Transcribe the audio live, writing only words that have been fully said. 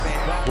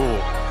ball.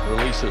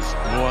 Releases.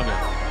 Moanga.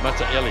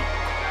 Mataeli.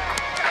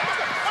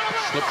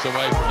 Slips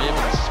away from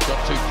Evans. Got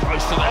too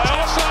close to that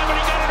top side, but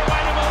he got it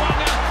away to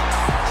Moanga.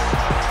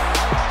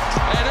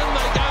 And in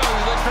they go,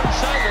 the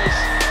Crusaders.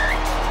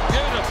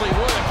 Beautifully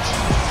worked.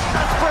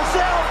 That's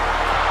Brazil.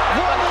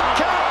 Warden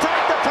can't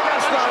take the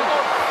pass though.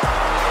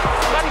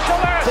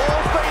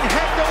 Ball's been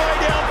hacked away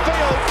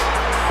downfield.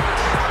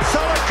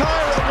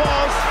 Solakaya it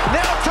was.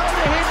 Now told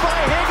ahead by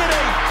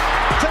Hegarty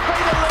to be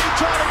the lead,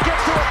 trying to get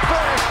to it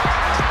first.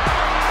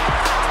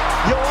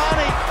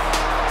 Ioane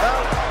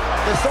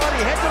decided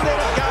he had to let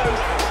it go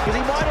because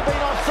he might have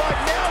been offside.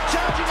 Now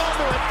charging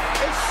onto it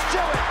is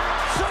Stewart.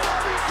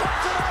 Suwari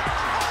puts it up.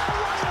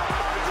 Oh, what an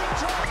amazing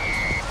try.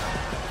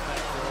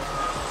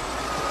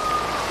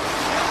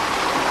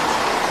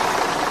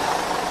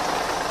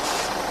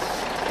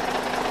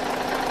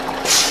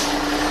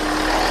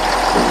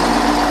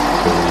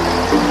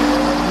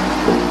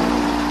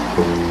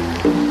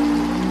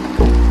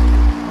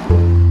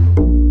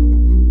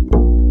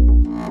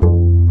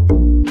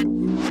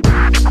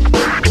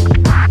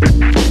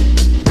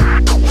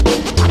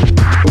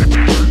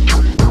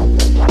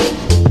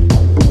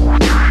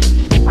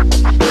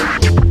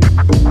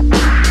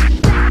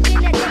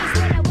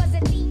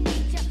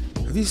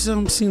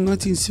 Seen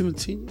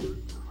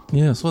 1917.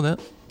 Yeah, I saw that.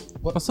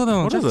 I saw that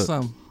on What is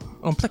Jack's, it?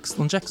 on Plex,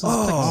 on Jackson's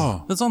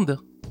Plex. It's on there.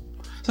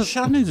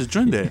 I need to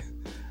join that.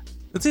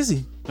 It's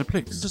easy. The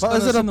Plex. Just But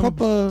is gotta it a send them-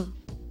 proper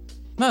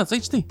No, it's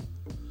HD.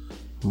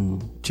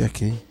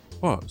 Jackie?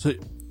 What? So,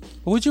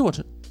 Where'd you watch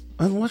it?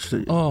 I haven't watched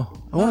it. Oh,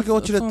 I want to go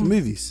watch it it's at the on-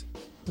 movies.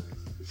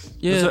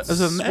 Yeah,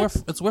 Is it an app?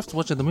 it's worth to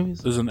watch at the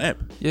movies. there's an app.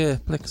 Yeah,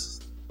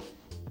 Plex.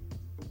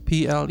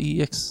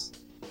 Plex.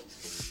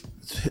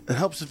 It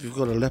helps if you've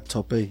got a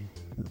laptop, eh?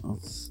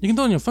 You can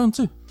do it on your phone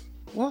too.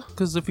 What?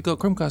 Because if you got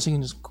Chromecast, you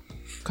can just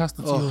cast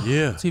it to your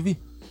yeah. TV.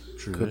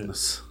 True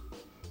Goodness.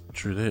 that.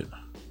 True that.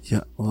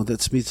 Yeah, well,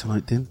 that's me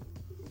tonight then.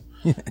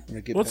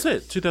 What's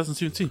that?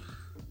 2017?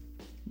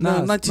 No,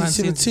 it's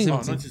 1917.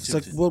 1917. It's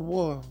like World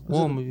War.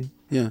 War movie.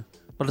 Yeah.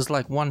 But it's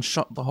like one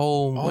shot the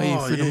whole way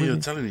Oh, through yeah, the you're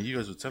movie. telling me. You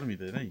guys were telling me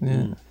that, eh?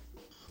 Yeah.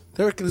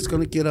 They reckon it's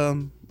going to get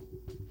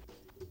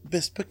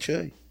Best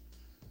Picture, eh?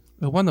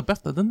 It won the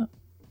BAFTA, didn't it?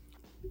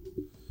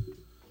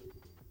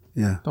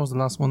 Yeah. That was the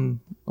last one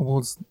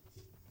awards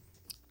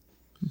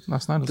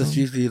last night. Or That's something.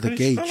 usually the How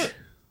do you spell gauge.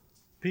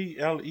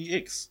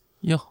 it? Plex.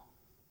 Yeah.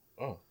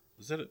 Oh,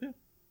 is that it there?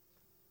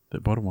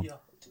 That bottom one.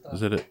 Is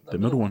that it? The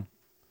middle one.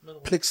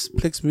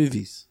 Plex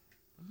movies.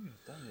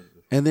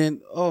 And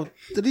then,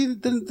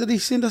 did he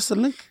send us the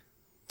link?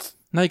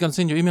 Now you can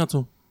send your email to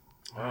him.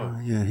 Oh,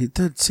 yeah, he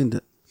did send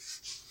it.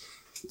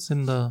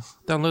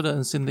 Download it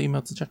and send the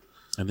email to Jack.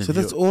 And then So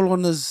that's all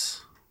on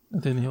his,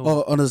 And then he'll,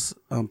 on his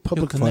public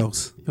he'll connect.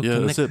 files. He'll yeah,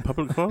 connect. is that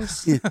public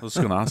files? Yeah. I was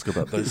going to ask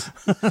about those.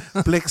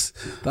 Flex.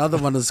 The other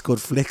one is called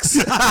Flex.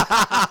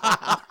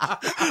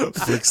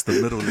 Flex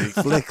the middle leg.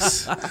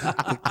 Flex.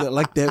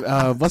 like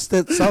that. What's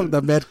that song?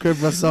 The Mad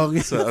Cribber song.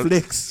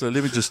 Flex. So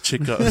let me just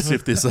check out and see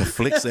if there's a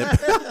Flex app.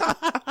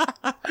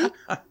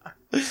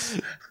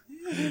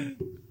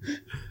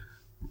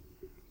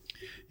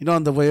 You know,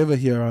 on the way over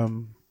here,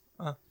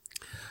 I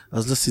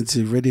was listening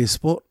to Radio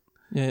Sport,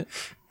 Yeah.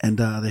 and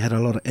they had a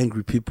lot of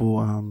angry people.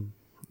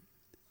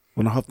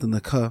 When I hopped in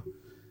the car,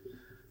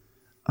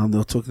 they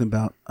were talking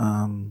about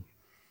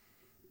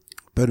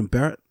Burton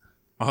Barrett.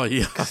 Oh,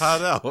 yeah.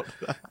 I know.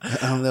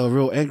 They were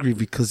real angry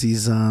because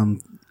he's over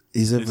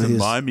He's in his.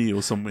 Miami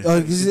or somewhere. Oh,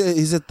 he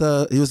was at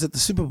the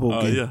Super Bowl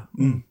Oh, game.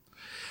 yeah.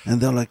 And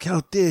they're like,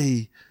 how dare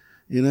he?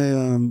 You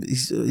know,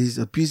 he's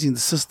abusing the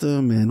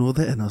system and all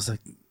that. And I was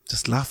like,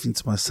 just laughing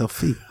to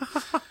myself,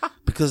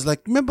 because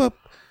like, remember,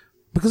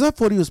 because I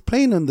thought he was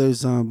playing in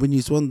those when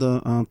he's won the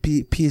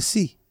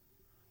PSC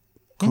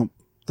comp,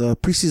 the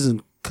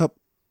preseason cup.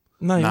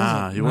 No, he Nah,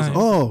 wasn't. he wasn't.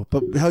 No. Oh,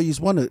 but how he's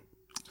won it?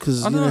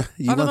 Because I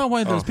don't know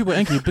why those people are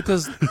angry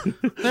because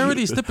they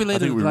already I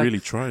stipulated. think we like, really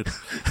tried.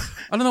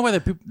 I don't know why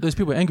those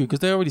people are angry because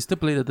they already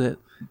stipulated that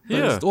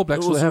Yeah, those All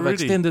Blacks it will was have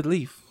already- extended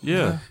leave.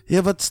 Yeah.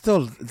 Yeah, but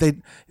still,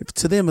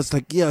 to them it's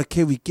like, yeah,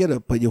 okay, we get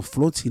it, but you're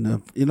flaunting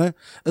it. You know,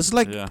 it's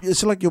like Yeah.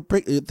 you're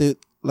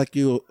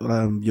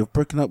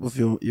broken up with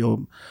your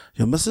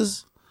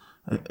missus,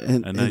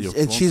 And now you're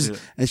and flaunting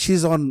it.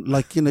 she's on,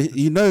 like,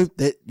 you know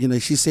that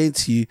she's saying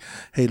to you,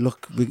 hey,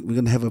 look, we're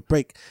gonna have a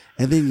break,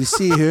 and then you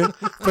see her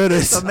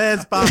photos. The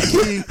man's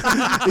party.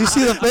 You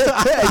see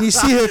and you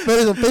see her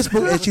photos on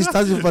Facebook, and she's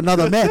dancing with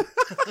another man.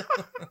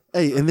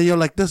 Hey, and then you're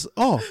like this.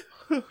 Oh,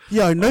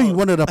 yeah, I know you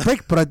wanted a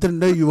break, but I didn't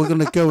know you were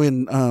gonna go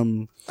and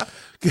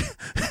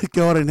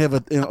go out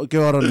and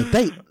go out on a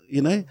date.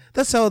 You know,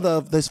 that's how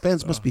those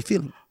fans must be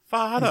feeling.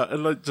 Far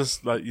and like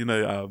just like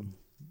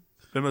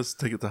they must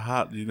take it to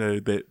heart. You know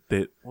that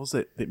what was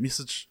that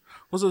message?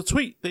 Was it a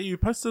tweet that you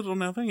posted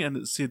on our thing? And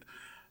it said,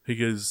 "He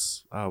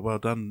goes, well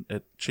done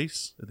at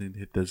Chiefs," and then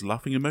had those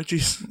laughing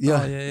emojis.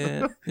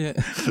 Yeah. Oh, yeah.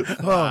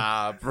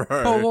 Ah, bro.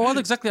 Oh, well, what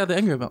exactly are they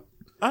angry about?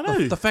 I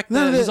know. The fact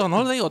No, that no, he's on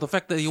holiday, or the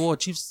fact that he wore a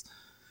Chiefs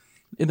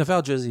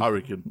NFL jersey. I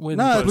reckon. When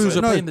No, the Blues no.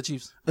 are playing the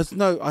Chiefs.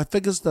 I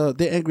think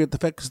they're angry at the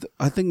fact because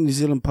I think New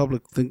Zealand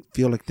public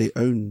feel like they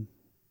own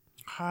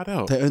Hard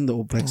out. the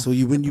All Blacks. So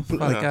when you put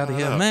Fuck like out of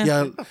here, man.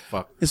 yeah,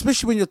 Fuck.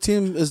 especially when your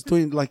team is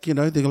doing like they're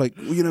like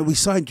we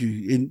signed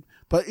you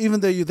but even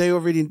though they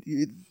already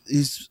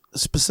he's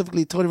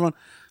specifically told everyone,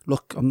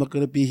 look, I'm not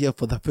going to be here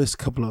for the first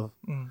couple of.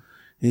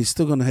 He's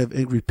still going to have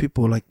angry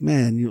people like,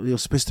 man, you're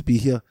supposed to be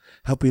here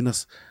helping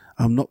us,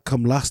 not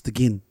come last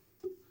again,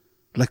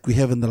 like we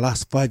have in the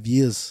last 5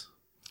 years.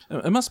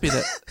 It must be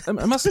that. It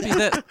must be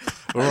that.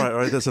 All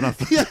right, that's enough.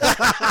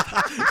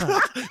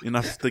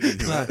 Enough thinking.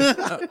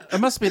 It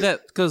must be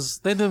that because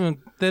they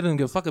didn't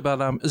give a fuck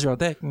about Israel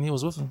Dak and he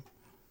was with him.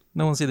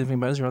 No one said anything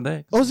about Israel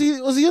Dak. Was he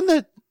in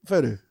that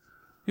photo?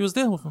 He was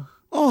there with him.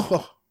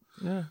 Oh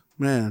Yeah.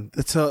 man,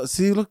 that's how.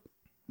 See, look,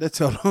 that's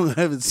how long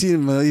I haven't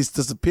seen him. He's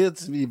disappeared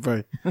to me,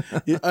 bro.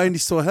 I only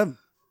saw him.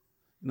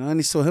 I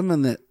only saw him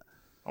in that.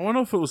 I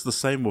wonder if it was the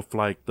same with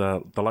like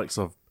the likes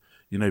of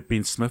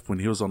Ben Smith when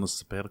he was on his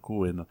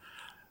sabbatical, and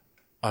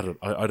I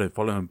don't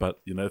follow him, but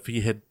if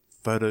he had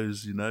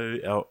photos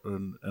out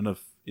and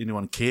if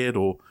anyone cared,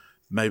 or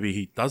maybe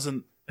he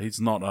doesn't, he's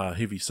not a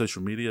heavy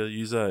social media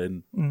user,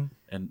 and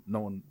no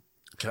one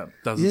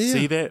doesn't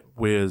see that,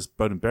 whereas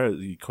Beauden Barrett,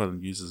 he kind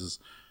of uses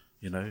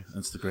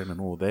Instagram and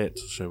all that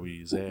to show where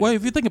he's at. Well,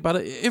 if you think about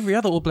it, every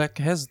other All Black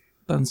has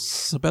done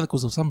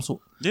sabbaticals of some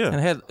sort. Yeah. And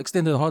had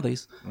extended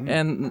holidays.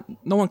 And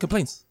no one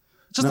complains.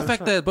 Just the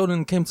fact that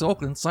Beauden came to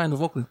Auckland, signed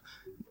with Auckland.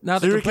 Now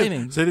So you they're reckon,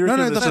 complaining. so you reckon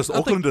no, it's just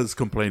I think- Aucklanders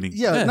complaining?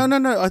 Yeah, Yeah.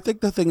 no. I think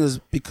the thing is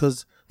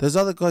because there's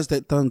other guys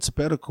that done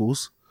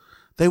sabbaticals.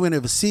 They went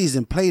overseas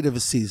and played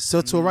overseas, so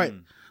it's all right.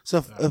 So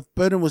if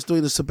Beauden was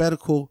doing a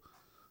sabbatical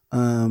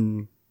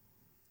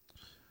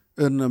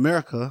in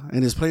America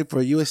and is playing for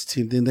a US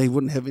team, then they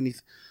wouldn't have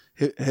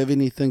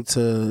anything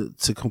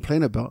to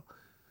complain about.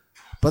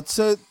 But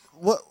so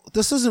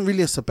this isn't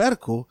really a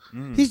sabbatical.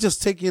 He's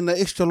just taking an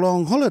extra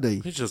long holiday.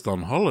 He's just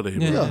on holiday,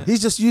 Yeah. bro. Yeah,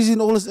 he's just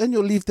using all his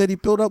annual leave that he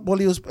built up while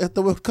he was at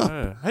the World Cup.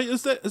 Yeah. Hey,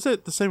 is that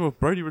the same with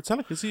Brody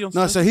Retallick? Is he on?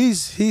 No, stage?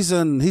 so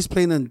he's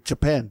playing in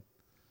Japan.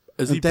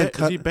 is he that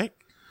back? Is he back?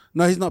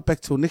 No, he's not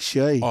back till next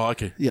year. Eh? Oh,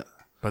 okay. Yeah.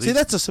 But See, he's-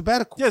 that's a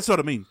sabbatical. Yeah, that's what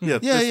I mean. Yeah,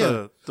 Yeah, that's yeah.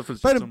 the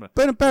difference. between them.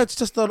 Beauden Barrett's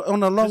just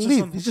on a long He's just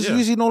leave. on- He's just yeah.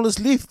 using all his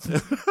leave.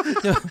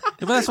 Yeah,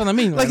 but that's what I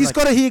mean. Like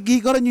right? he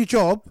got a new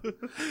job,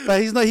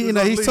 but he's not.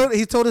 He's on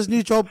He told his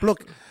new job,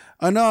 look,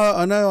 I know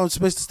I'm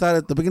supposed to start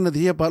at the beginning of the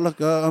year, but look,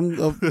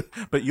 I'm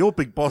But your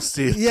big boss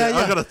said, yeah.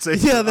 I gotta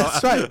take. Yeah,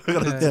 that's right. I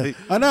gotta Yeah. take.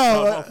 I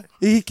know.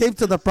 He came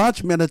to the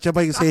branch manager,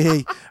 but he say,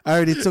 "Hey, I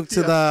already took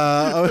to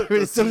the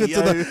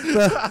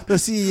the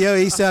CEO.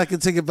 He said I can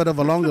take a bit of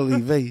a longer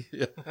leave."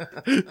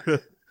 Eh?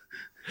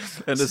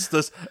 And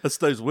it's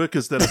those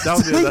workers that are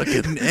down there that are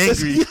getting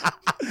angry.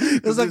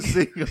 It's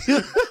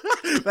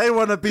like, They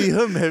want to be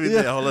him having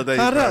Yeah. their holiday,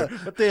 I bro. know.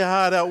 But they're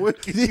hard out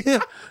working. yeah.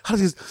 I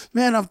was just,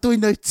 man, I'm doing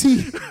no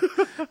tea.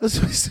 That's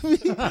supposed to be.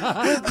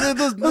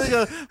 Those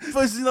nigga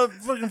posting up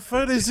fucking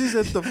photos. He's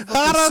at the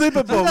Hard out.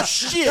 Super Bowl.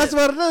 Shit. That's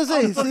what it is.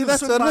 Eh? See, Fucking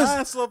that's sweat what my it is.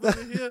 ass off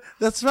over here.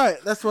 That's right.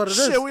 That's what it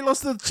is. Shit, we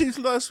lost to the Chiefs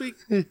last week.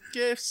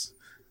 Yes.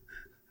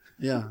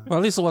 Yeah. Well,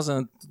 at least it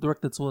wasn't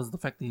directed towards the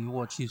fact that he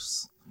wore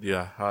Chiefs.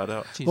 Yeah, hard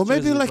out. Chiefs Well,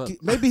 maybe jersey,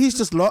 maybe he's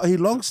just he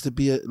longs to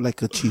be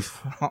like a chief.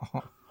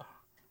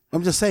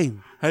 I'm just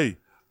saying. Hey,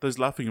 those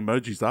laughing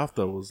emojis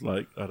after was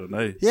like, I don't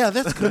know. Yeah,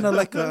 that's kind of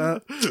like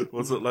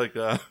Was it like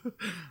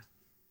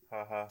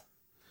haha?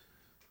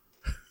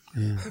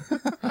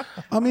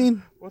 I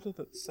mean, What did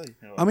it say?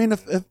 I mean,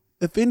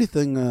 if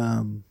anything,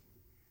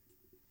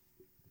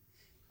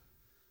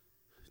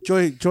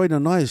 Joy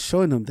Nanai is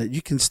showing them that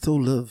you can still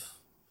live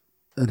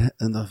in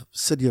the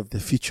city of the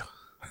future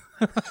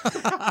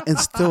and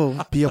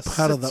still be a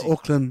part of the city.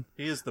 Auckland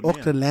He is the mayor.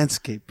 Auckland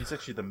landscape. He's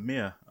actually the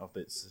mayor of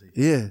that city.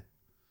 Yeah,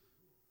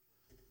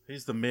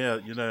 He's the mayor,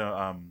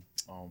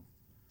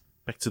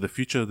 Back to the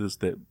Future, there's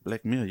that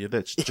black mayor. Yeah,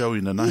 that's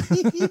Joey Nanai.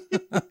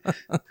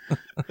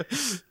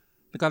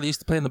 the guy that used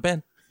to play in the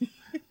band.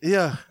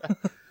 yeah.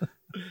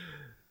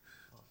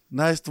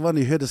 Nice, the one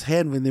who hurt his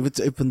hand when they went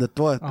to open the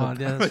door. Oh,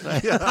 yeah, that's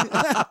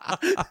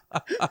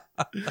right.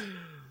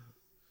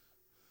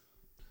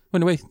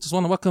 Anyway, just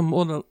want to welcome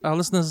all our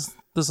listeners.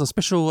 This is a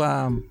special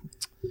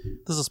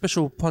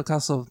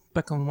podcast of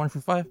Back on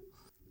 135.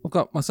 We've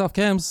got myself,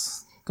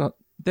 Cams, got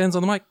Dan's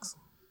on the mic.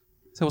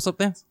 Say what's up,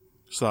 Dan.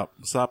 What's up?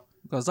 What's up?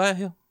 We've got Zaya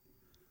here.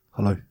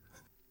 Hello.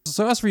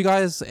 So us three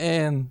guys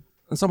and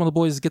some of the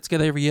boys get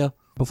together every year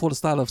before the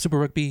start of Super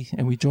Rugby,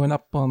 and we join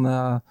up on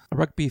a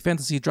rugby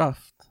fantasy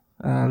draft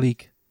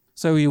league.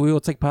 So we all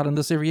take part in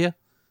this every year.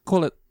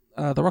 Call it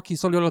the Rocky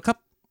Cellular Cup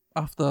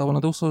after one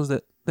of those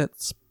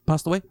that's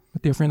passed away, a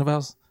dear friend of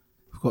ours.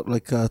 We've got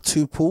like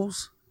two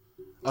pools.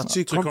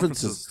 Two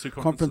conferences. Two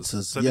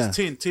conferences. So yeah.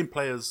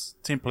 there's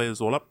 10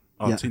 players all up.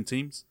 Yeah. 10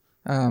 teams.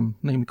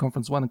 Namely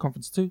Conference 1 and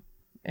Conference 2.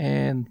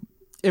 And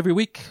every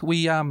week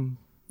we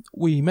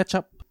match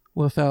up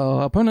with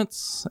our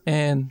opponents,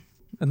 and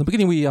in the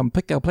beginning we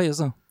pick our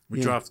players.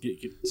 We draft.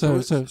 So-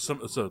 it's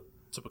a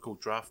typical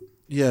draft.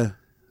 Yeah.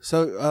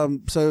 So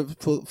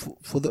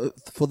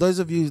for those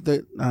of you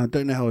that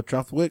don't know how a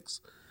draft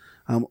works,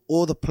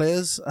 all the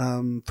players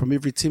from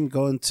every team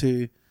go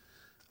into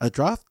a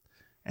draft,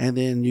 and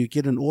then you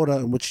get an order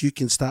in which you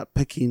can start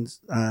picking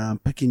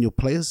your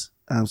players.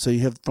 So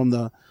you have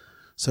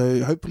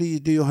so hopefully you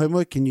do your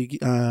homework and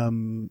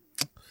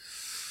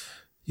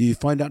you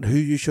find out who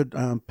you should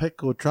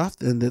pick or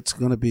draft, and that's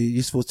going to be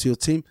useful to your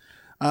team.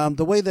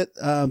 The way that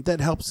that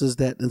helps is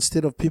that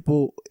instead of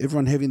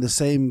everyone having the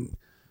same,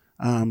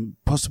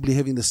 possibly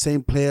having the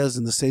same players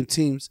and the same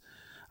teams,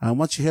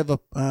 once you have a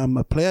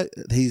player,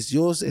 he's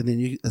yours, and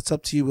then it's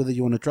up to you whether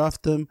you want to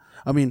draft him.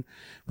 I mean,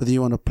 whether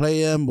you want to play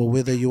him or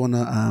whether you want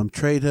to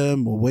trade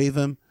him or waive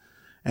him,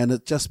 and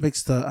it just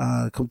makes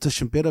the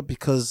competition better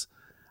because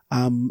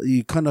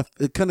it kind of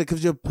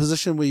gives you a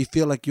position where you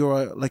feel like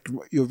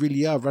you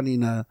really are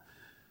running a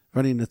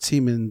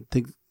team and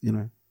think, you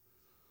know.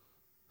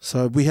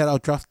 So we had our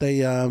draft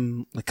day a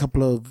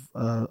couple of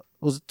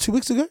was it 2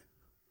 weeks ago?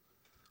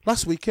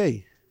 Last week,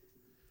 eh?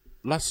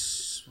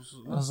 Last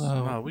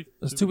week.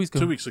 It was 2 weeks ago.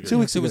 2 weeks ago. 2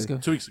 weeks ago.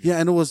 2 weeks ago. Yeah,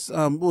 and it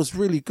was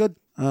really good.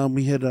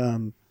 We had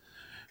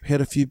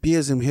a few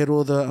beers and we had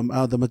all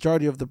the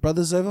majority of the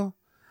brothers over.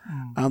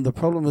 The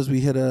problem was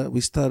we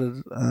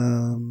started.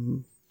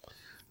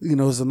 It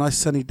was a nice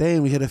sunny day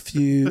and we had a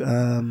few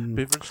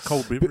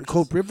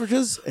cold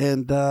beverages,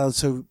 and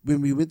so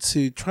when we went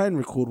to try and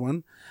record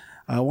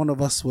one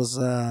of us was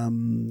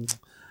one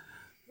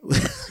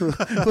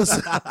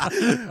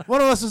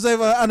of us was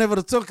unable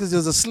to talk because he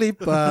was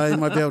asleep. You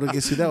might be able to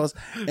guess who that was,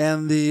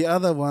 and the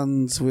other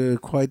ones were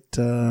quite.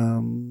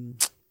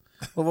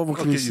 What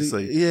can you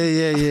say?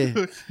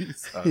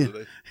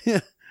 Yeah.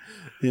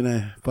 You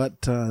know,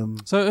 but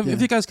so if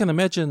you guys can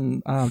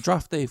imagine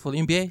draft day for the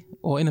NBA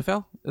or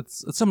NFL,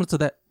 it's similar to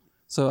that.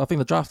 So I think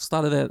the draft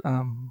started at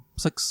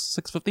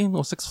 6:15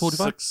 or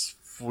 6:45.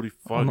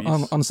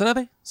 6:45 on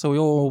Saturday. So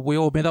we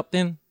all met up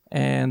then,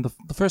 and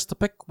the first to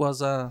pick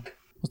was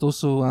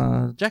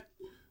also Jack.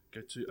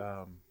 Go to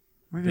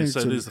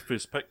so there's the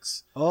first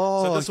picks.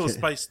 Oh, so this was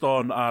based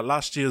on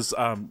last year's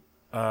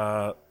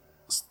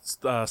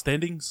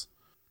standings,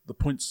 the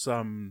points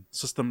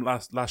system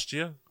last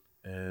year.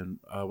 And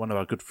one of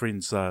our good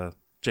friends,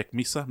 Jack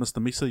Misa, Mr.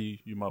 Misa,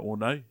 you might all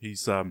know.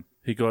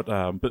 He got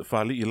a bit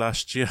whāli'i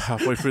last year,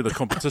 halfway through the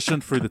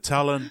competition, through the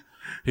talent.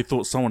 He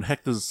thought someone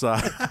hacked his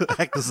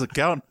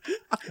account.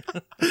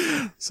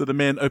 So the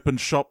man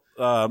opened shop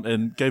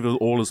and gave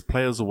all his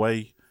players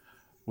away,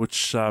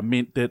 which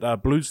meant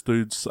that Blues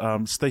Dudes,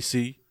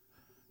 Stacey,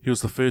 he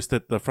was the first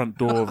at the front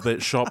door of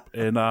that shop,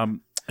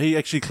 and he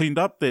actually cleaned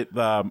up that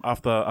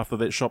after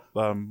that shop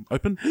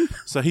opened.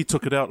 So he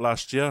took it out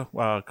last year.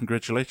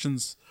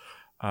 Congratulations.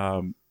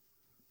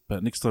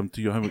 But next time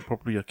do your homework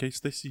properly, okay,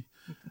 Stacey?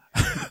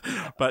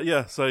 But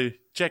yeah, so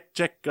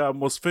Jack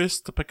was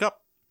first to pick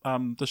up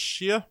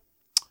this year.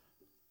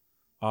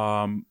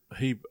 Was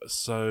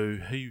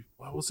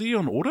he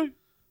on auto?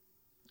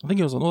 I think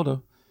he was on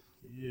auto.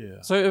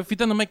 Yeah. So if you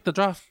didn't make the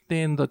draft,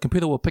 then the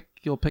computer will pick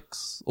your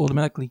picks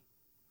automatically.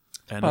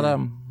 And,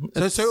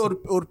 but so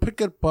it would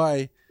pick it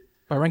by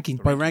ranking.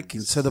 By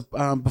ranking. So the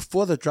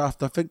before the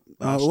draft, I think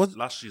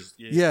last year's.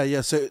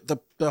 Yeah. So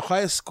the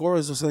highest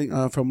scorers or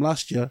something from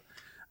last year,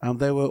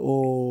 they were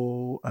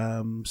all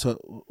so it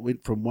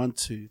went from 1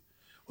 to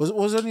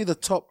was only the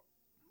top.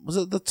 Was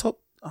it the top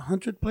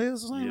 100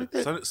 players or something like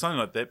that? Something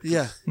like that.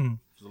 Yeah.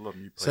 There's a lot of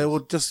new players. So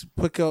we'll just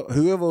pick out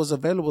whoever was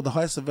available, the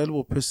highest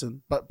available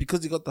person. But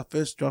because he got the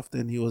first draft,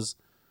 then he was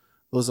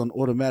on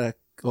automatic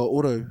or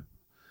auto.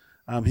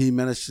 He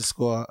managed to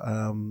score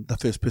the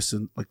first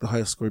person, like the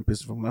highest scoring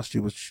person from last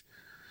year, which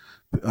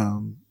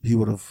he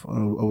would have. I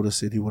would have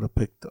said he would have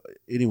picked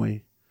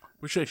anyway.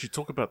 We should actually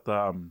talk about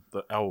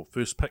our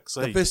first picks.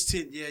 The first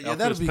 10, yeah,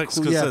 that'd be picks,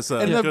 cool. Yeah, it's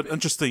good,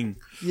 interesting.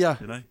 Yeah,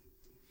 you know.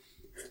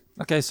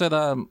 Okay, so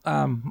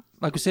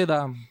like we said,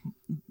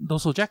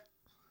 also Jack,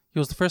 he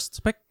was the first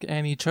to pick,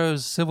 and he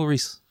chose Silver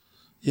Reese.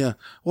 Yeah.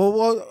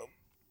 Well,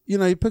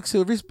 he picked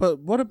Silver Reese, but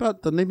what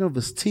about the name of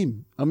his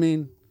team? I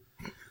mean.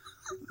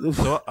 I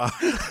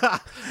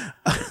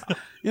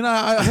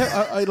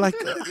like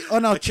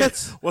on our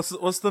chats.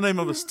 What's the name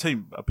of his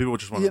team? People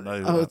just want to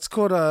know. It's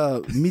called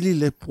Mili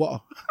Le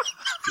Pois,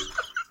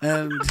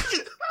 and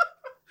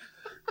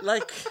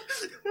like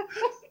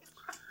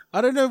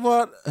I don't know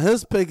what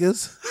his pig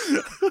is,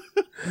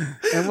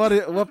 and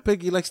what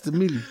pig he likes to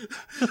mili.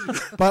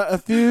 But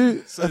if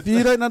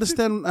you don't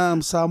understand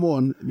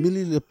Samoan,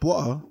 Mili Le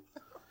Pois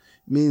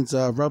means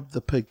rub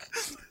the pig.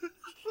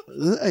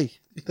 Hey.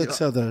 That's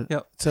how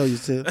tell you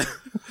to.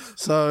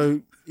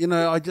 So,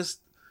 I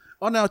just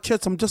on our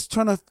chats I'm just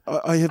trying to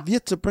I have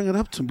yet to bring it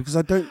up to him because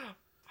I don't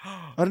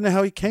know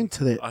how he came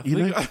to that. I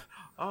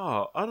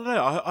don't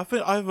know. I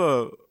think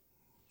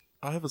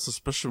I have a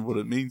suspicion what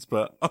it means,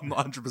 but I'm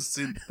not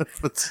 100%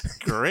 if it's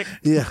correct.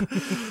 Yeah.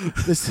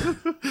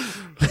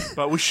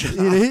 But we should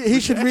he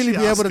should really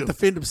be able to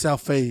defend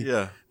himself, eh?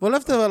 Yeah. Well,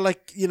 after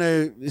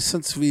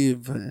since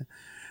we've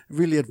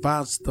really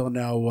advanced on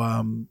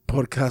our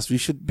podcast. We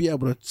should be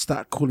able to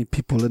start calling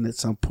people in at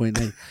some point,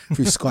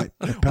 through Skype.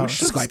 We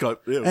should Skype.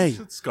 Yeah, Hey. we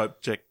should Skype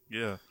check.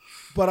 Yeah.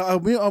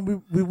 But we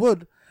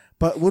would.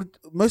 But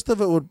most of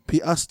it would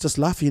be us just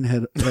laughing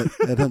at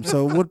him.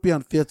 So it would be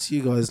unfair to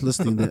you guys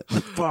listening to it.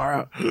 Like, far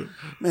out.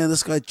 Man,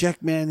 this guy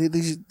Jack, man,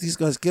 these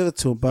guys give it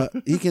to him, but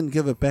he can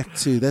give it back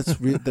too. That's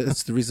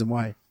the reason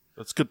why.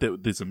 It's good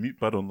that there's a mute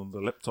button on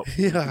the laptop.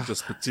 Yeah. We can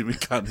just pretend we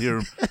can't hear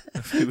him.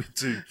 If we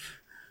do.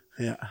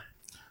 Yeah.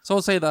 So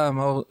I'll say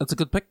that it's a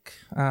good pick.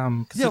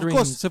 Considering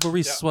course. Silver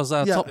Reese was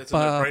Yeah. top That's a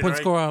no-brainer, point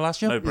scorer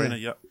last year. No brainer,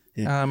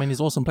 yeah. And he's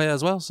an awesome player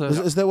as well. So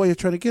Is that why you're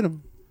trying to get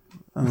him?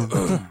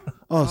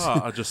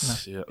 I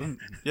just, yeah.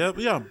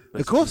 Yeah.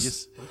 Of course.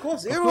 Yes. Of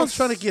course. Everyone's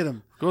trying to get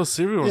him. Of course,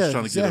 everyone's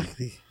trying to get him.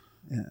 Exactly.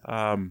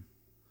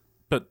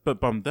 But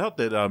bummed out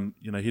that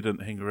he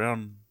didn't hang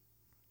around.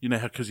 You know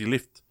how because he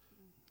left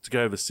to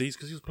go overseas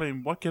because he was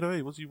playing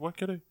Waikato. Was he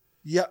Waikato?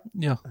 Yeah.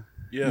 yeah.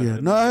 Yeah.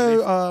 and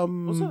No.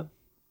 Was it?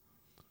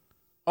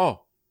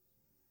 Oh,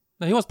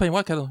 No, he was playing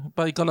Waikato,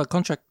 but he got a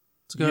contract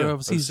to go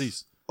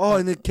overseas. Oh,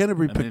 and then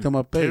Canterbury And picked then him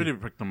up. Canterbury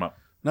picked him up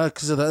No,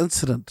 because of the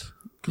incident.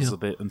 because Yeah. of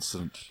that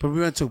incident. But we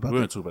won't talk about We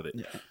that. won't talk about it.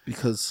 Yeah,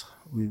 because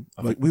we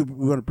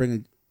want to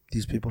bring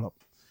these people up.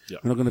 Yeah.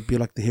 We're not going to be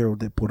like the Herald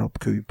that brought up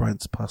Kobe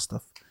Bryant's past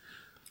stuff.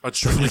 I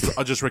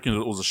just reckon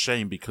it was a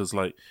shame because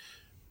like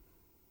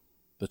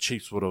the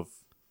Chiefs would have.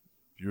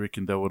 You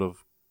reckon they would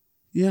have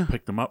Yeah.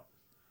 picked him up?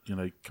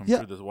 Come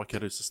Yeah. through the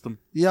Waikato system.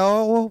 Yeah,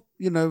 well,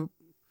 he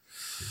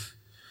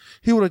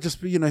would have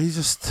just, he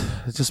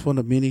just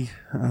wanted many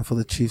for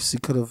the Chiefs.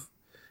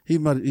 He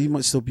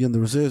might still be in the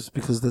reserves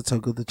because that's how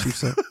good the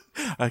Chiefs are.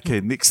 Okay,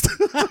 next.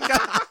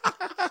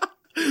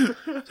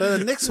 So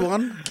the next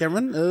one,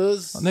 Cameron,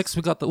 is Next,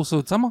 we got the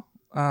Uso Tama.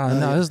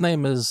 Now, his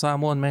name is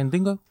Samoan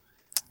Mandingo.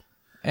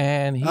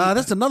 And he,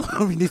 that's another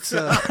one we need to.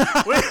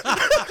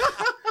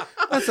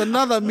 That's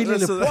another Emilio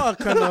Lepoa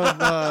kind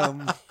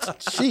of.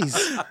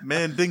 Jeez,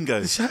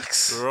 Mandingo.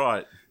 shucks.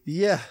 Right.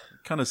 Yeah,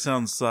 Kind of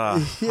sounds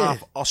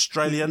half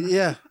Australian,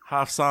 yeah.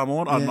 half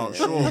Samoan. I'm not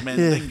sure.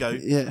 Mandingo.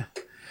 Yeah.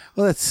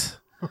 Well,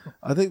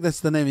 I think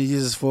that's the name he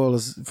uses for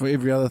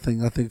every other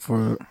thing. I think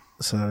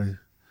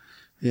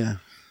yeah.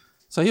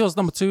 so he was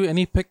number 2, and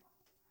he picked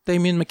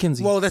Damien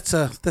McKenzie. Well, that's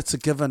a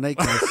given,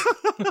 guys?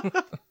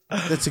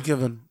 That's a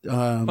given.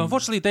 But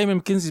unfortunately,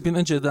 Damien McKenzie's been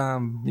injured.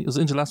 He was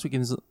injured last week,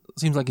 and it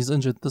seems like he's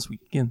injured this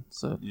week again.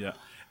 So Yeah.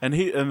 And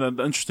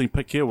the interesting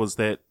pick here was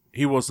that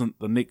he wasn't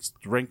the next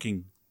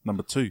ranking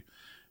number 2.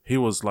 He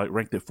was like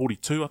ranked at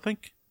 42, I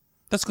think.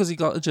 that's because he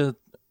got injured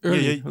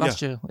early last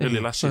year. Early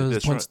last year, So his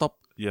that's point right.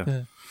 stopped. Yeah.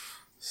 Yeah.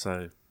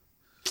 So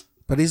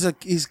But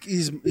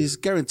he's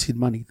guaranteed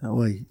money that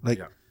way. Like,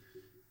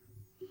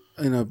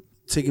 yeah.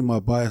 Taking my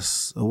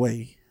bias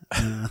away.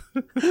 I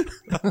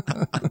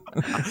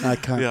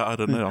can't. Yeah, I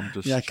don't know. I'm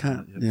just Yeah, I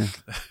can't. Yeah.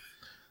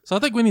 So I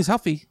think when he's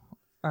healthy,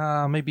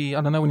 maybe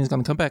I don't know when he's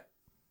going to come back.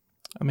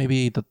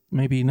 Maybe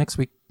next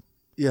week.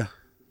 Yeah.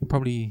 He'll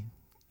probably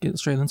get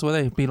straight into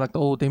it. Be like the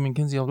old Damien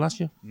McKenzie of last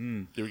year.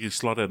 do we get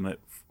slide in at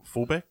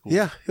fullback? Or-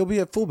 Yeah, he'll be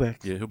at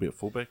fullback. Yeah, he'll be at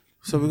fullback.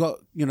 So we got,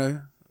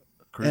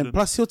 Cruden. and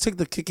plus he'll take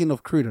the kicking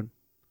of Cruden.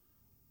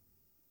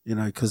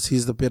 Because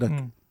he's the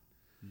better.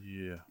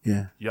 Yeah.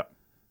 Yeah. Yeah.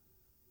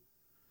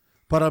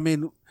 But I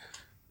mean,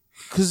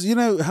 because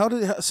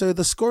so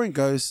the scoring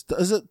goes.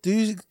 Is it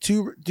do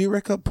you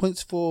rack up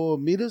points for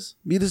meters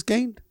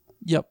gained?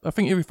 Yep, I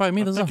think every 5 I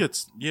meters. think huh?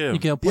 it's yeah. You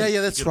get a point. Yeah,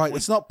 that's get a right. point.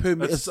 It's not per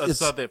meter. It's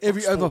that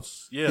every Fox over.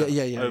 Sports, yeah,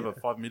 yeah. over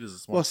 5 meters.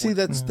 Is 1 Well, see,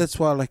 point. that's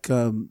why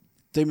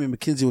Damien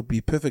McKenzie would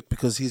be perfect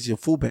because he's your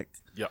fullback.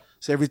 Yeah.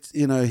 So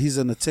he's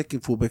an attacking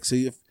fullback. So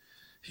if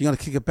you're gonna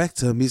kick it back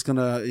to him, he's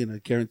gonna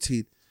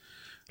guaranteed.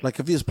 Like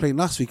if he was playing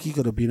last week, he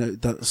could have been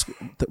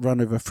that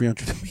run over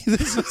 300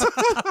 meters.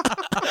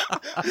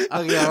 Okay,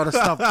 I'm gonna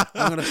stop.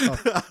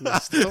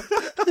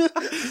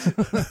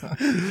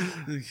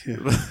 Okay.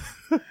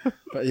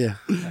 But yeah,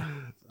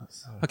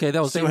 Okay,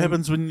 that was See what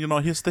happens when you're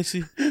not here,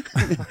 Stacey.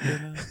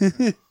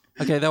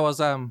 Okay, that was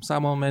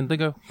Samuel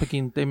Mandingo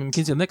picking Damien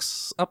McKenzie.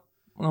 Next up,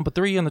 number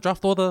 3 in the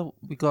draft order,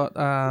 we got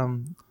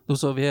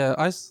Lusovia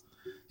Ice,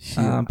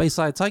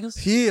 Bayside Tigers.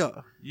 here,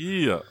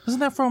 Yeah. Isn't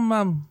that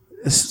from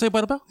Saved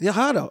by the Bell? you're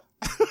hard out.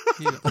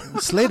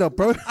 Slater,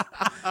 bro.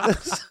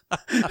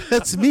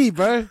 That's me,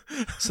 bro.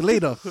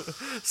 Slater.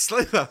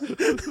 Slater.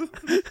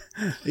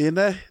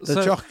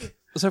 The jock.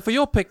 So for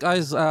your pick,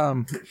 guys,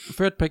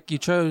 third pick, you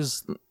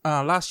chose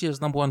last year's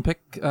number 1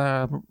 pick,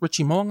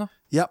 Richie Mo'unga.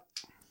 Yep.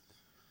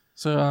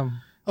 So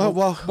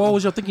Well, what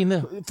was your thinking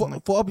there?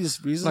 for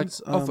obvious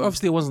reasons. Like,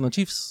 obviously, it wasn't the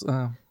Chiefs.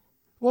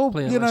 Well,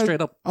 playing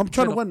straight up. I'm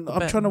trying to straight win. off I'm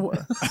the trying to win.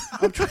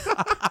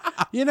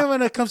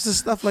 When it comes to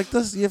stuff like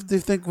this, you have to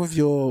think with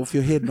your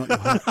head, not your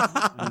heart.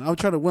 And I'm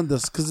trying to win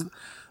this because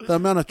the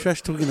amount of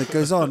trash talking that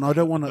goes on, I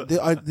don't want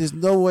to. There's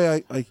no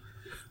way I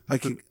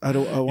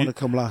want to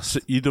come last. So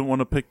you didn't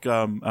want to pick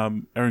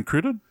Aaron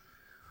Cruden?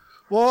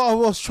 Well, I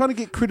was trying to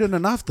get Cruden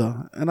in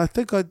after, and I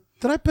think did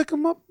I pick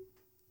him up?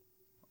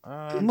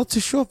 I'm not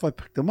too sure if I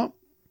picked him up.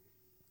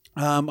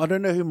 I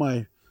don't know who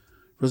my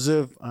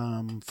reserve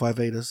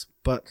 5'8" is,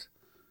 but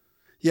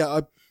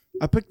Yeah,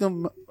 I picked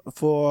him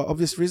for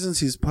obvious reasons.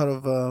 He's part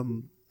of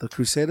the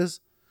Crusaders.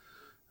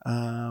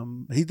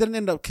 He didn't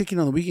end up kicking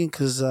on the weekend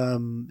because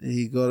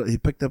he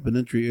picked up an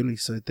injury early.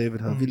 So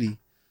David Havili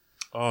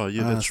Oh,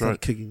 yeah, that's started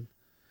right. kicking.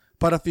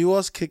 But if he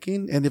was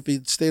kicking and if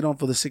he'd stayed on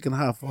for the second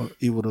half,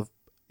 he would have.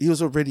 He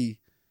was already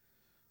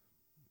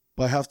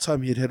by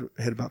halftime. He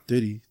had about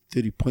 30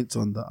 points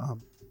on the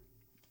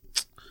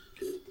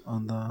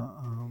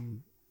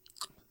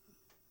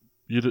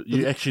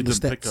You actually the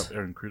didn't pick stats. up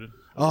Aaron Cruden.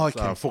 Oh, okay.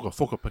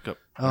 Foka pick up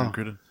Aaron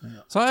Cruden.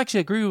 So I actually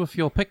agree with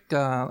your pick.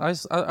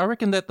 I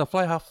reckon that the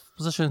fly half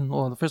position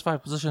or the first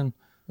five position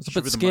was a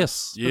Should bit be the scarce.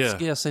 most- yeah.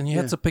 Scarce, and you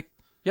had to pick.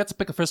 You had to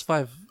pick a first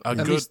five A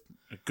at least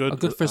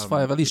good first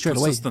five, at least straight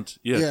away. consistent.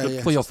 Yeah, Yeah, good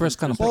yeah. for your first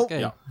kind of Well, pick.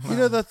 Yeah. you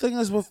know, the thing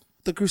is with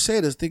the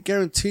Crusaders, they're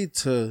guaranteed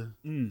to,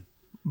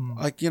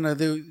 like, you know,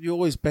 you're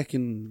always back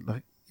in,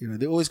 like, you know,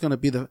 they're always going to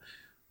be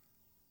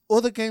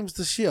all the games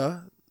this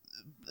year,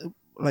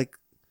 like,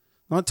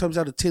 9 times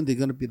out of 10, they're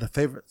going to be the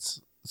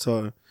favorites.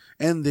 So,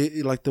 and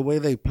they, like, the way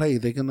they play,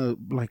 they're going to,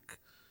 like,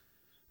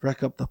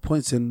 rack up the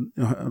points, and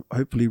you know,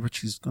 hopefully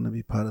Richie's going to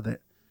be part of that.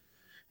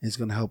 He's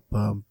going to help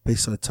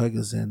Bayside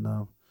Tigers and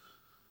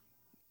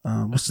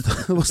what's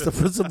the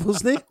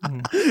principal's name?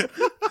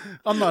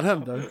 I'm not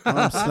him though.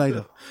 I'm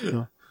Slater. You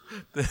know.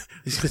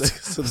 He's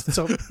to the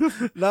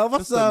top. Now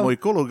what's That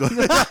Moikolo guy.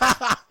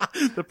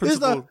 The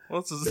principal.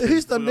 What's his name?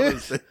 who's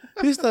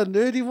the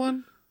nerdy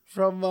one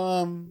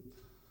from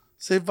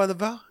Saved by the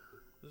Bell?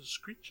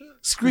 Screecher?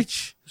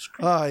 Screech.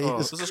 Oh, yeah.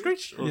 Is it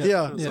Screech?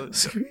 Yeah. Yeah.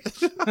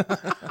 Screech.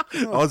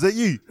 Oh, is that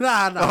you?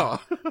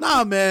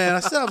 Nah, man. I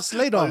said I'm Oh,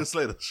 Slater. you're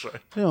Slater, that's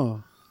right. Yeah.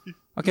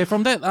 Okay,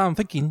 from that, I'm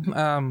thinking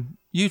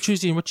you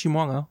choosing Richie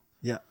Mo'unga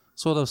Yeah.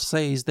 sort of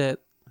says that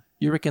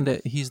you reckon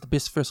that he's the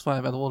best first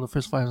five out of all the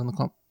first fives in the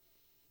comp.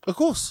 Of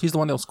course. He's the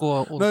one that'll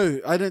score. No,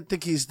 I don't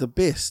think he's the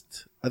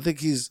best. I think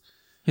he's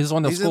He's the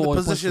one that'll in score. the all the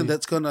points position for you.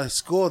 that's going to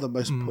score the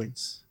most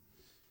points.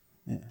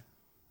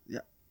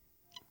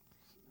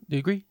 Do you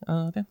agree,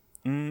 Dan?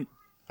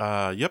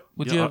 Yep.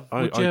 Would yeah, you have,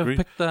 I would you have agree.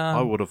 picked?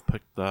 I would have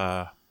picked.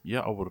 I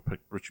would have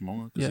picked Richie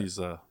Mo'unga because Yeah. he's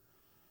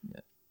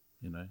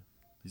you know,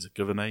 he's a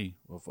given A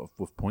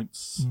with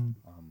points,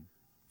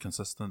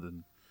 consistent,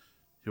 and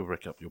he'll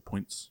rack up your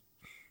points.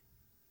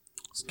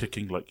 It's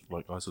kicking, like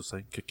guys were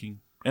saying,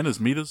 kicking, and his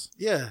meters,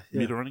 Yeah.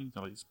 meter running.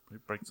 Like he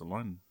breaks the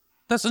line.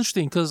 That's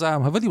interesting because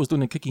Havili was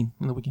doing the kicking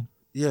in the weekend.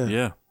 Yeah.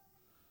 Yeah.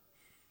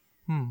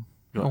 I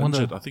Got wonder-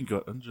 injured. I think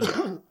got injured.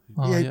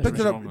 Yeah, he picked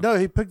it up. Mo'unga. No,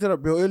 he picked it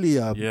up real early,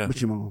 Yeah.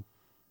 Richie Mo'unga.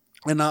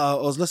 And I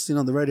was listening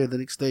on the radio the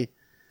next day,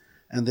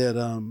 and they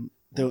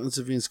were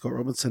interviewing Scott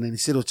Robinson, and he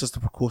said it was just a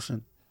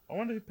precaution. I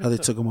wonder who How they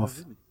picked took up him off.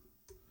 Havili.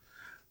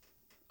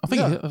 I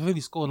think Yeah.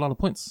 Havili scored a lot of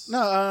points.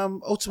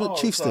 No, Ultimate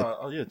Chiefs did.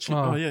 Oh yeah, Chief.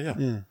 Oh. Oh yeah.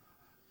 Yeah.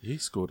 He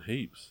scored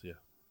heaps. Yeah.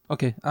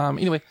 Okay.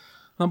 Anyway,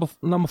 number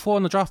 4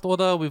 in the draft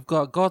order, we've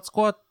got God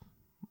Squad.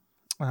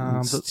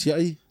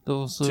 Tiai.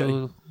 Also,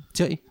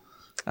 Tiai.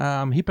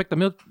 He picked a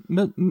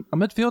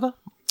midfielder.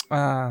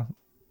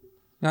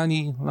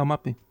 Ngani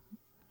Laumape.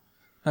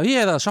 He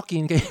had a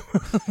shocking game.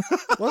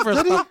 What,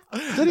 did he?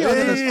 Did he?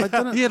 I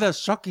didn't. He had a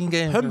shocking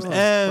game. Him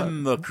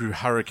and the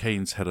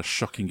Hurricanes had a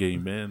shocking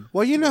game, man.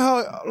 Well, you know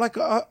how, like,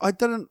 I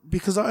didn't,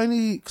 because I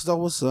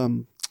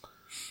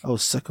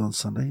was sick on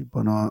Sunday,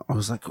 but I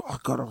was like, oh,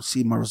 God, I'll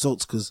see my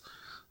results because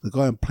the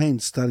guy I'm playing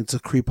is starting to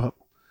creep up.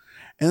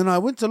 And then I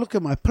went to look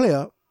at my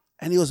player,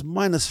 and he was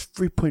minus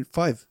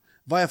 3.5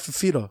 via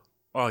Fafita.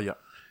 Oh yeah.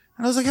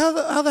 And I was like,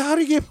 how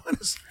do you get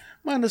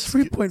minus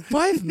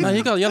 3.5? No,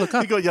 he got a yellow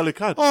card. He got a yellow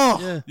card. Oh,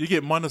 Yeah. You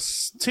get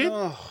minus 10?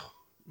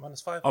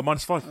 Minus 5. Oh,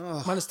 minus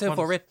 5. Minus 10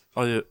 for red.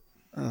 Oh, yeah.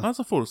 I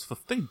thought it was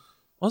 15.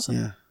 Was it?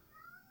 yeah.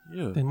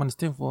 Yeah. Then minus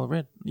 10 for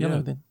red. Yellow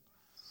Yeah. then.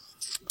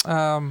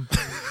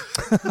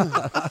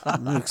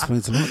 That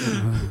explains a lot.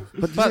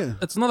 But But yeah.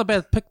 it's not a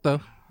bad pick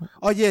though.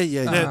 Oh,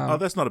 yeah.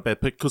 That's not a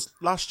bad pick because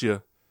last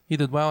year, He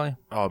did well. Eh?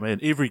 oh man,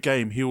 every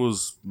game he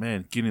was,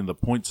 man, getting the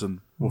points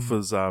in with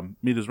his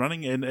meters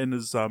running and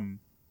his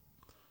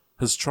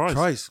tries.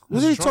 Tries.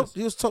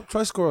 He was top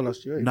try scorer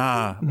last year. Eh?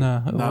 Nah.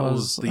 No, it It was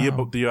was, the year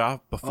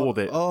before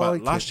that. oh, But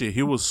okay. last year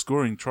he was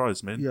scoring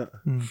tries, man. Yeah.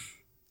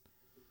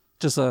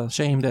 Just a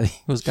shame that he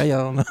was gay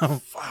on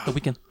the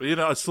weekend. But, you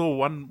know, I saw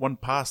one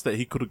pass that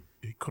he could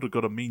have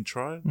got a mean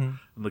try in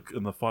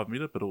the 5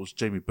 meter, but it was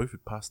Jamie Booth who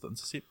passed the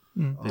intercept.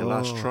 Their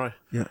last try.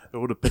 Yeah. It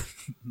would have been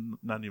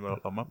Nani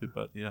Laumape,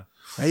 but yeah.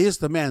 He is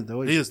the man,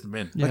 though. He is the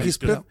man. Yeah. Like he's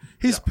good.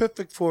 he's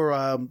perfect for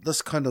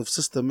this kind of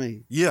system, eh?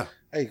 Yeah.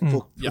 Hey,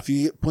 if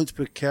you get points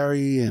per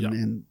carry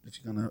and if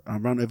you're gonna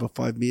run over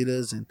 5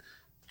 meters and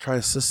try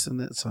assists in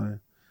it, so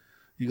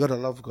you gotta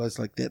love guys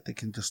like that that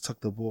can just tuck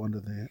the ball under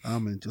their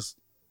arm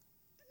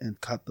and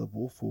cut the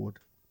ball forward.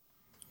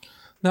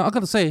 Now I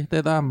got to say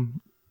that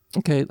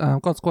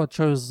God Squad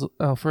chose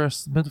our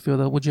first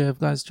midfielder. Would you have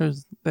guys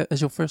chose that as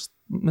your first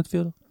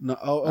midfielder? No,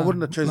 I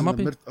wouldn't have chosen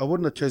Laumape? I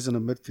wouldn't have chosen a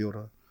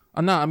midfielder.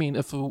 No, I mean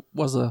if it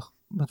was a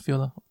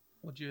midfielder,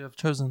 would you have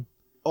chosen?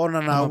 Oh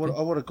no, Laumape?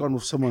 I would have gone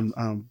with someone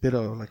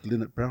better like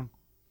Leonard Brown.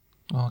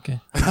 Oh, okay.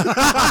 No,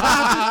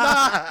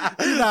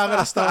 I'm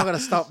gonna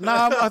stop. No,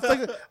 I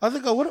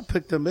think I would have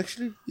picked him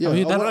actually. Yeah, Oh,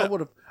 you done I it?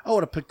 would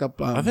have picked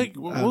up. I think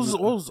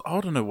was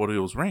I don't know what he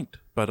was ranked,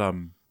 but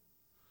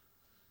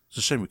it's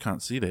a shame we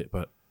can't see that.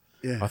 But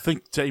Yeah. I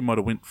think Jay might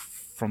have went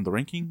from the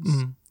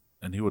rankings,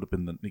 and he would have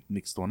been the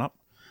next one up.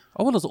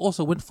 I would have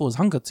also went for his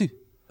hunger too.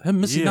 Him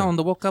missing Yeah. out on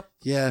the World Cup.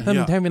 Yeah. Him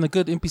Yeah. having a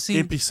good NPC.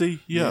 NPC,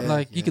 yeah.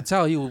 Like you could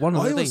tell he was one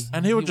of Oh, the he day. was-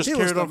 And he would just He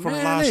carry was it on the from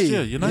man, last eh?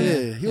 year, you know?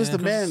 Yeah, he was the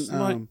man. It's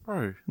like,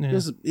 bro, Yeah. He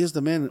was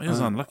the man. he was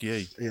unlucky,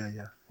 eh?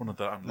 Yeah. One of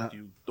the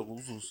unlucky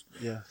dogs.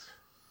 Yeah.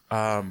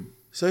 Um,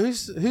 So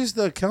who's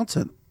the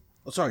accountant?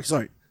 Oh,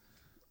 sorry.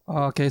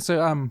 Okay,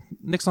 so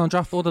next on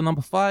draft order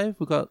number 5,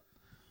 we got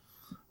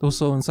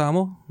also in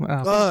Samoa.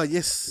 Oh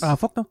yes.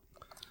 Faulkner.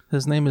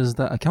 His name is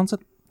the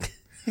accountant.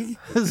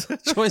 His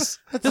choice.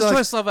 His Like-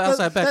 choice of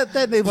outside back.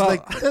 That name's Well-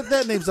 like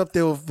that name's up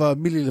there with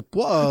Millie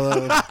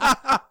Lepoa.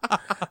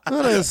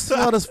 What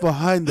is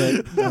behind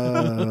that?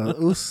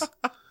 Us.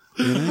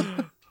 You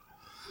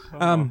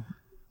know?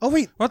 Oh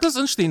wait, Well, that's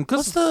interesting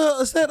what's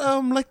because is that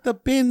like the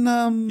Ben?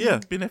 yeah,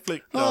 Ben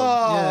Affleck.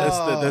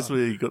 Oh. That's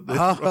where he got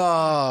that.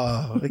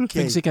 Oh, okay.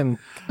 thinks he can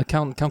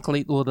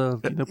calculate all the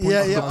points.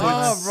 Yeah. of the Oh,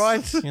 points,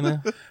 right. You know,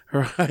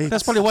 Right.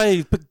 that's probably why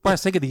he picked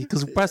Bryce Hegarty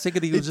because Bryce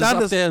Hegarty was just done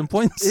up this- there in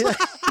points. Yeah.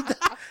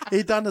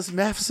 He done his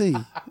mathsy.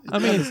 I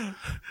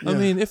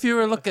mean, if you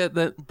were to look at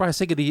that Bryce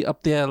Hegarty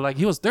up there, like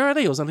he was third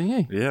or something,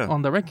 eh? Yeah.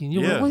 On the ranking,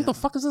 you Yeah. were, what the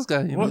fuck is this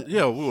guy? You know? What?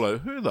 Yeah, we were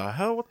like, who the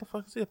hell? What the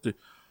fuck is he up to?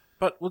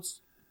 But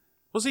was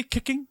he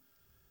kicking?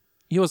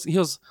 He was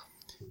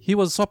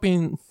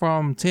swapping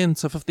from 10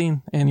 to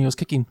 15, and he was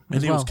kicking And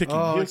as he well. was kicking.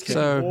 Oh, He was okay.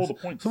 kicking So- all the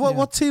points. So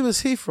what team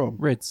is he from?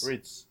 Reds.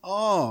 Reds.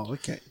 Oh,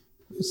 okay.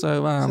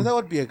 So So that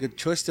would be a good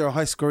choice. They're a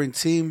high scoring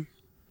team.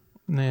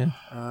 yeah,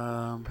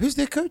 Who's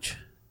their coach?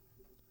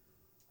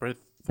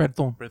 Brad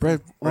Thorne.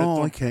 Brad-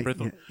 oh, okay. Brad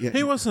Thorne. Yeah, He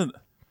yeah. wasn't.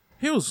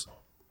 He was.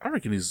 I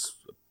reckon he's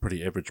a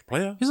pretty average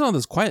player. He's one of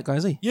those quiet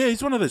guys, eh? Yeah,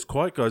 he's one of those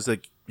quiet guys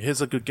that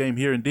has a good game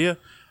here and there.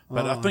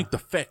 But I think the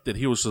fact that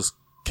he was just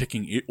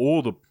kicking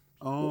all the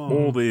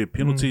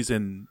penalties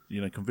and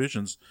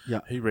conversions,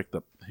 Yeah. he racked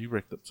up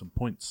some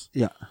points.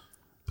 Yeah.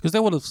 Because they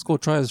would have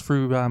scored tries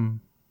through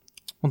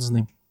what's his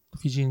name? The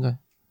Fijian guy.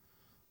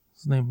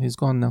 His name, he's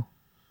gone now.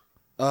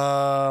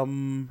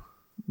 The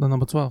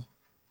number 12.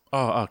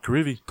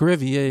 Karevi.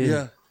 Karevi, yeah.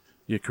 Yeah.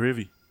 Yeah,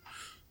 Karevi.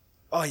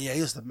 Oh, yeah,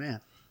 he was the man.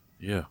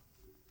 Yeah.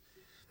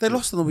 They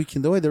lost on the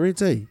weekend, though, the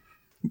Reds, eh?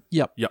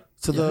 Yep. Yeah.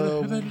 To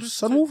Who they the lose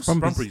Sunwolves? to?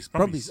 Brumbies.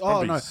 Brumbies.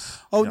 Oh, no.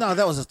 Oh, no,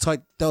 that was a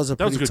pretty was a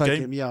tight good game.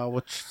 game. Yeah, I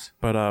watched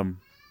But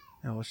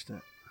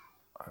that.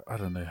 I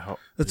don't know how.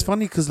 It's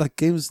funny because, like,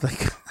 games,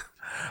 like,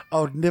 I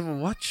would never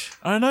watch.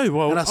 I know.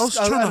 Well, And I was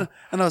trying to.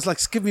 and I was like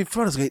skipping in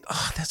front. I was going,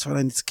 oh, that's what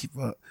I need to keep.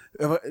 I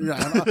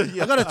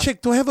got to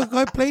check. Do I have a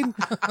guy playing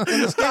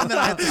in this game? Then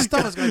I had to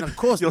stop. I was going, of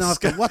course, now I have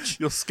to watch.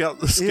 Your scout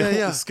And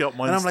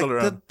mine's I'm still like,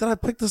 around. did I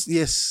pick this?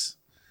 Yes.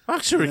 I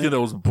actually reckon it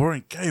was a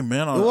boring game,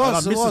 man. It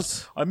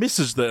was. I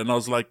messaged it and I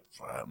was like,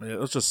 "Fuck, man, it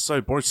was just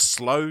so boring,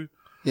 slow.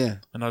 Yeah.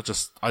 And I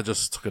just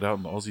took it out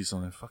on the Aussies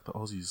and I fuck the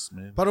Aussies,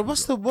 man. But what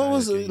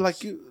was it games.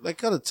 like? You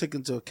got to take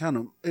into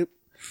account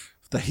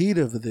the heat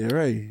over there,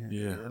 eh?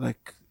 Yeah.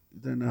 Like you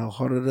don't know how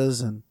hot it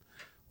is,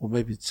 or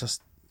maybe it's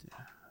just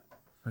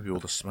Maybe all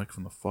the smoke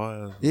from the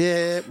fire.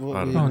 yeah. Well,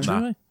 I don't yeah. Oh,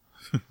 know.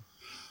 true, eh?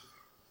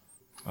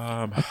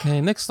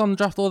 Okay, next on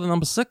draft order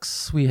number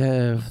 6, we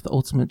have the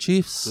Ultimate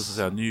Chiefs. This is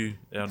our new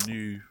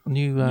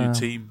new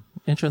team.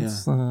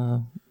 entrance.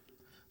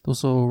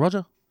 Also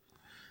Roger.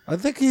 I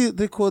think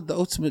they called the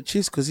Ultimate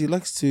Chiefs because he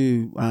likes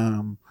to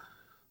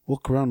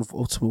walk around with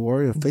Ultimate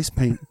Warrior face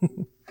paint,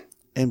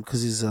 and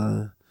because he's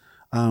a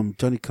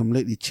Johnny Come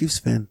Lately Chiefs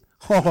fan.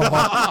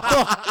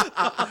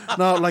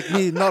 Not like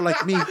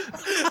me.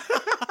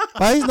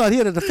 But he's not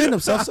here to defend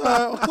himself, so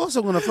of course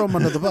I'm going to throw him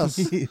under the bus.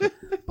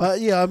 But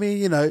yeah, I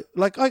mean,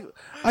 like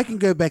I can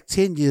go back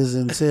 10 years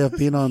and say I've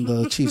been on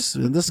the Chiefs,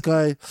 and this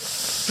guy,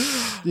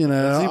 Is he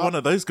one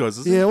of those guys?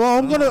 Is he? yeah. Well,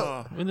 I'm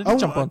gonna. When did he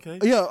jump on? Okay.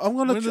 Yeah, I'm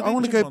When did he gonna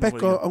jump go on back.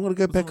 the way? I'm gonna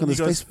go back on Wasn't his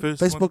you guys'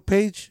 first one? Facebook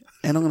page,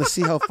 and I'm gonna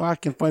see how far I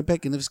can find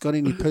back, and if it's got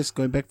any posts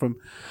going back from.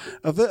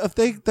 If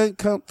they don't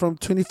count from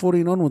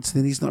 2014 onwards,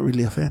 then he's not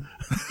really a fan.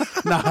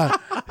 Nah,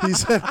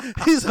 he's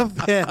a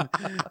fan.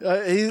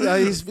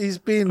 He's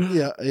been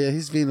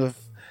he's been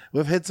with.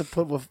 We've had to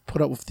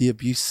put up with the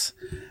abuse,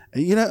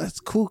 and it's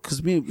cool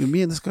because me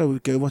and this guy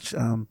would go watch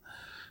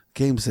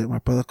games at my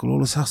brother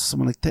Kalola's house or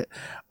something like that.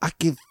 I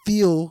can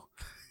feel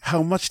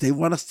how much they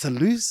want us to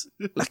lose.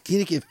 Like,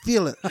 you can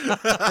feel it.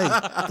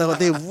 Hey,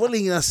 they're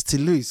willing us to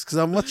lose because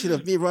I'm watching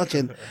it, me,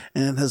 Roger,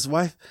 and his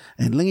wife,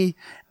 and Lingy,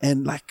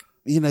 and like,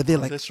 they're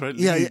like, that's right,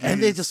 yeah, Lingy,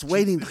 and they're just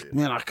waiting. Like,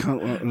 man, I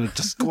can't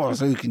just score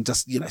so we can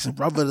just,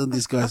 rub it in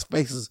these guys'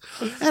 faces,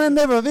 and it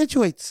never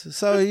eventuates.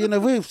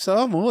 So so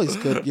I'm always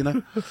good,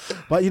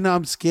 but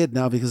I'm scared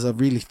now because I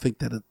really think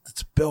that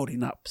it's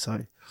building up.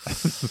 So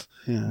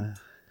yeah,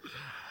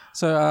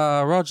 So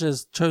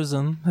Roger's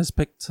has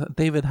picked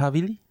David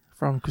Havili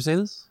from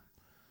Crusaders.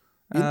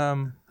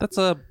 That's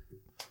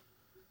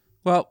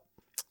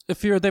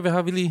if you're David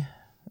Havili,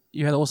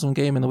 you had an awesome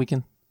game in the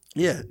weekend.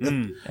 Yeah.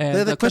 And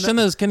They're the the question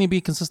is, can he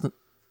be consistent?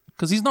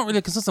 Because he's not really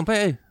a consistent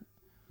player. Eh?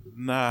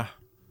 Nah.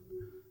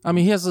 I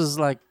mean, he has his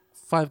like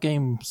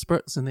 5-game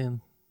spurts and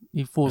then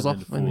he falls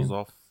And off then it falls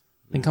off.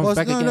 then comes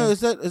back again. No, is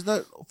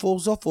that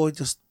falls off or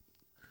just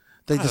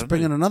they just don't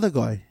bring know. in another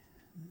guy?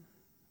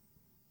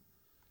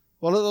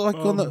 Well,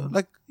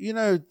 like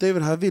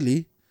David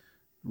Havili,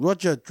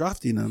 Roger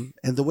drafting him,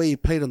 and the way he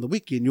played on the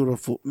weekend, you would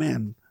have thought,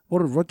 man, what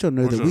did Roger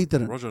know that we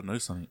didn't? Roger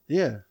knows something.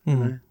 Yeah. You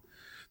know,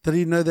 did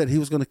he know that he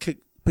was going to kick?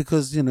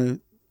 Because, then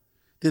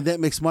that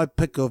makes my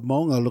pick of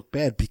Mo'unga look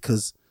bad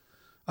because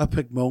I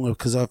picked Mo'unga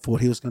because I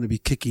thought he was going to be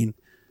kicking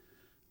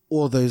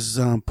all those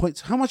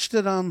points. How much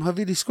did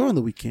Havili score on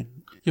the weekend?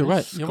 You're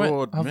right. You're right.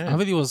 scored, man.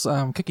 Havili was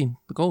kicking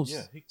the goals.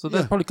 Yeah, so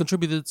that probably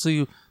contributed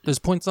to those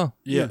points.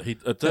 Yeah, he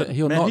did. That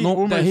he'll Man,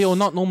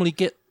 not normally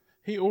get.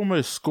 He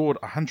almost scored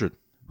 100.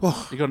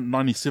 Oh. He got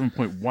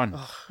 97.1.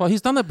 Well,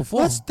 he's done that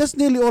before. That's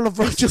nearly all of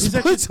Roger's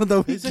points on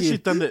the He's actually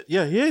weekend. done that.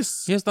 Yeah, he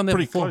has. He has done that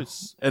pretty before.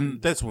 close.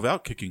 And that's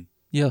without kicking.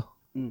 Yeah.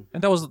 And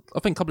that was, I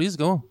think, a couple of years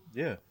ago.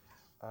 Yeah.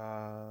 I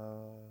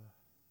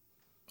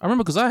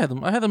remember because I had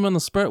him. I had him in the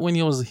spirit when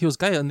he was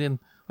gay, and then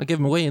I gave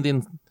him away, and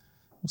then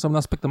someone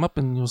else picked him up,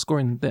 and he was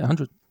scoring that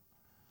 100.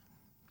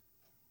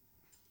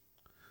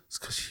 It's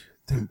because you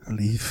don't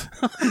believe.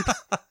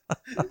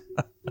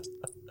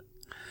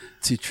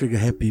 Too trigger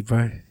happy,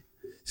 bro.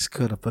 Just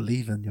gotta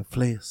believe in your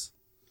players.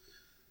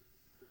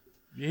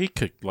 Yeah, he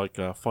kicked like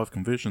 5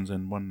 conversions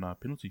and 1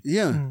 penalty.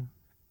 Yeah.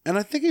 And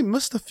I think he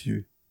missed a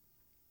few.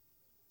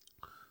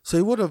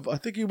 So I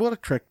think he would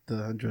have cracked the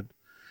 100.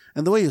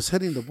 And the way he was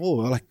hitting the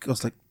ball, I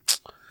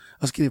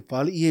was getting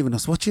pali when I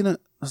was watching it.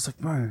 I was like,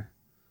 bro.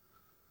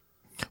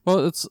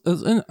 Well,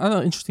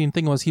 another interesting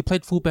thing was he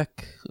played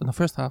fullback in the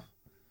first half.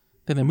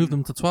 Then they moved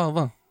him to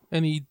 12,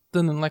 and he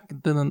didn't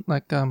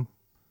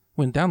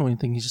went down or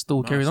anything. He just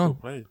still carried still on.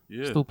 Played.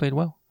 Yeah. Still played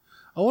well.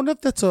 I wonder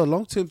if that's a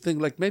long-term thing,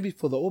 like maybe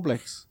for the All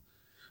Blacks.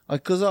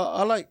 Because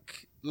I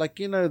like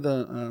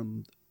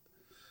the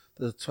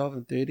 12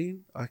 and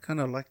 13. I kind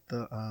of like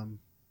the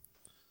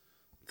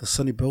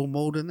Sonny Bill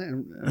mold in there.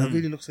 And it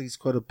really looks like he's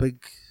quite a big,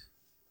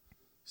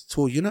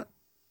 tall unit.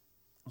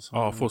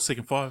 For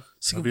second 5.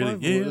 Second Really?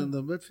 five Yeah. in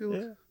the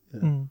midfield. Yeah.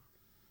 Mm.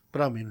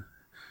 But I mean,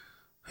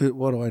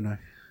 what do I know?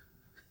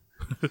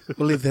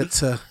 We'll leave that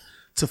to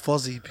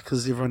Fozzie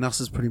because everyone else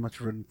has pretty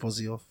much written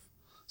Fozzie off.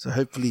 So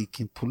hopefully he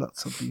can pull out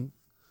something.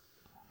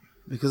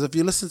 Because if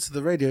you listen to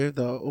the radio,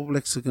 the All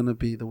Blacks are going to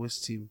be the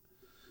worst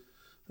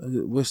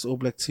worst All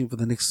Black team for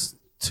the next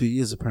 2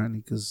 years apparently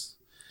because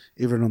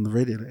everyone on the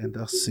radio and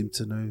us seem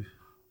to know.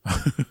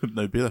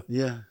 No better.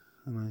 Yeah,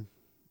 I know.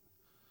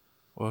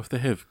 Well, if they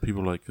have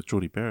people like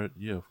Geordie Barrett,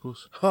 yeah, of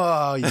course.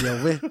 Oh,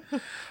 yeah. Where?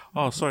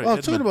 Oh, sorry. Oh,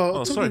 Edmund.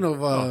 talking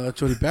of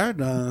Geordie Barrett,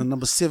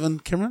 number 7,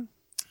 Cameron.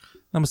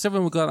 Number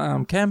 7, we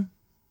got Cam,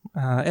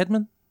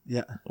 Edmund.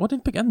 Yeah. What did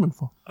you pick Edmund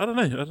for? I don't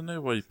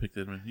know why you picked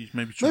Edmund. He's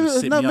maybe trying to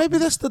set me up. Maybe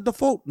that's the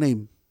default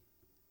name.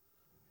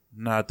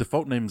 Nah,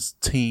 default name's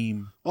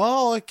Team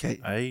Oh, okay.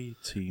 A,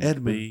 Team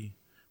Edmund. B.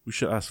 We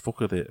should ask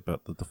Fuka there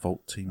about the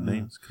default team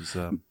names because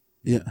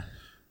Yeah.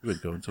 we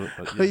won't go into it.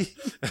 But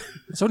yeah.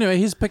 So anyway,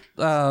 he's picked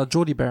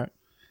Geordie Barrett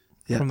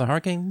Yeah. from the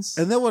Hurricanes.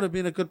 And that would have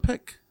been a good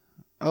pick.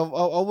 I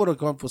would have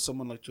gone for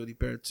someone like Geordie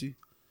Barrett too.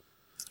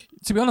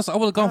 To be honest, I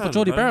would have gone I for don't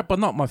Geordie know. Barrett, but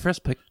not my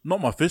first pick.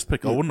 Not my first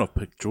pick. I wouldn't have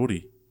picked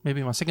Geordie.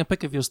 Maybe my second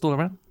pick if you're still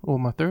around, or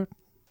my third.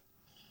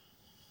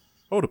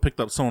 I would have picked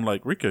up someone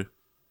like Rico.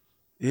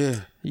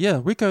 Yeah.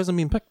 Yeah, Rico hasn't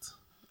been picked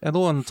at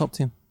all in the top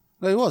 10.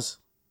 No, he was.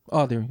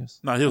 Oh, there he goes.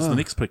 No, he was the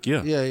next pick.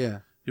 Yeah. Yeah.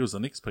 He was the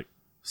next pick.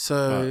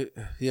 So,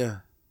 yeah.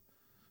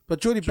 But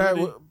Geordie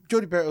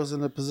Barrett was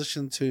in a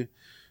position to...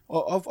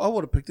 I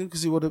would have picked him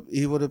because he would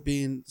have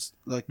been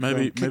like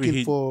Maybe kicking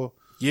he- for...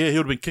 Yeah, he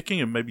would have been kicking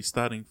and maybe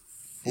starting.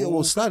 Yeah,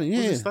 well, starting, Was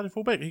he yeah. starting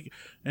fullback.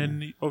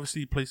 He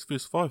obviously plays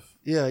first 5.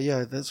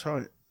 Yeah, that's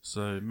right.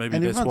 So maybe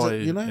And he that's runs why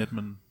it, you know?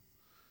 Edmund.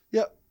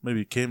 Yeah.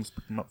 Maybe Cam's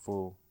picked him up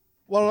for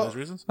Well, those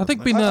reasons. I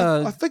think don't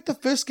know. I think the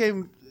first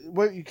game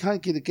where you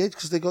can't get a gauge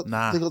because they got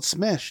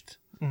smashed.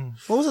 Mm.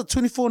 What was it?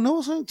 24-0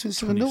 or something?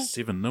 27-0.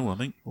 27-0, I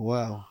think.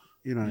 Wow.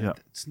 Yeah.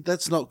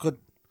 That's not good.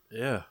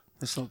 Yeah.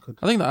 That's not good.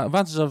 I think the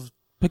advantage of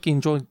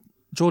picking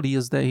Geordie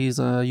is that he's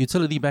a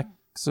utility back,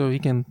 so he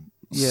can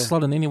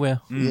slot in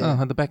anywhere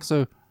at the back.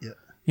 So Yeah.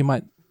 he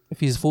might, if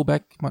he's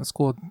fullback, he might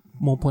score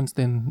more points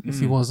than if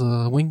he was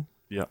a wing,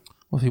 Yeah.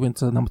 or if he went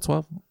to number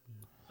 12.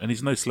 And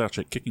he's no slouch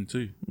at kicking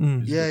too.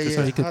 Mm. Yeah,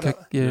 So he could harder.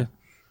 kick. Yeah.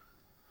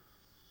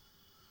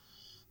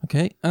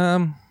 Okay.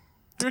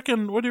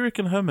 What do you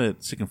reckon him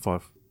at second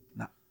 5?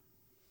 No.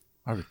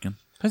 I reckon.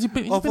 Has he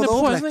been? He's Oh, been for the there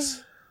All before, hasn't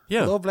Blacks. he?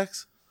 Yeah. The All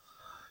Blacks.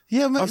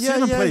 Yeah, I've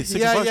seen him play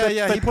second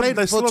 5. He played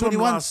for slot him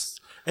 21s.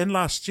 And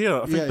last year,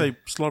 I think Yeah. they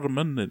slot him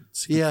in at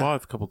second Yeah.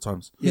 5 a couple of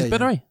times. He's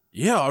better, eh?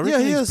 Yeah, I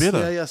reckon he he's is.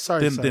 better. Yeah,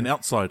 sorry. Than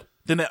outside.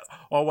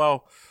 Oh,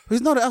 well,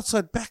 He's not an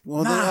outside back.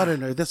 Well, Nah. I don't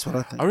know. That's what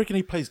I think. I reckon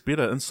he plays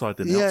better inside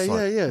than Yeah,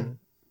 outside. yeah.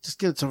 Just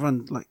get it to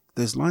run like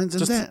those lines and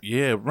Just, that.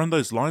 yeah, run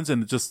those lines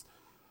and just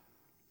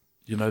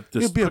you know,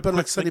 He'll just be a bit quick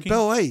like Sonny thinking.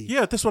 Bell, eh?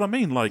 Yeah, that's what I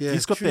mean. Like Yeah,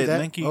 he's got true that that.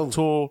 lanky, Oh.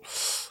 tall.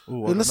 Oh, I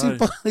You don't listening,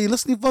 know. you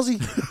listening, Fozzie?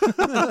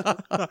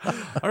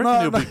 I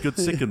reckon he'll be a good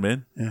second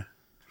man.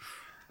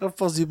 Not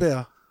Fozzie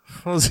Bear.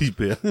 Fuzzy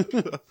bear.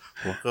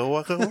 Waka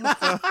waka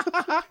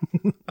waka.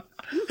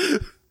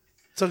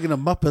 Talking of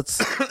Muppets.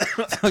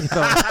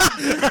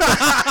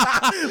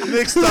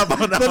 Next up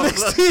on The our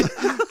next thing,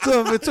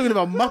 so we're talking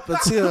about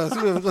Muppets here.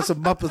 So we've got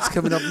some Muppets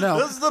coming up now.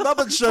 This is the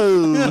Muppet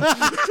Show.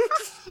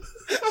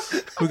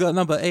 We got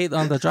number 8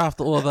 on the draft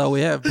order.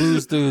 We have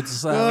Booze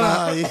Dudes.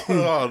 Ah, yeah.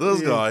 Oh,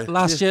 this guy.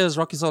 Last year's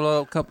Rocky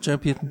Solo Cup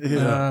champion.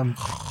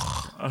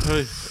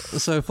 Okay.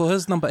 So for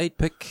his number 8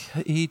 pick,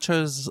 he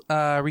chose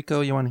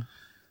Rico Ioane.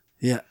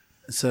 Yeah.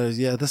 So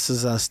yeah, this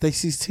is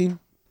Stacey's team.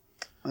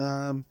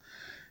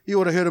 You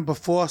would have heard him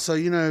before, so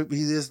you know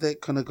he is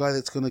that kind of guy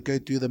that's going to go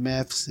do the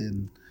maths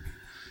and.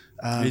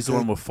 He's the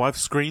one with 5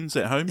 screens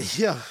at home.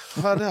 Yeah,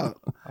 hard out,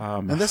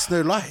 and that's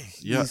no lie.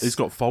 Yeah, he's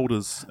got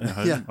folders at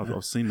home. Yeah.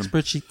 I've seen them.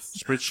 Spreadsheets.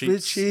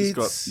 Spreadsheets. He's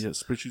got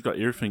Spreadsheets. spreadsheets got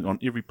everything on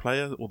every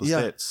player, all the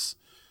Yeah. stats.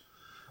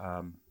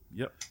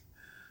 Yep.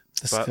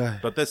 This guy.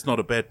 But that's not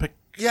a bad pick.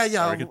 Yeah, I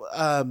yeah.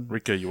 reckon.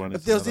 Rico, you want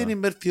If there was any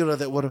midfielder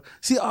that would have,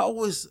 see, I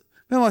always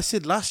remember I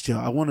said last year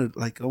I want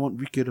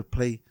Rico to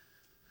play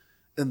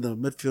in the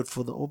midfield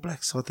for the All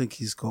Blacks. So I think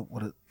he's got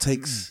what it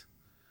takes.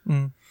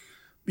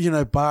 You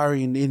know,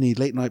 barring any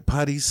late night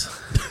parties.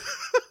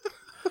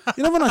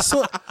 You know when I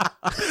saw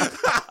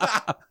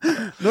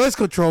noise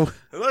control.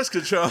 Nice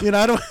control. You know,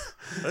 I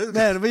don't.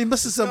 Man, we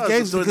missing some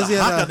games because he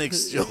had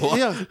next year.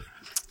 yeah.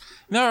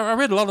 No, I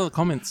read a lot of the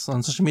comments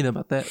on social media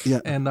about that. Yeah.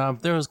 And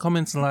there was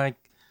comments like,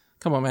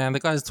 come on, man, the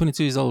guy's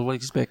 22 years old. What do you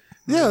expect?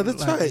 Yeah, that's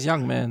Like, right. He's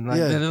young, man. Like,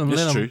 Yeah. let him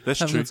That's true. That's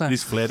have a true. good time.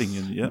 He's flatting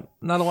in. Yeah.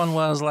 Another one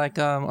was like,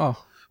 Well,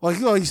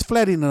 he's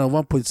flatting in a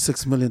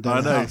 $1.6 million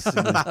I know. house.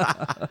 You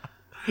know.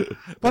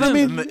 But I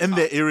mean, in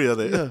that area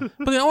there.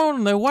 but I want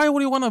to know, why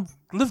would you want to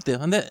live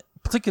there in that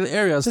particular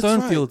area,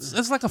 Stonefields?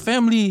 It's like a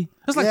family.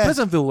 It's like Yeah.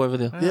 Pleasantville over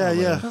there.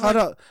 yeah. I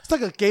don't, it's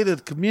like a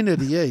gated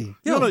community, eh?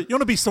 You want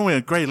to be somewhere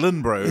in Grey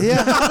Lynn, bro.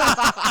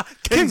 Yeah.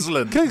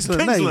 Kingsland.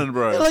 Kingsland,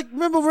 bro. Like,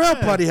 remember where our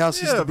party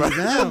house used to be,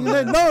 man? You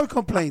know, no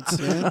complaints,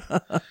 man.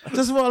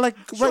 Just well, like,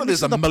 Sure, right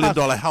there's next a to the $1 million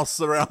park.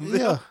 house around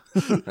there.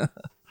 Yeah.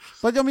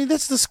 But I mean,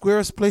 that's the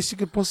squarest place you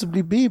could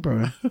possibly be,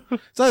 bro.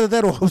 It's either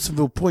that or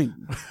Hobsonville Point,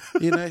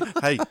 you know.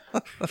 Hey,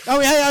 I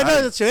mean, hey, I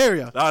know that's your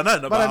area. no,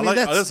 but I like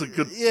that's a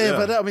good. Yeah,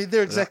 but I mean,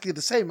 they're exactly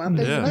the same, aren't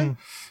they? Yeah. You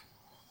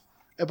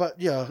know? But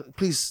yeah,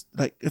 please,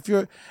 like, if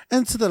you're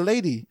into the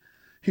lady,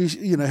 who,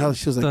 you know how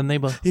she was like, The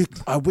neighbor.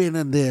 I went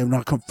in there and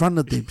I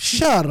confronted them.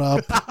 Shut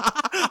up,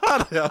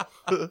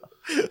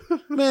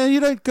 man! You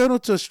don't go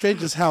into a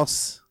stranger's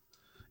house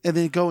and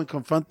then go and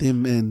confront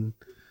them, and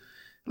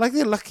like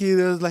they're lucky.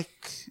 There's like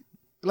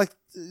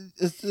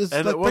it's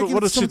And like what breaking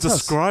did she someone's house.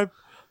 describe?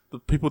 The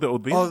people that were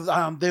there.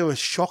 Oh, they were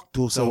shocked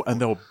also. And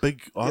they were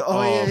big.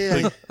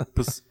 yeah. Big,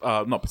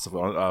 not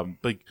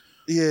Pacific. Big.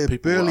 Yeah,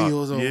 people burly are-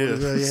 or something.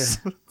 yeah.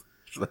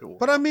 Yeah.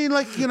 But I mean,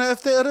 like, you know,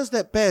 if it is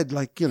that bad,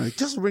 like, you know,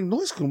 just ring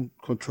noise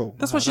control.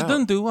 That's what she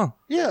didn't do, huh?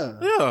 Yeah.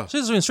 Yeah. She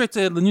just went straight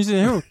to the New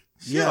Zealand Herald.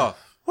 Yeah.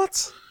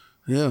 What?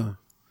 Yeah.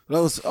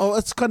 That was,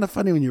 it's kind of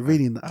funny when you're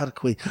reading the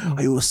article.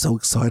 I was so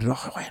excited.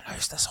 Oh, wait,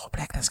 who's this All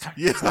Black that's coming?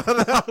 Yeah.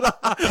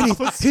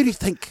 Who do you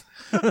think?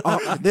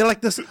 Oh, they're like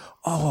this.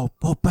 Oh,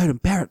 Bowden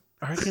Barrett.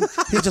 I reckon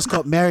he just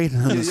got married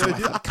and was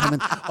like, coming.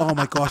 Oh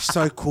my gosh,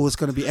 so cool. It's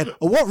going to be Ed.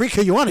 Oh, what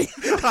Rico Ioane?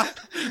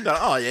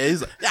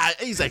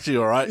 He's actually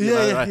all right. You Yeah,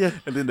 know, yeah, right? yeah.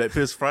 And then that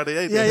first Friday,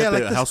 Yeah, they yeah, had like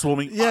their this-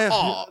 housewarming.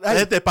 yeah. They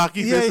had their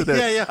party Yeah, yesterday.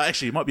 yeah, yeah.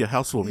 Actually, it might be a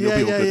housewarming. Yeah,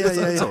 You'll be yeah, all yeah, good.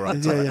 yeah, It's yeah. all right.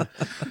 Yeah, yeah.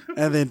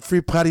 And then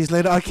 3 parties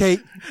later, okay.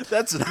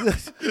 That's it.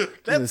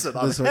 That's it.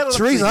 There's like,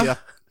 Teresa.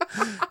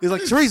 He's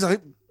like,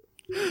 Teresa,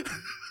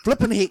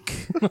 flipping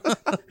heck.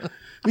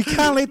 We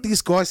can't let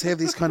these guys have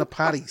these kind of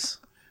parties.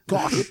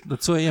 Gosh. The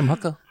 2 a.m.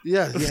 haka.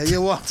 Yeah,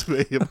 what?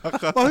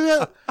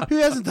 Well, who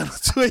hasn't done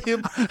it to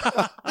him?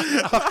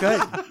 Okay.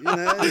 You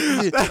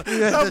know,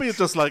 That'll be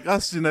just like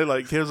us, you know,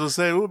 like Kevs was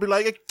saying. We'll be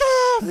like,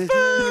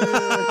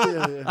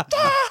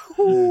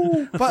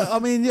 But I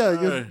mean,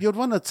 yeah, you'd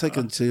want to take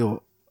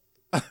into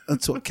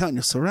account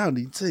your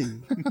surroundings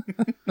too.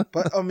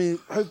 But I mean,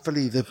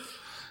 hopefully they've,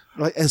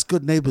 like as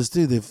good neighbours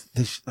do,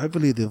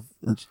 hopefully they've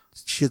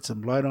shed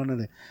some light on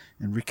it.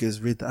 And Rick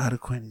has read the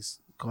article and he's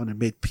gone and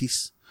made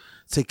peace,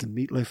 taken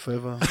Meatloaf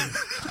over.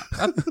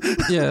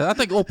 Yeah, I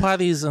think all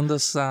parties in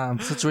this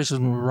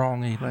situation were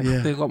wrong. Like, Yeah.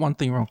 they got one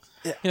thing wrong.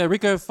 Yeah,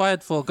 Rico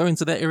fired for going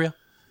to that area.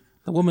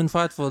 The woman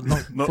fired for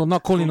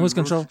not calling noise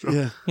control.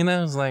 Yeah. You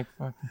know, it's like,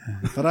 fuck.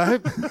 But I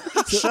hope,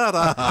 shut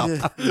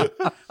up.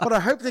 but I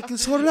hope they can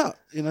sort it out.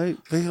 You know,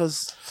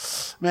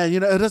 because man, you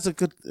know, it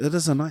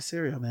is a nice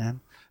area, man.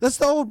 That's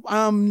the old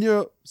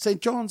near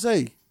St. John's,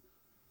 eh?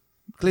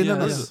 Glenelg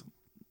Yeah, is.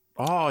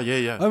 Oh,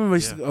 yeah. I remember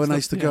when I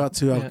used to go out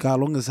to our Yeah.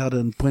 Garlonga's out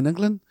in Point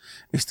England,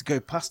 I used to go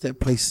past that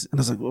place and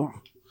I was like, oh.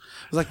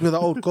 It was like where the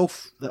old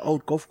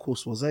golf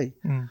course was, eh?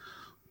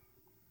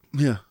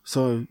 Yeah.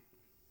 So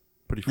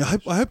Pretty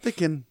I hope they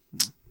can,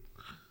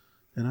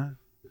 you know,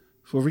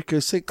 for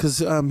Rico's sake, because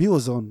he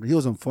was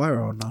on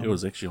fire on. He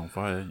was actually on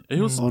fire.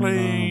 He was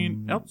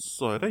playing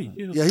outside, eh?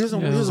 He was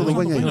on the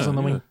wing. He was on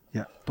the wing.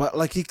 Yeah, but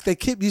like they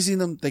kept using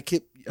him. They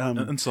kept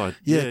inside.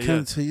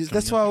 coming to use.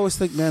 That's why I always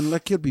think, man,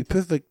 like he'd be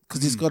perfect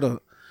because he's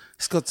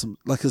got some,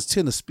 like his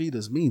turn of speed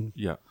is mean.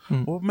 Yeah.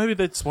 Well, maybe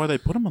that's why they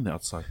put him on the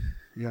outside.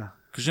 Yeah.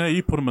 Because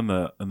you put him in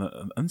the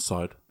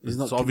inside, He's it's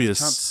not getting a obvious.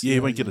 chance. Yeah, he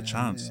won't Yeah, get a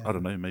chance. I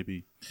don't know,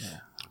 maybe.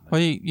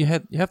 Well, you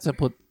have to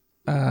put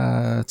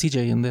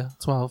TJ in there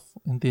 12,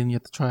 and then you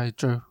have to try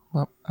Joe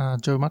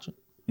Marchant.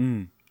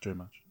 Joe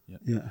March. Yeah.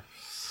 Yeah.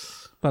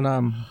 But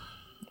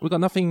we got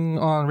nothing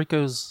on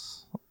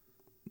Rico's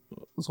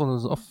sort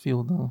of off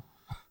field.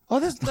 Oh,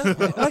 that's like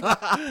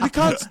we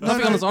can't.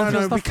 Nothing on his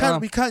on-field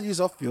stuff? We can't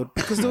use off field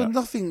because there was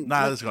nothing.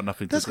 Nah, that's got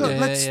nothing to That's do.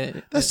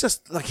 got that's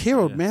just like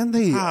Herald, man.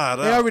 They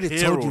already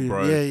Herald, told you,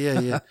 bro.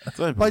 yeah.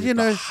 Don't But you believe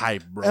know, the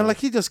hype, bro. and like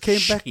he just came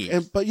back.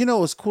 Shit. But you know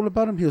what's cool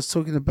about him? He was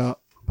talking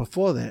about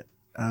before that,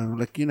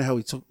 like you know how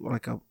we talk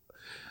like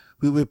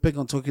we were big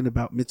on talking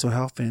about mental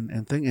health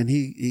and thing, and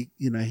he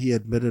he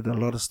admitted a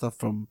lot of stuff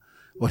from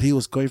what he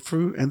was going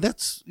through, and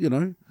that's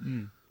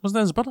Wasn't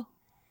that his brother?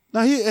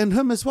 no, he and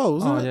him as well,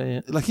 wasn't Oh, it?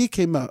 yeah. Like he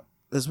came out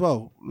as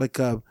well, like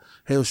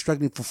he was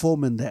struggling for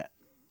form in that.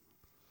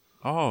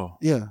 Oh,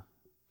 Yeah.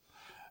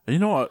 and you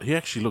know what? He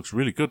actually looks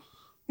really good.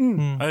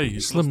 Hey, he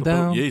Slimmed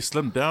down. Yeah, he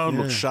slimmed down.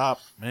 Looks sharp,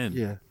 man.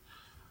 Yeah.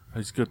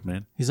 He's good,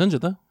 man. He's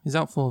injured though. He's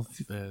out for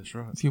That's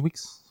right. a few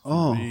weeks.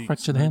 Oh.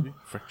 Fractured hand. Maybe.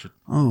 Fractured.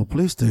 Oh,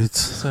 Blues dudes.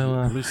 So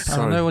I don't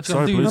Sorry. know what you're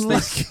Sorry, gonna do.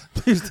 Blues.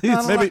 Blues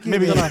dudes.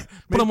 Maybe You're gonna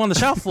put him on the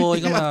shelf, or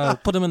you're gonna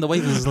put him in the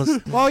waivers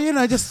list. Well,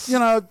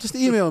 just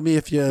email me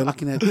if you're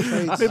looking at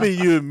trades. Maybe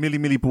you and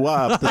Mili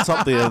Bua at the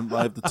top there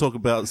have to talk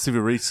about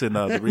Severese and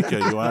the Rico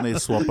Ioane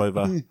swap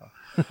over.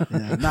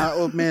 Yeah.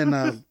 No,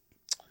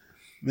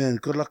 man,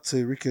 good luck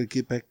to Rico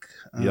get back.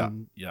 Yeah.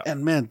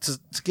 And man, to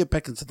get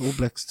back into the All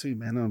Blacks too,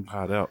 man.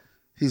 Hard out.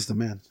 He's the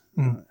man.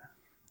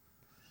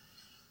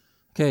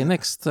 Okay,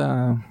 next.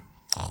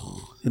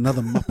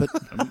 Another Muppet.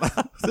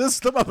 This is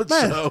the Muppet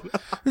Man. Show.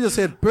 We just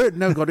said Bert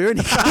now got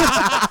Ernie.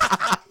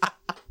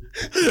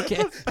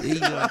 Okay.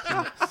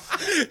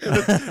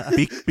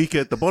 Beak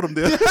at the bottom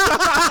there.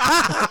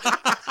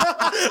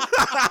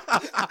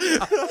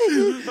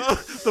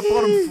 The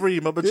bottom three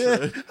Muppet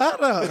Show.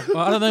 Well,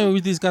 I don't know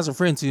who these guys are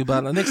referring to,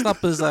 but next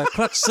up is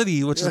Clutch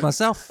City, which is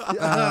myself.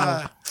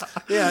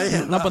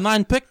 Yeah. Number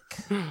 9 pick.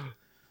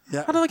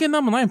 Yeah. How did I get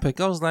number 9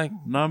 pick? I was like,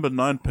 Number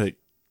 9 pick.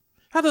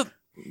 what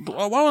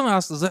I want to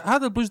ask is, how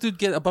did Blues Dude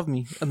get above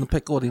me in the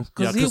pick audience?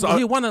 Because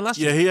he won it last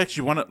year. Yeah, he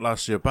actually won it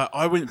last year, but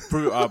I went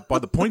through by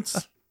the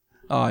points.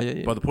 Oh,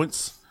 yeah. By the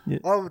points.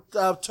 Oh,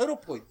 total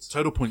points.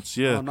 Total points,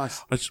 yeah. Oh,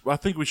 nice. I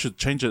think we should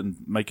change it and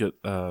make it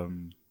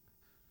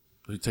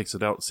who takes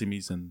it out,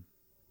 semis and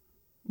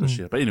this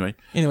year. But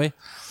anyway,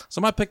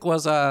 So my pick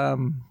was,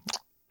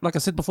 like I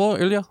said before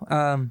earlier,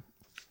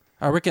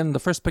 I reckon the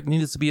first pick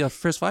needed to be a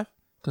first 5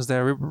 because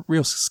they're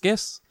real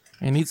scarce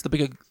and needs to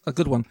be a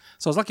good one.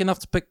 So I was lucky enough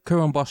to pick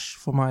Kieran Bosch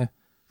for my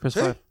first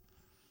 5.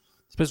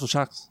 Special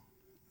Sharks.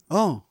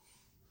 Oh,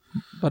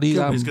 But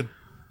he's good.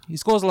 he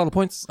scores a lot of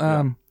points.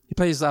 He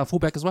plays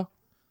fullback as well.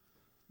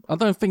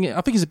 I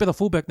think he's a better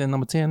fullback than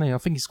number 10. I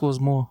think he scores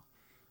more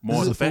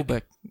More as at a the back.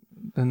 fullback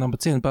than number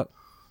 10. But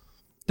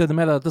didn't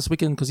matter this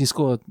weekend because he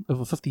scored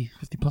over 50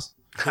 plus.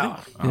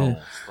 Oh,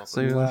 Yeah.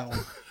 So wow.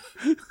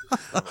 Hey,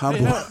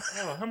 Humble.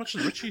 how much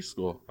did Richie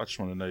score? I just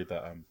want to know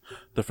that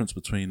difference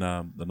between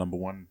the number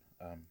 1.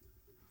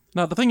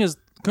 no, the thing is,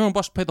 Kieran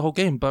Bosch played the whole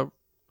game, but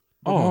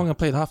Mo'unga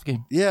played half a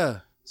game.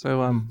 Yeah.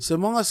 So So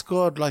Monga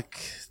scored like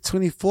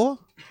 24.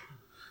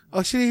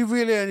 Actually, he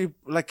really only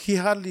he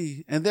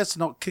hardly, and that's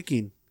not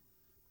kicking.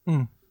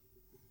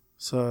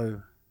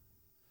 So,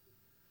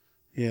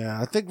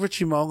 yeah, I think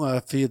Richie Monga,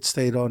 if he had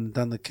stayed on and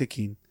done the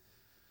kicking,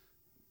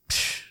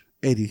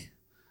 80.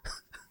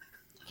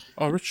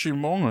 Oh, Richie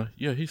Mo'unga.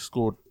 Yeah, he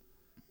scored.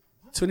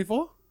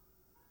 24?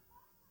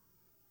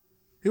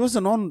 He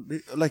wasn't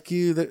on like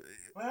you.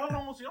 Well, how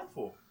long was he on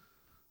for?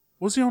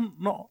 Was he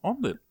not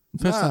on that?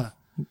 first half,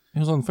 he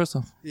was on the first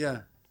half.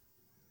 Yeah.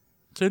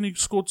 So he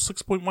scored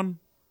 6.1.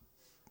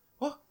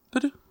 What?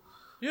 Did he?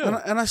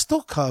 Yeah. And I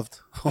still carved.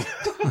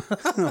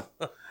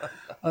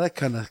 Well, that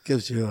kind of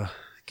gives you a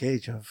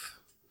gauge of.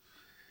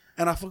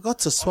 And I forgot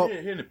to swap.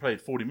 Yeah, he only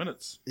played 40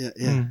 minutes.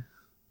 Yeah.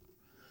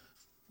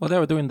 Well, they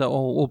were doing the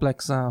All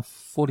Blacks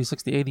 40,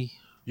 60, 80.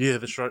 Yeah,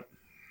 that's right.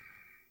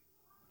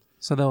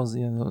 So that was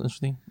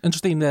interesting.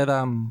 Interesting that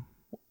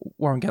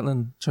Warren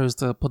Gatlin chose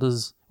to put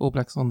his All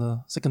Blacks on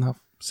the second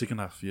half. Second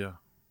half, yeah.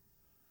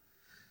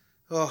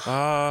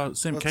 Oh,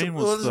 Sam It's Cane a-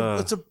 was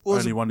it's a- the was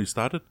only a- one who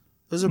started.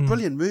 it was a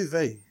brilliant move,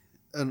 eh?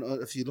 And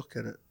if you look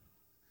at it,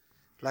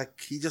 like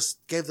he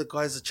just gave the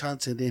guys a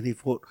chance, and then he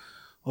thought,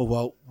 "Oh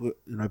well,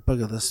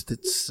 bugger this.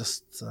 Let's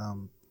just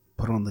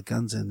put on the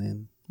guns," and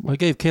then Well, he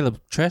gave Caleb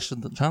Trash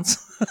the chance.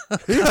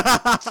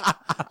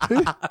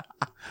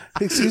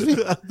 excuse me.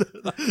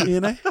 You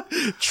know?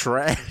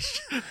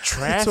 Trash.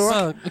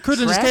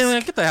 Cruden just came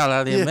in. Get the hell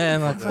out of here,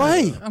 man. Like, Well,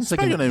 hey, I'm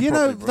sick of your it. name you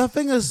know, properly, bro. the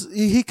thing is,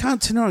 he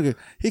can't turn around and go,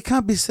 he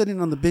can't be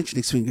sitting on the bench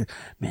next week and go,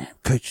 man,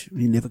 coach,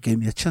 you never gave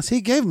me a chance.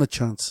 He gave him a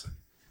chance.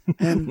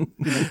 And,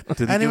 you know, Did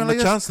he and give him even a like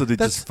chance? Did he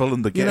that's- just fill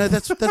in the gap? You know,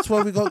 that's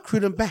why we got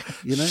Cruden back,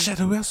 you know? Shit,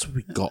 who else have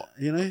we got?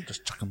 You know?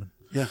 Just chuck him in.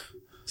 Yeah.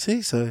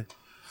 See, so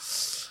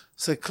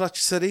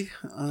Clutch City.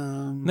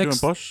 Next, Kieran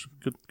Bosch,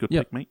 good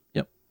Yep. pick, mate.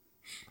 Yep.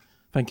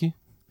 Thank you.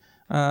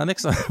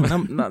 Next,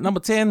 number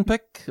 10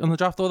 pick on the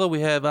draft order, we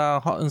have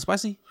Hot and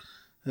Spicy,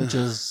 which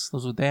is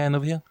little Dan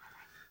over here.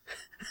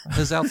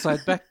 His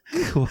outside back.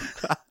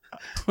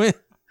 Wait,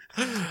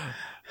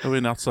 I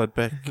went outside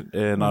back,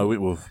 and I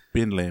went with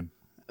Ben Lamb.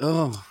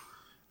 Oh,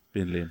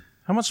 Ben Lamb.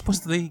 how much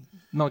points did he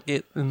not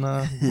get in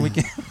the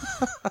weekend?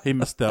 He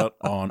missed out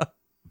on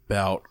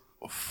about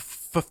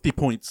 50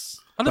 points.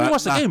 I didn't But,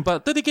 watch the nah, game,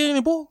 but did he get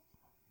any ball?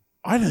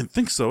 I don't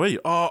think so, eh?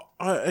 Oh,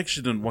 I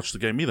actually didn't watch the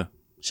game either.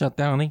 Shut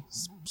down,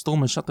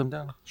 Stormers shut them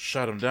down.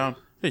 Shut him down.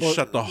 He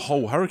shut the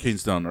whole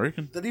Hurricanes down, I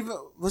reckon.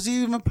 was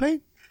he even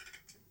playing?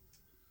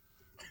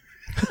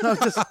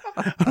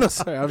 I'm not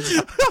sorry. I'm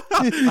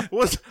just,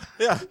 What?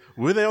 Yeah.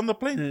 Were they on the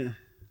plane?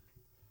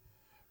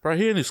 Bro,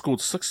 he only scored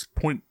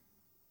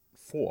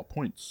 6.4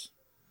 points.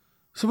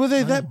 so were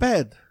they that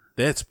bad?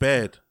 That's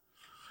bad.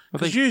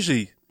 Because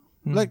usually,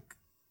 Like,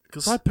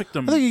 because I picked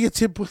him. I think you get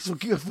 10 points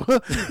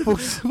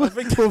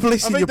for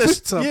lacing your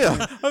boots up. Yeah,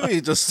 I think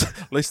he just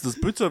laced his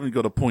boots up and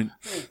got a point.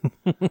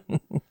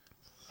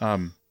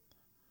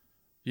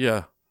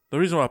 Yeah. The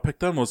reason why I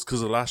picked him was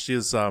because of last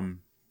year's, and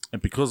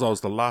because I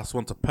was the last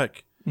one to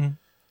pick.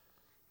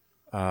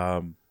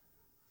 I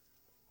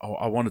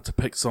wanted to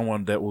pick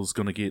someone that was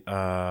going to get,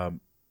 that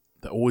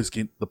always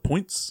get the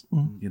points.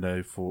 You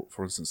know, for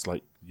instance,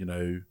 like, you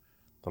know,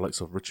 the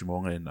likes of Richie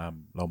Mo'unga and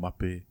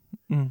Laumape.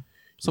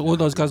 So all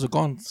those guys are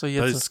gone. So you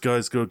had Those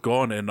guys go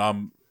gone, and I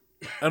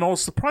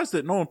was surprised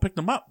that no one picked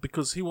him up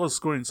because he was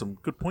scoring some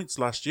good points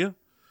last year.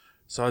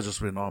 So I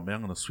just went, oh man,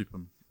 I'm gonna sweep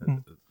him.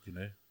 You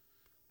know,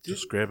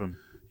 just grab him.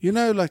 You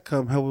know, like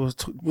how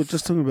we're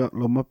just talking about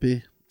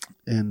Lomape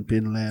and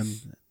Ben Lamb,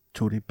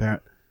 Jordy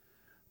Barrett.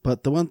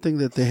 But the one thing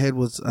that they had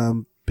was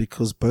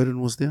because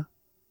Bowden was there.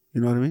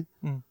 You know what I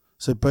mean?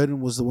 So Bowden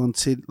was the one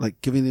said,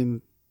 like, giving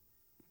them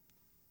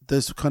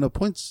those kind of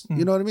points.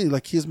 You know what I mean?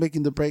 Like, he's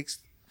making the breaks.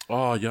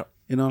 Oh yeah,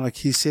 You know, like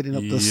he's setting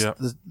up Yeah.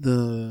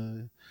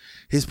 the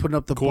he's putting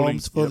up the Calling,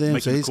 bombs for yeah, them.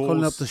 making So he's calling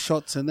up calls. the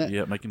shots and that.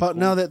 Yeah, making But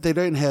now calls. that they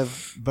don't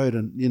have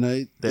Bowden, you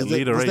know, That is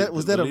leader, was eh? that,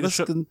 was The that a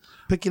leadership? risk in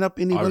picking up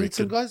any I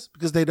Wellington reckon. guys?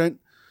 Because they don't.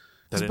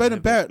 Because don't Bowden have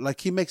it. Barrett, like,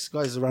 he makes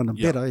guys around him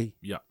yeah, better, eh?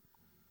 yeah.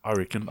 I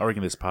reckon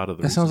that's part of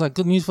the. that sounds like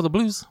good news for the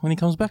Blues when he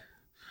comes back.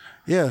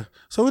 Yeah.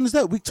 So when is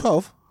that? Week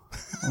 12?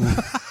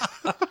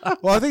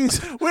 Well, I think it's.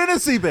 When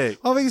is he back?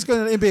 I think he's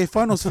going to the NBA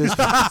Finals first.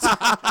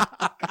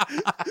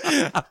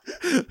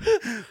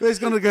 He's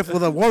going to go for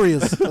the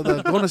Warriors, for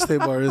the Golden State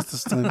Warriors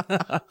this time.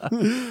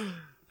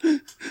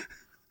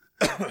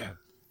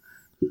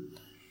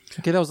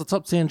 Okay, that was the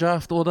top 10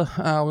 draft order.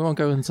 We won't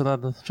go into the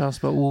other drafts,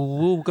 but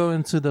we'll go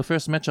into the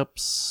first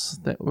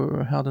matchups that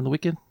were held in the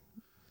weekend.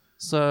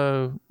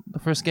 So, the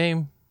first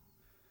game,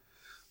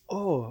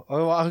 Oh,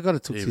 I got to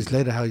talk to you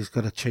later how he's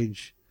got to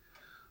change.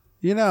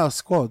 You know our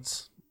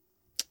squads,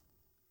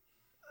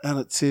 and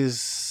it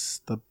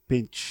says the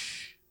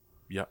bench.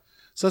 Yeah.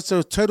 So it's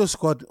a total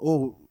squad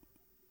all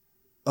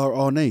are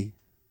on E.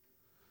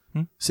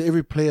 So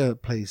every player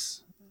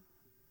plays.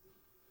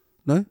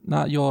 No?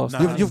 nah, your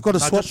You've got to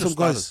Nah, swap just your some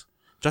guys. starters.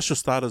 Just your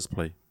starters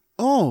play.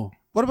 Oh,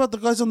 what about the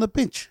guys on the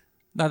bench?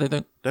 No, they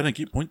don't. They don't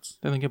get points.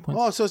 They don't get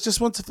points. Oh, so it's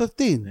just 1 to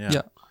 15.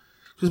 Yeah.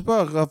 Because,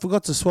 bro, I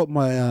forgot to swap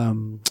my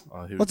Oh,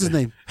 here we what's his go.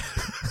 name?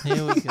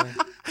 Here we go.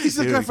 He's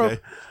the Here guy we from go.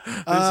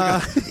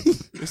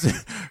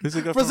 Who's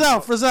the guy from-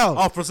 Frizzell.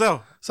 Oh,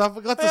 Frizzell. So I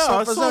forgot to Yeah, swap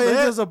I saw Frizzell. He that.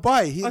 has a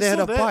buy. I They had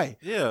saw a that. buy.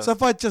 Yeah. So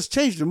if I just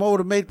changed him, I would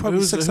have made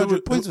probably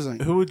 600 points or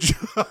something. Who would you?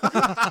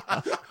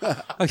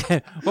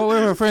 Okay, what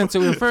we're referring to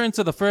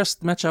the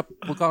first matchup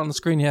we've got on the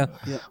screen here.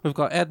 Yeah. We've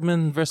got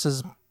Admin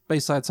versus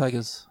Bayside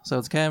Tigers. So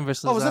it's Cam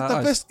versus Oh, was that the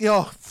Ice. best? Yeah.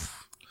 All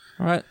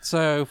right,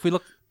 so if we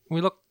look,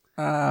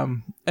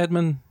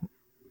 Admin,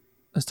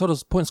 his total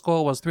point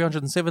score was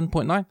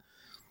 307.9.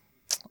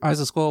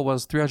 Isaac's score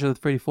was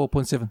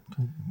 334.7.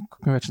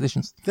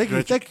 Congratulations. Thank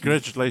you.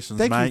 Congratulations,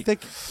 Thank mate. you.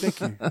 Thank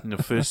you. In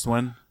the first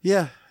one.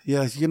 Yeah.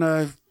 You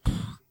know,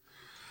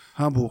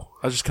 humble.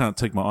 I just can't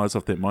take my eyes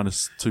off that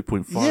minus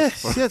 2.5.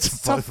 Yeah,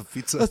 it's tough. For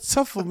pizza. It's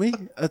tough for me.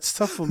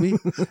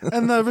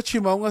 And the Richie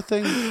Mo'unga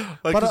thing.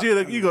 Like, But because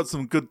you got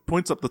some good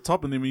points up the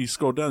top, and then when you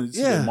scroll down, you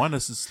see Yeah. that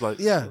minus is like,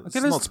 Yeah. it's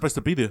Okay, let's- not supposed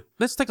to be there.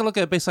 Let's take a look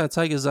at Bayside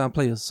Tigers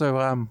players. So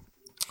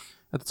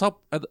at the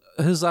top,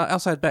 his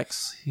outside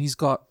backs, he's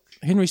got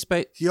Henry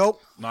Spate, Yup.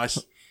 Nice.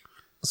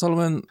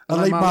 Solomon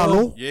Ali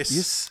Marlow.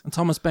 Yes. and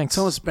Thomas Banks.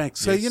 Thomas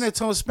Banks. So, Yes. you know,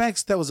 Thomas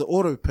Banks, that was an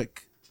auto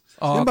pick.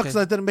 Oh, Remember, okay. because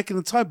I didn't make it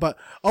in time, but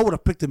I would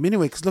have picked him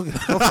anyway, because look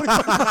at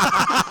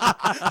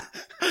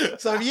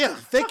So, yeah,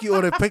 thank you,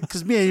 auto pick,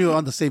 because me and you are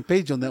on the same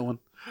page on that one.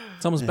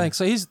 Thomas Banks.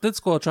 So he did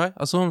score a try.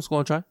 I saw him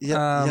score a try.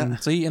 Yeah.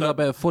 So he ended up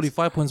at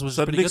 45 points, which is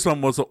So the pretty next good.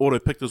 one was an auto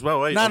picked as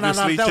well, eh? No,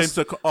 Obviously, that James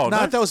was, no,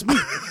 that was me.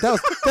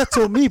 That's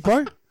all me,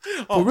 bro.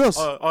 For reals.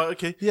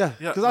 Okay. Yeah,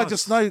 because I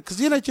just know, because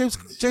you know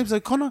James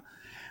O'Connor,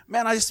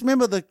 man, I just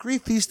remember the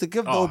grief he used to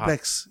give the All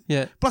Blacks.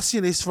 Yeah. Plus,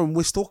 you know, he's from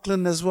West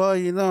Auckland as well,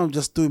 you know, I'm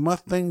just doing my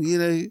thing, you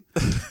know,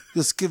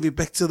 just give me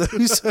back to the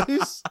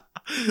Usos.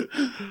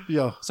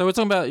 Yeah, So we're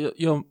talking about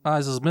your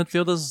eyes as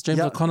midfielders, James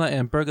Yeah. O'Connor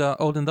and Berger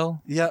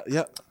Oldendal. yeah.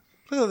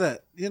 Look at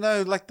that. You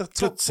know, like the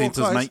top four centres,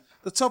 guys, mate.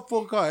 the top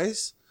four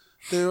guys,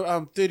 they're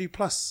 30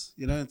 plus,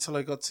 you know, until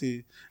I got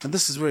to, and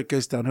this is where it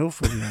goes downhill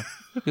from you.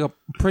 You got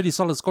pretty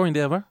solid scoring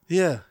there, bro.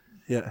 Yeah.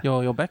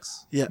 Your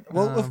backs. Yeah.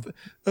 Well,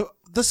 if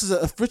this is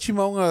if Richie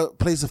Mo'unga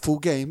plays a full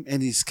game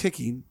and he's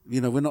kicking, you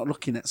know, we're not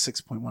looking at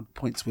 6.1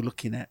 points. We're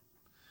looking at,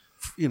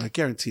 you know,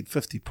 guaranteed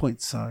 50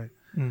 points. So,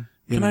 you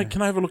Can know.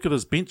 I have a look at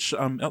his bench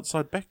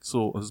outside backs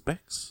or his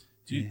backs?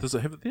 Does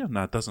it have it there?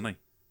 No, it doesn't, eh?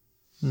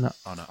 No.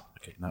 Oh, no.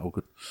 Okay, no, all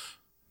good.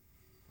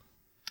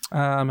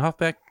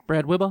 Halfback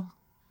Brad Weber,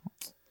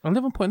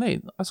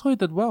 11.8. I saw he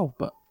did well,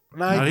 but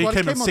No, he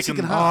came in on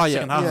second half.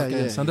 second half. Yeah,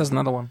 okay, yeah. so there's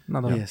another one.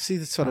 Yeah, see,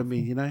 that's what I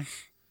mean, you know.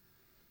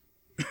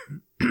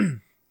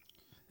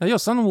 Now your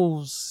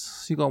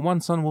Sunwolves, you got one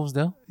Sunwolves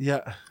there.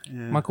 Yeah.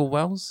 Michael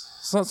Wells.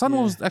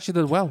 Sunwolves actually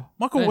did well.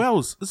 Michael Hey.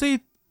 Wells, is he?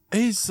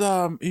 He's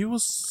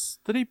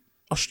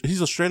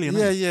he's Australian.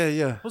 eh?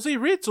 Yeah. Was he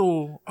Reds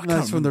or? I No,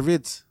 can't it's from the remember.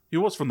 Reds. He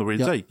was from the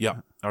Reds, Yeah. eh? Yeah,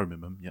 I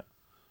remember him. Yeah.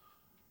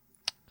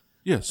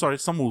 Yeah, sorry,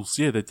 some Wolves.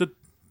 Yeah, they did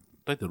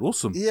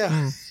awesome.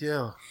 Yeah.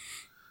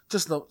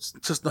 Just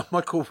not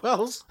Michael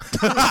Wells.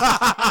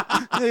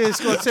 Yeah, he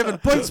scored 7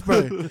 points, bro.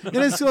 You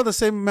didn't score the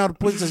same amount of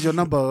points as your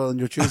number on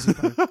your jersey,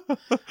 bro.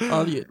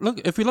 Yeah,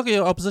 look, if you look at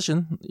your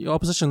opposition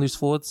loose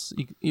forwards,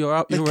 you're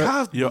up. They You were,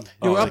 carved Yeah. me.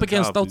 you were Oh, up they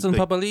against carved Dalton you.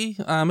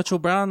 Papali, Mitchell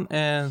Brown,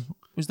 and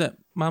who's that?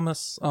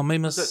 Mamus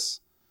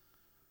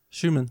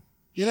Schumann.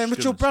 You know,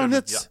 Mitchell Schumann, Brown. Schumann,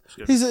 That's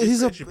yeah.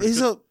 he's actually pretty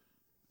a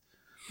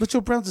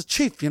Mitchell Brown's a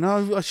chief. You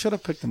know, I should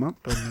have picked him up,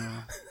 but.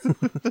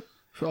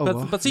 Oh,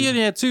 well. But see, you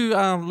only had two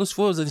loose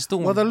forwards and he still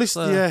won. Well, the list,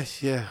 So- yeah.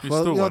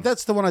 Well, still yeah, won.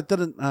 that's the one I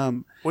didn't.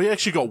 Well, you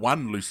actually got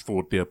one loose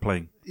forward there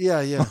playing.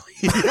 Yeah. Yeah,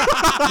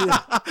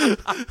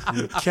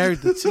 carried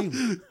the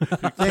team.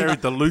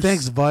 Carried the loose.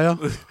 Thanks, Vaya.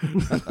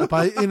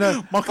 But you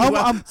know, Michael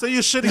Wells. So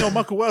you're shitting on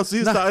Michael Wells.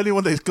 He's the only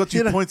one that's got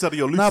you know, points out of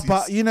your loosies. no,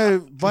 but you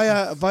know,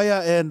 Vaya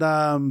and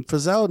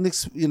Frizzell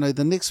next. You know,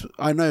 the next.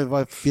 I know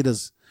Vaya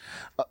Feeders.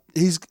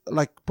 He's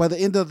like by the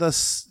end of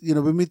this. You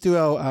know, when we do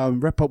our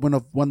wrap up when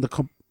I've won the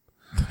comp.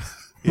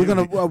 We're There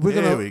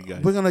gonna we go.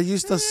 we're gonna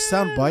use this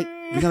soundbite.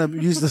 We're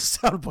gonna use the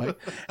soundbite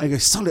and go.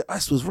 Solid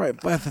Ice was right.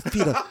 Vaya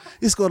Fafita.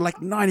 He scored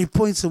like 90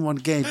 points in one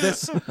game.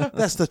 That's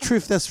the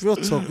truth. That's real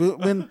talk.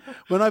 When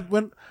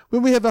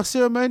we have our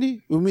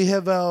ceremony, when we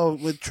have our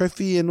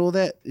trophy and all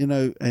that, you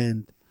know,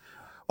 and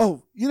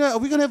you know, are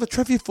we gonna have a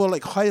trophy for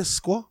like highest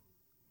score,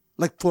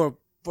 like for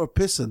a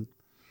person,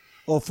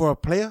 or for a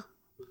player,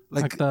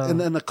 like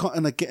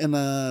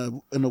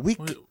the- in a week?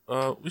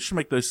 We should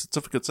make those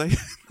certificates, eh?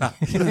 No,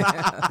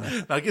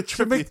 get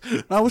trippy.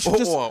 No, we should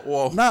just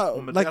or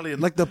no, medallion.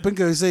 like the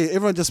bingo say.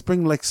 Everyone just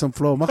bring like some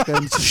flour maka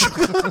and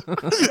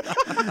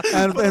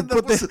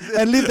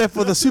and leave that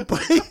for the super.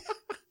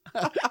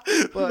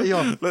 But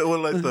yeah,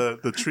 like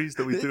the trees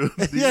that we do.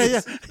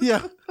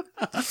 yeah.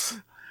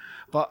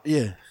 But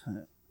yeah,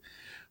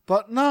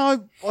 but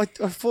no, I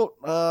thought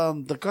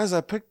the guys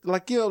I picked,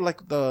 like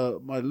like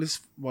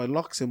my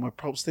locks and my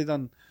props, they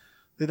done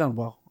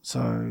well.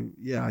 So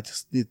yeah, I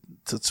just need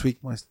to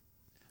tweak my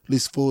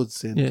list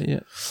forwards and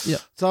Yeah.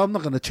 so I'm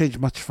not going to change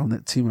much from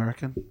that team, I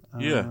reckon.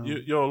 Yeah,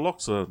 your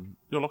locks are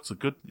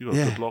good. You got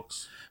Yeah. good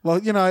locks. Well,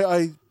 you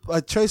know, I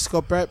chose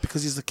Scott Barrett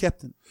because he's the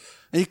captain,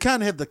 and you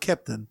can't have the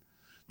captain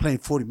playing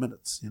 40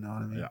 minutes. You know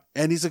what I mean? Yeah.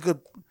 And he's a good.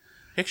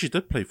 He actually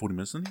did play 40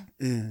 minutes, didn't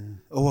he? Yeah.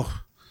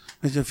 Oh,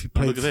 imagine if he Oh,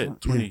 played. look at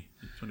that, 20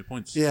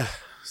 points. Yeah.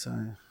 So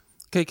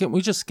Okay, can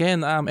we just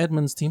scan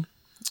Edmund's team?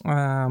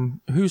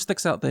 Who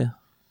sticks out there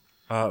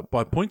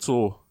By points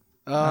or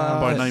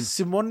by name?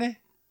 Simone.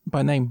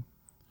 by name?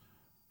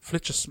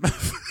 Fletcher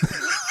Smith.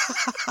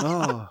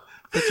 Oh.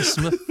 Fletcher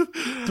Smith,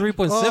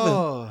 3.7.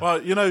 Oh.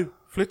 Well, you know,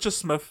 Fletcher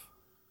Smith,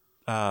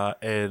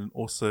 and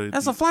also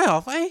That's a fly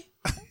off, eh?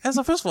 That's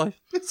a first fly.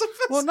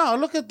 Well, no,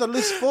 look at the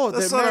list forward.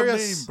 That's That what I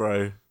Marius mean,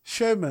 bro.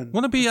 Sherman.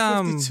 Wouldn't it be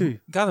 52.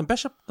 Garden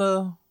Bishop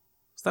the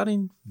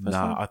starting first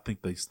Nah, one? I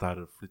think they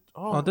started.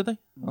 Oh, did they?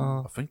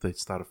 I think they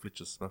started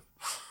Fletcher Smith,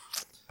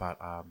 but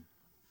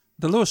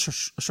The Lewis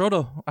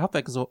Schroeder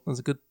halfback is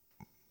a good.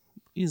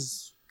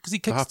 Because he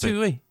kicks halfback.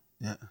 too, eh?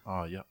 Yeah.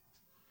 oh yeah,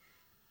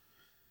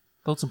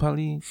 Dalton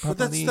Pali. But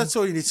that's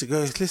all you need to go.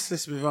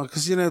 Let's move on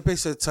because you know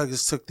basically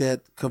Tigers took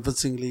that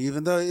convincingly,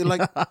 even though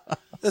like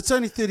it's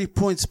only 30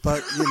 points,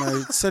 but you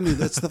know it's only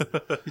that's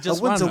the just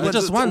a win's won. a win.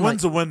 Just a won,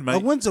 win's a like- win, mate. A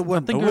win's a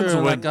win. I think A win's a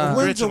we're win. like, a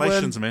win's a win.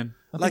 Congratulations, man.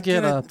 Like you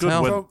you had know, a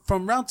 12. win.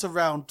 from round to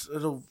round,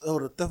 it'll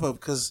differ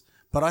because.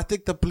 But I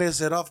think the players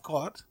that I've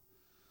got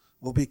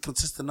will be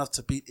consistent enough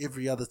to beat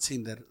every other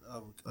team that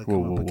I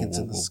come up against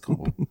in this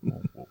comp.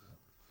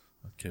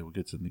 Okay, we'll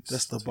get to the next.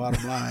 That's the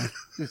bottom line.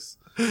 Yes.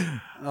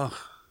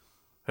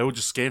 Hey, we'll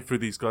just scan through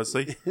these guys,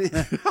 see?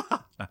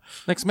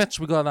 Next match,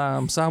 we got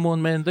Samoa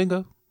and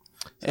Mandingo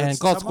and that's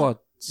God Samoa? Squad.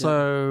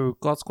 So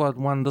God Squad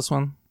won this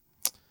one,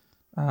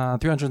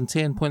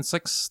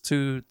 310.6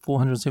 to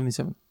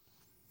 477.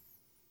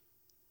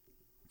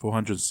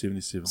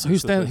 477. So who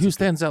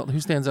stands out? Who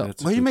stands out?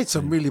 That's a Well, you good made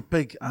some team. really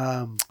big.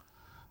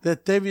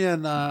 That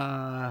Damian.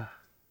 I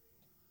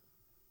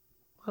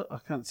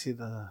can't see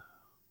the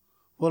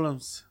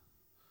Williams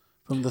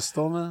from the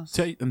Stormers.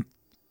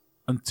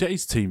 And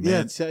Te's team, Yeah,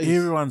 man, Te's.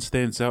 everyone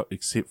stands out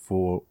except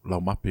for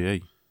Laumape, eh?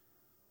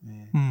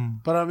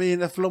 But I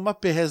mean, if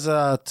Lomape has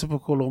a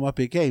typical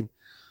Lomape game,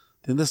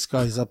 then this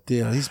guy's up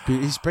there.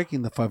 He's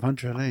breaking the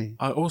 500, eh?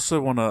 I also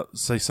want to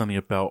say something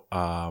about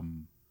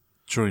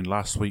during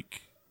last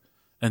week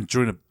and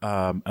during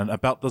and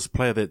about this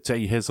player that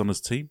Te has on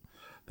his team,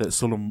 that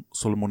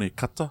Solomone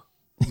Kata.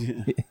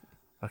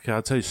 Okay,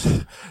 I'll tell you.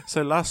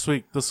 So last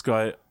week, this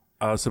guy,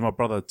 so my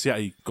brother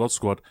Te God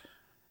Squad,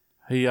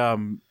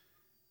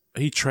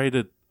 he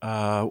traded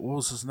what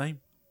was his name?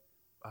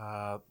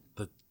 The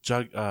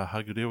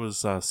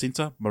Hagurewa's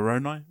centre,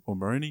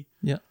 Moroni.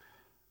 Yeah.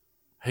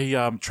 He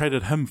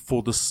traded him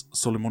for this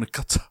Solomone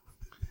Kata.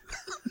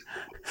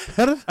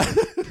 How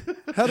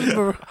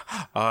did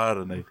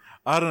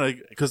I don't know,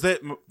 because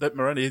that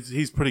Moroni,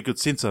 he's pretty good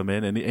centre,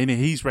 man, and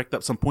he's racked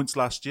up some points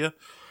last year.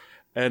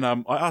 And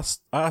I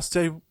asked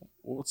Jay,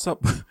 what's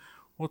up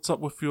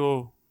with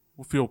your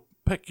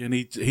pick? And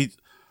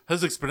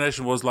his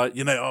explanation was like,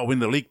 when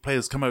the league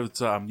players come over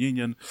to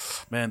Union,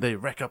 man, they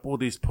rack up all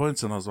these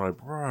points. And I was like,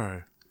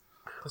 bro,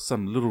 that's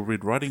some Little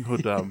Red Riding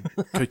Hood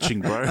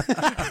coaching, bro.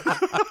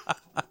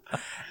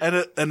 and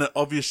it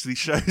obviously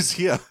shows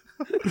here.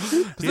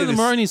 Did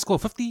Moroni score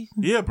 50?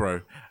 Yeah,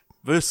 bro.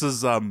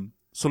 Versus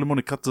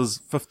Solomone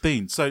Kata's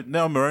 15. So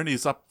now Moroni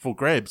is up for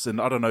grabs, and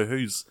I don't know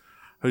who's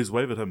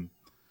wavered him.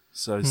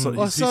 So he's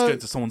going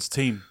to someone's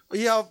team.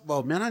 Yeah,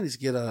 well, man, I need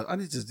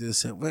to do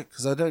this at work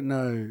because I don't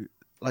know.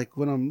 Like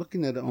when I'm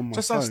looking at it on my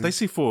Just phone. ask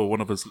Stacey for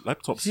one of his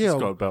laptops. Yeah. He's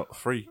got about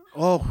 3.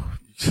 Oh,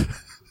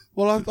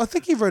 well, I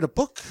think he wrote a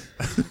book.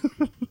 I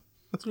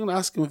was going to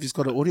ask him if he's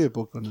got an audio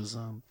book on his.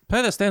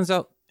 Player that stands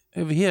out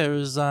over here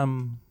is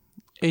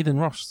Aiden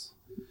Ross.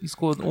 He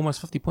scored almost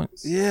 50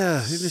 points. Yeah,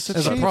 he's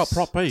That's the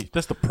prop, eh?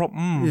 That's the prop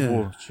Yeah.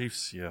 for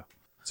Chiefs, yeah.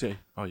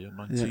 Oh, yeah,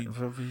 19.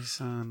 Yeah, he's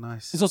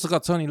nice. He's also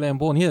got Tony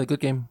Lamborn. He had a good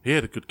game. He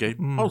had a good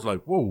game. I was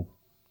like, whoa,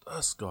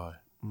 this guy.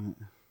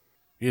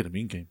 He had a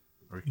mean game,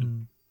 I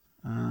reckon.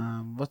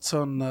 What's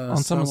on On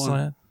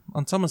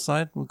Summer's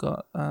side, we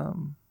got.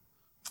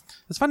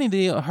 It's funny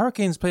the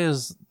Hurricanes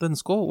players didn't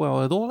score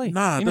well at all. Eh?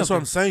 Nah, that's what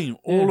I'm saying.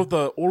 All of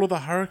the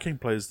Hurricane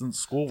players didn't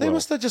score They well.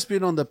 must have just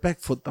been on the back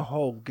foot the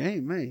whole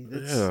game, eh?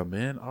 Yeah,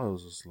 man. I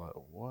was just like,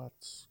 what?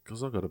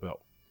 Because I got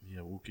about.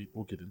 Yeah,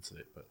 we'll get into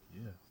that, but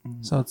yeah.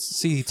 So it's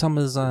see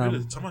Thomas Who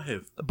did Tama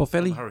have? the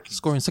Boffelli Hurricanes?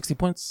 scoring 60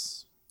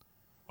 points.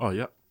 Oh,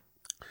 yeah.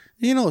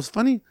 You know, it's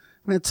funny.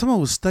 Man, someone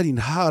was studying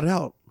hard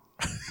out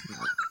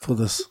for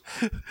this.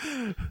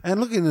 And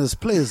looking at his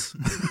players,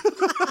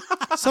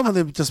 some of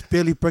them just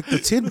barely break the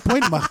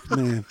 10-point mark,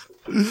 man.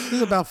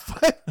 There's about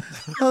 5.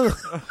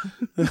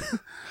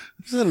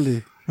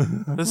 Certainly.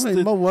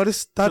 My what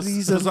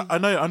studies. Because I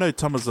know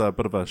Tama's a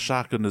bit of a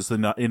shark in his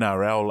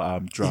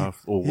NRL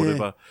draft or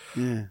whatever.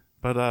 Yeah.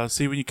 But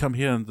see, when you come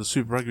here in the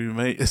Super Rugby,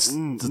 mate, it's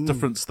a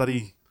different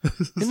study.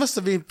 He must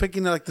have been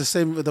picking like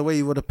the way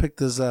he would have picked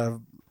his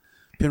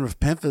Penrith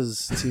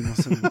Panthers team or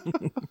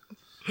something.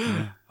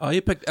 Oh,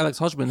 he picked Alex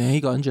Hodgman and he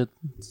got injured.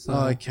 So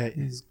Okay.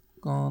 he's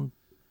gone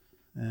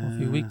for a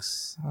few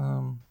weeks.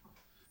 Are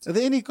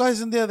there any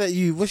guys in there that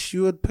you wish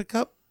you would pick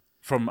up?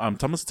 From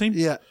Tama's team?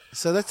 Yeah.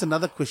 So that's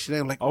another question.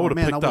 I'm like, I would have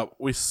man, picked up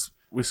West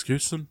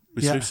Houston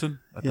Yeah. at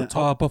Yeah. the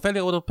top. Boffelli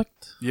I would have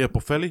picked. Yeah,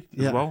 Boffelli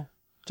Yeah. as well.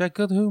 Jack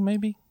Goodhue,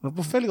 maybe. Well,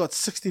 Boffelli got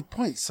 60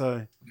 points,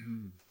 so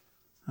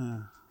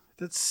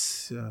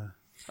that's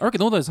I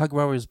reckon all those Hug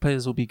Warriors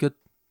players will be good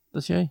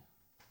this year.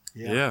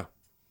 Yeah.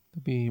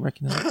 They'll be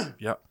recognised.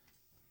 Yeah.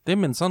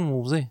 Them and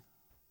Sunwolves, eh?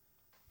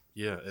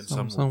 Yeah. And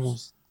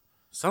Sunwolves.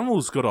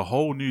 Sunwolves got a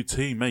whole new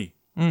team, eh?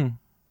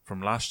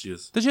 From last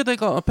year's. This year they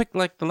got a pick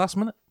like the last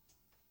minute.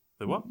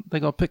 They what? They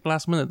got picked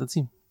last minute, the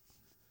team.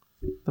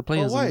 The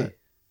players. Oh, and wait. that.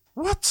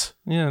 What?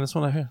 Yeah, that's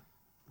what I heard.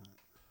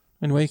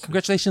 Anyway,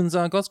 congratulations,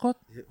 God Squad.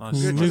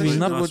 Nice.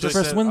 Moving up We'll with the just-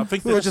 first win. I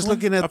think we were that's- just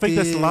looking at I think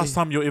that's the last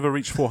time you'll ever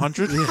reach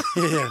 400.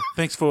 Yeah.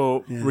 Thanks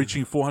for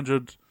reaching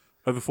 400,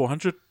 over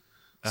 400.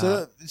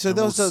 So that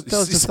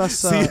was just us.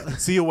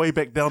 See your way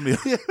back down there.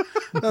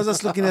 That was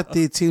us looking at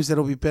the teams that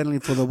will be battling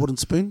for the wooden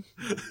spoon.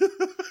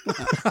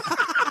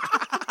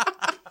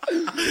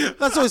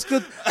 That's always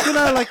good.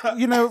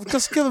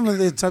 Just give them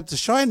their time to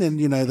shine. And,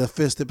 the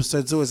first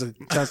episode's always a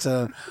chance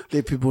to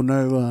let people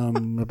know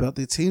about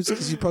their teams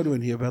because you probably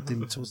won't hear about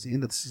them towards the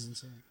end of the season.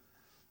 So.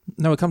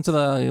 Now we come to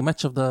the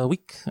match of the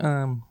week.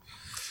 Why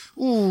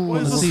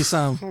Let's see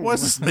some. Why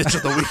is this match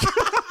of the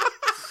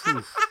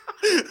week?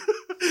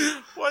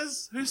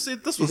 Who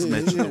said this was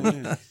match of the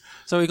week?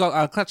 So we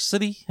got Clutch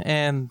City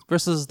and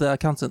versus the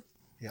Accountant.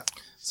 Yeah.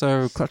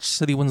 So Clutch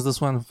City wins this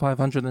one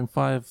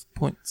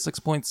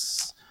 505.6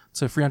 points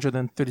to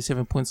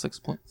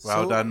 337.6 points.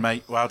 Well done,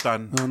 mate. Well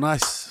done. Oh,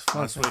 nice.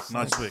 Nice work.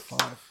 Nice work.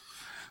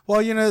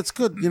 Well, it's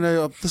good.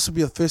 This will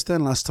be the first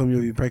and last time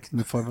you'll be breaking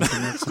the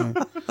 500 mark. So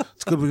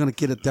it's good. We're going to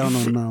get it down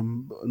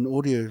on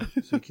audio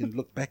so you can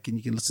look back and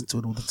you can listen to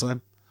it all the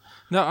time.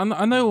 Now,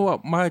 I know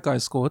what my guy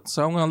scored,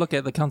 so I'm going to look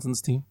at the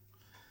Accountants team.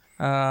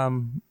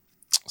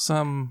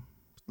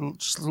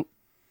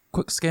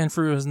 Quick scan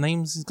through his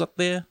names he's got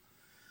there.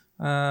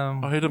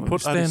 I didn't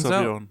put Adi stands Savia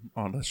out. on.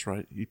 Oh, that's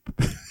right.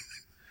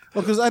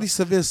 Well, because Adi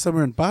Savia's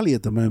somewhere in Bali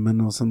at the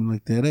moment or something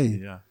like that, eh?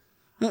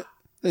 Yeah.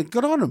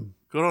 Good on him.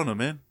 Good on him,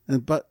 man.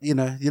 But, you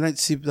don't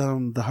see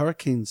the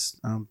Hurricanes.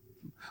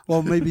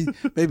 Well,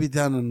 maybe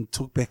down in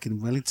Talkback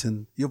in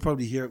Wellington. You'll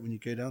probably hear it when you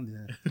go down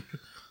there.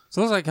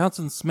 So it looks like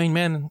Accountants' main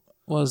man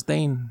was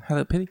Dane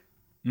Hallepity.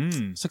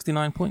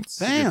 69 points.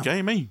 Damn. Good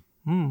game, eh?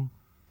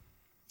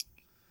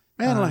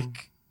 Man,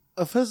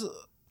 if his...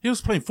 He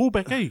was playing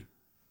fullback, eh?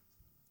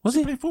 Was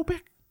he? Playing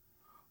fullback?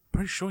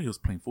 Pretty sure he was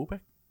playing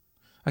fullback.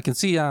 I can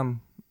see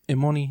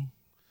Imoni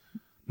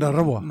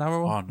Narawa.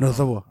 Narawa.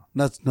 Narawa.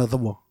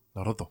 Narawa.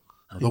 Naroto.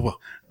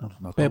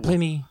 Bear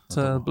plenty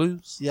to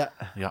Blues. Yeah.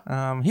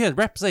 Yeah. He had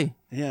reps, eh?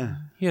 Yeah.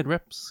 He had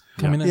reps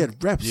coming He in.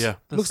 had raps. Yeah.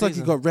 This Looks like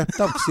he season. got wrapped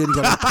up because he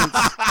only got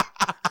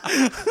 8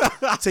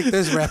 points. Take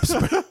those raps,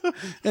 bro.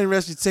 And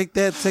raps, you take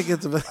that, take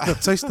it to the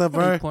toaster, 8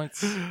 bro.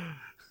 points.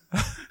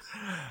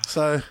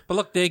 So, But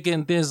look, there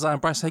again, there's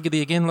Bryce Haggerty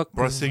again. Look,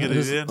 Bryce Haggerty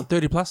there's again.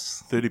 30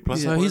 plus. 30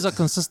 plus. So he's a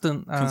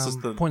consistent,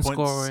 consistent point points.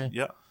 scorer.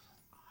 Yeah.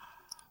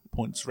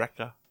 Points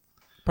racker.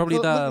 Probably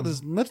look at the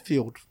his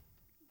midfield.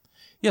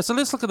 yeah. So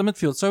let's look at the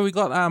midfield. So we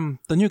got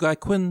the new guy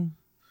Quinn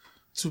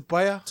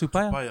Tupaya.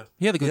 Tupaya.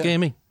 He had a good Yeah.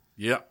 game, eh?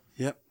 Yeah.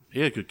 Yep. He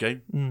had a good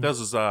game. That was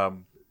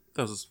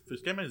his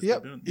first game.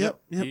 Yep.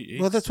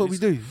 Well, that's what we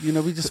do.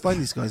 We just find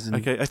these guys. And,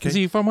 Okay. Is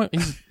he from where?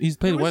 He's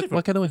played Where's he from?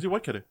 Waikato. Is he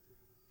Waikato?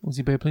 Was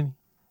he Bear Plenty?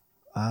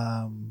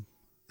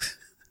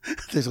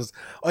 This was.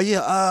 Oh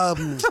yeah.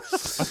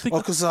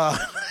 Because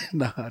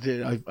no,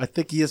 I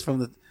think he is from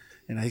the.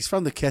 He's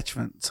from the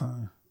catchment.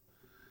 So.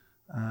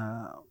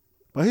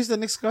 But who's the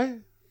next guy?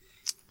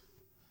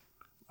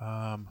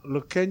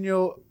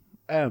 Lucanio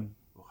M.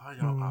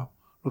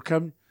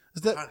 Lucam.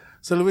 Is that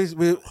so, Louise?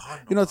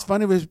 It's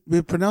funny.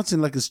 We're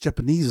pronouncing like it's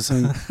Japanese or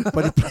something,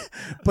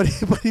 but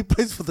he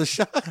plays for the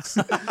Sharks.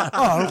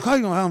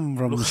 Lucanio M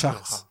from the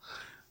Sharks.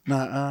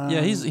 Nah,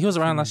 Yeah, he was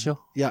around last year.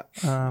 yeah.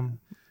 And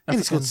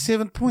he's got African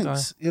 7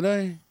 points.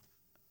 guy.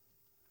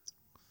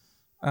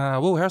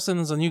 Will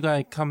Harrison's a new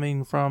guy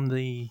coming from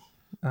the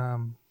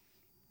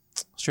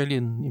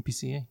Australian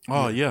NPCA.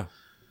 Oh, yeah.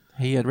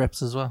 He had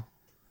reps as well.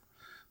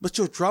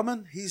 Mitchell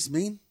Drummond, he's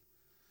mean.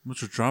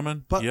 Mitchell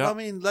Drummond. But yeah. I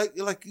mean,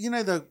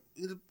 the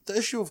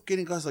issue of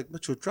getting guys like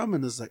Mitchell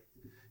Drummond is like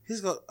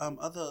he's got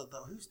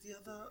who's the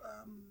other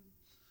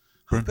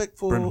halfback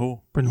for Bryn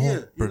Hall. Bryn Hall. Yeah,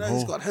 Bryn he's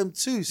Hall. got him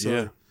too. So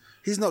Yeah.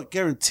 he's not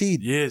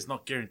guaranteed. Yeah, it's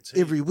not guaranteed.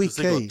 Every week, 'Cause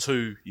they eh? got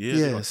two. Yeah,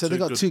 Yeah, so they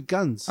got good- 2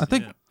 guns. I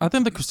think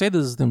the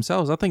Crusaders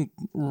themselves. I think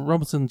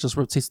Robertson just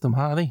rotates them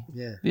hard. Eh?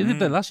 Yeah. They did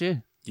that last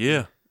year.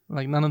 Yeah.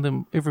 Like none of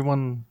them.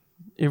 Everyone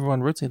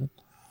rotated.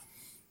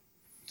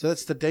 So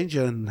that's the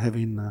danger in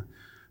having.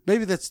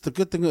 Maybe that's the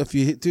good thing if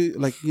you do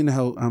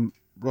how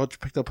Roger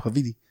picked up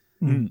Havili.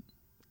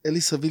 At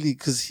least Havili,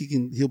 because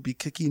he'll be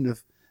kicking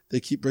if they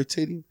keep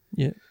rotating.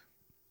 Yeah.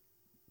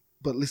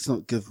 But let's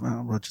not give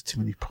Roger too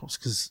many props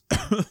because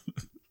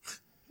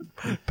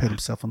pat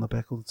himself on the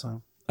back all the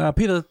time.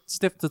 Peter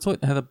Steph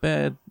Detroit had a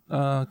bad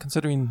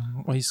considering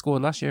what he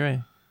scored last year. Eh?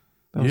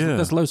 Yeah.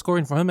 That's low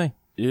scoring for him. Eh?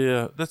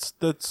 Yeah, that's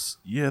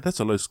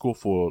a low score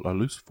for a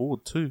loose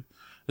forward too,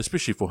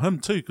 especially for him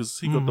too, because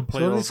he got the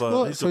player of he's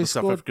got the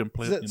South African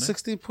player. Is that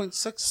 16.6?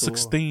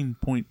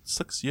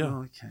 16.6, yeah.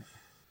 Oh, okay.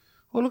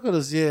 Well, look at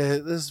us. Yeah,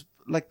 there's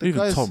like the Even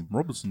guys. Tom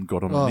Robertson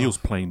got him, Oh. and he was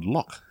playing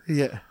lock.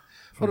 Yeah.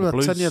 What the about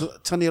Blues.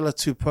 Taniela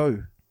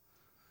Tupou?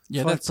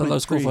 Yeah, that's a low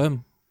score 5.3. for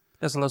him.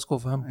 That's a low score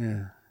for him.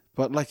 Yeah,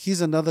 but like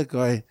he's another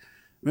guy.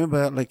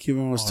 Remember, like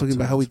everyone was talking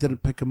about how we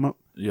didn't pick him up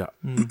Yeah,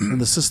 in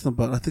the system,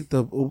 but I think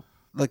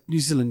New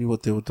Zealand knew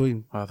what they were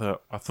doing. I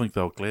think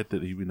they were glad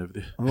that he went over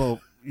there.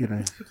 Well,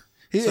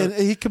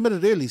 he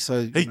committed early,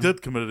 so He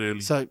did commit it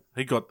early. So-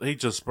 he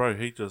just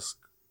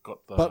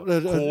got the But,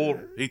 call.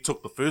 He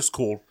took the first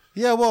call.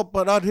 Yeah, well,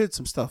 but I'd heard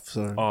some stuff.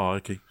 So, Oh,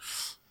 okay.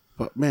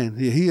 but man,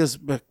 he is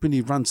like when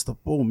he runs the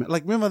ball, man.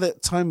 Like remember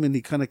that time when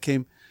he kind of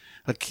came,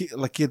 like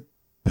he had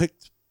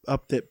picked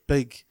up that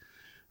big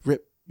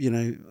rep,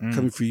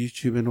 coming through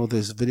YouTube and all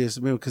those videos.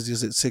 Remember because he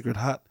was at Sacred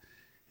Heart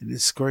and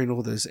he's scoring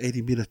all those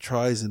 80-meter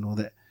tries and all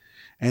that.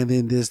 And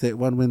then there's that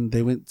one when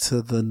they went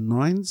to the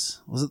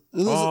Nines. Was it?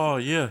 Oh,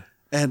 yeah.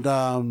 And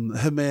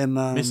him and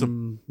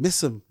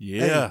Messam.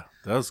 Yeah,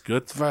 that was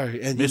good. Bro,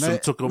 and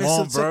Messam took him Messam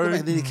on, took bro. him,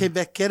 and then he came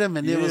back at him,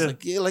 and it was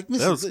Yeah. like, Messam,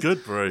 That was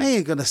good, bro. He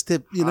ain't gonna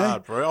step,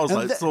 Hard, bro. I was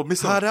and like, so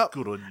Messam, hard out.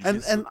 good on you,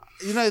 and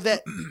Messam.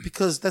 that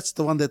because that's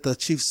the one that the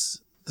Chiefs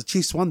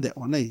won that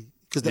one, eh?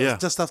 Because that Yeah.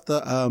 was just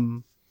after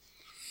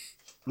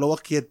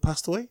Loaki had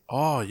passed away.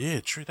 Oh yeah,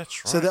 true.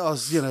 That's right. So that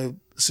was,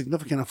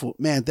 significant. I thought,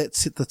 man, that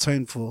set the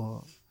tone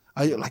for.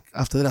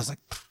 After that, I was like,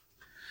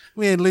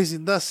 we ain't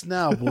losing this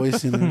now,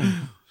 boys.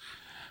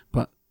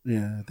 But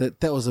yeah,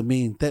 that was a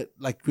mean. That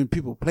like when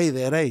people play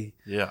that,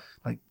 yeah,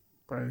 like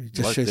bro, it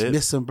just Like shows that.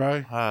 messing,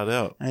 bro. hard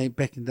out. I ain't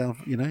backing down.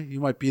 You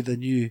might be the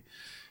new.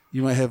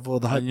 You might have all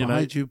the hype And,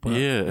 behind you, but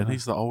and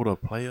he's the older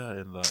player,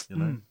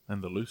 and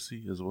and the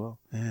Lucy as well.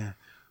 yeah.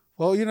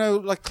 Well,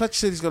 like Clutch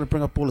said, he's going to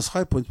bring up all his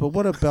high points, but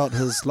what about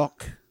his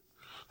lock?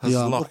 His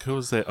The, lock, who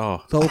was that?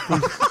 Oh, The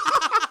Auckland,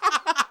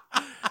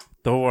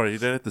 don't worry, you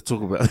don't have to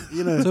talk about it.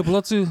 So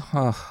Pelotu,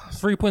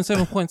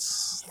 3.7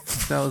 points.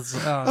 That was.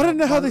 I don't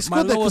know how they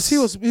scored that because he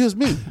was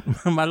me.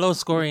 my lowest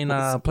scoring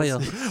player.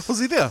 Was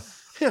he there?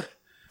 Yeah.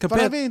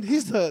 But I mean,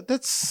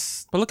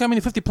 that's But look how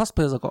many 50+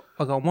 players I got.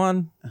 I got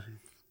 1,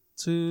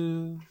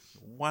 2,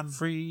 1,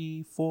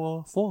 3,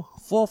 4, 4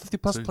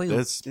 50+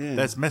 players.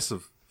 That's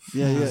massive.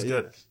 yeah. That's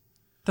good.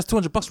 That's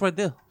 $200 right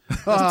there.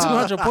 That's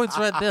 200 points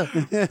right there.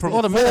 From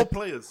Automatic. 4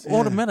 players.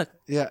 Automatic.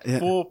 Yeah.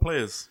 4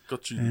 players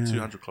got you the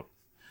 200 club.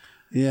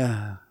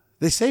 Yeah.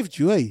 They saved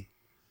you, eh?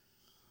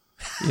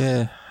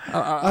 Yeah.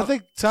 I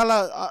think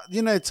Tyler,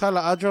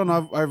 Tyler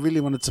Adron, I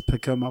really wanted to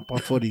pick him up. I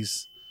thought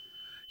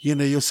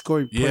you're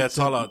scoring points. Yeah,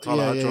 Tyler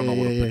Adron, I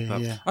would have picked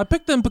up. Yeah. I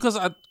picked him because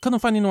I couldn't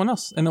find anyone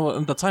else, and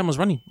the time was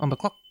running on the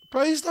clock.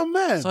 Bro, he's the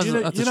man. So I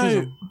had to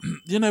choose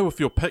him. With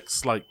your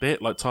picks like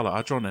that, like Tyler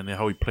Adron and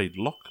how he played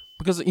lock.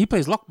 Because he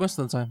plays lock most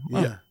of the time.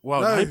 Yeah.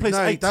 Well, No, he plays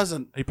 8. he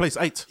doesn't. He plays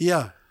 8.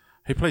 Yeah.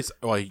 He plays.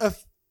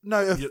 If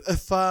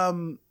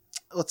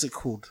what's it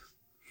called?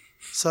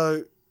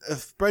 So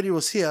if Brady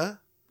was here,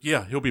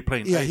 he'll be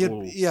playing 8.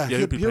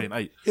 he'll be playing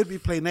 8. He'd be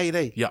playing 8,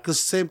 eh? Yeah. Because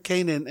Sam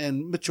Kane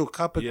and Mitchell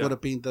Carpet Yeah. would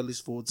have been the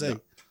loose forwards, eh? Yeah.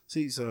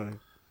 See, so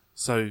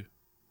So,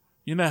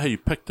 you know how you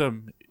picked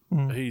him?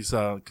 He's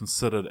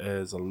considered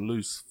as a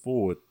loose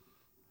forward.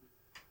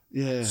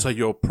 yeah. So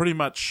you're pretty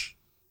much,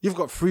 You've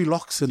got 3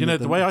 locks in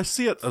the way I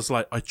see it is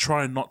like I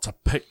try not to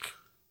pick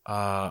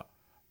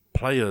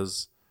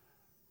players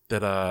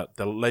that are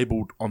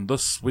labeled on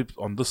this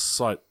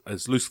site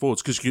as loose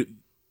forwards because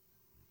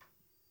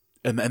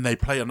and they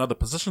play another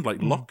position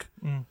like lock.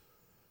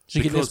 So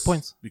you get less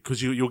points.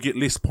 Because you'll get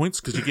less points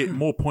because you get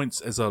more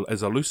points as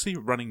a Lucy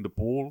running the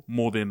ball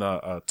more than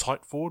a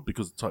tight forward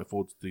because the tight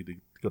forwards they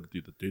got to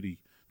do the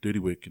dirty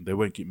work and they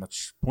won't get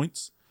much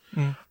points.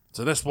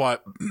 So that's why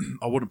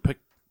I wouldn't have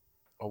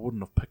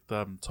picked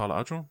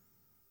Tyler Adron.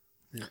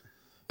 Yeah.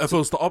 If it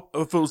was the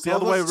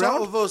other way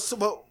around,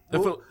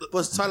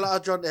 Was Tyler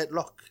Adron at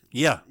lock?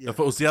 yeah. If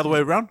it was the other way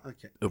around,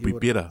 Okay. it'll be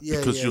better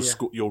because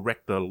you'll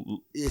rack the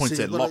points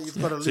so at you've got lock. a-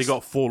 you've got a So you list-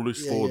 got 4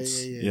 loose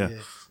forwards. Yeah.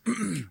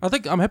 I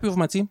think I'm happy with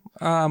my team.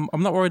 I'm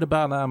not worried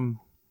about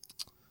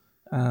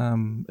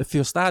if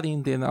you're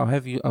starting, then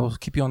I'll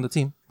keep you on the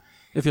team.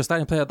 If you're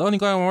starting player, the only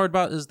guy I'm worried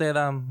about is that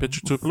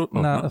Petru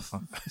Tuipulotu?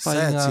 fighting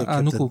Sad's your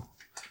captain. Anuku.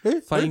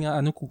 Who? Fighting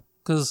Anuku.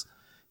 Because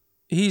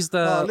he's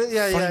the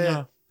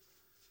Yeah.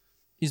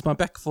 he's my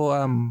back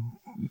for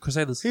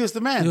Crusaders. He was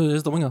the man. He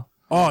is the winger.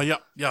 Oh yeah.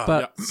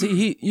 But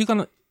see, I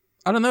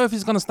don't know if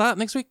he's gonna start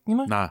next week.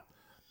 Nah.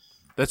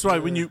 That's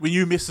right. When you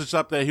messaged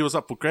up that he was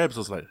up for grabs, I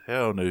was like,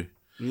 hell no.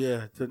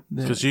 Yeah.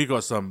 Because you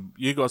got some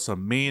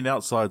mean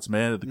outsides,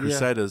 man, at the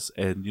Crusaders,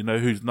 and you know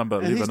who's number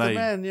And 11, he's the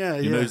man, yeah,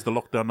 You know yeah. who's the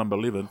lockdown number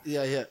 11.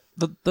 Yeah.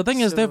 The thing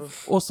is,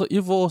 So-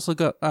 you've also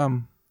got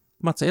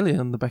Mataele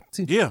in the back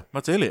too. Yeah,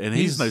 Mataele, and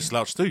he's no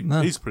slouch too.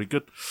 No. He's pretty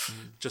good.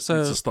 Just So-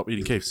 needs to stop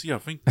eating KFC, I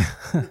think.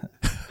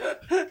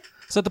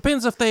 So it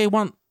depends because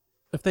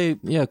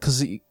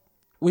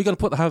we're gonna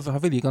put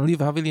Havili. You're gonna leave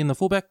Havili in the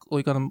fullback, or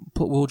you're gonna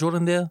put Will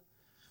Jordan there.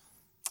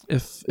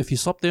 If you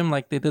swap them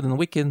like they did in the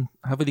weekend,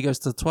 Havili goes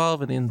to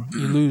 12, and then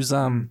you lose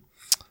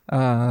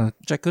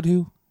Jack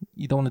Goodhue.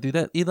 You don't want to do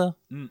that either.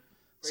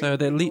 So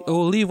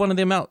we'll leave one of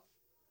them out.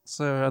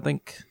 So I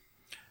think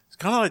It's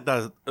kind of like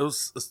that.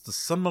 It's the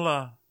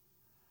similar.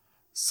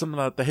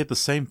 They had the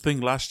same thing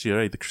last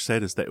year, the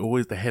Crusaders. They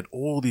had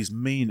all these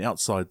mean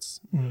outsides.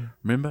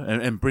 Remember,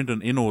 and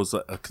Brendan Eno was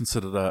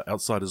considered an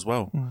outside as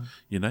well.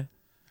 You know,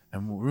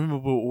 and remember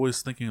we were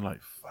always thinking like,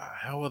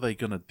 how are they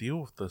going to deal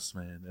with this,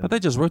 man? but they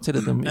just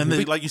rotated them. And every they,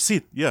 week. like you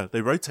said,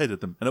 they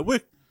rotated them, and it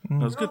worked. It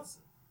was good.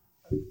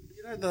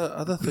 The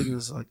other thing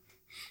is like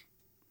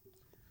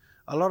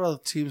a lot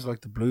of teams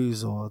like the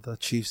Blues or the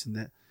Chiefs and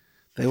that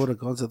they would have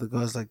gone to the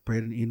guys like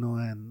Braden Eno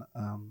and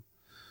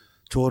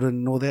Jordan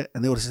and all that,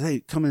 and they would have said, "Hey,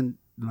 come in,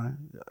 why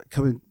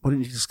don't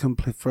you just come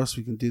play for us?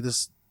 We can do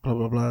this, blah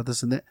blah blah,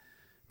 this and that."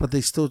 But they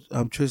still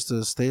chose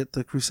to stay at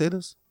the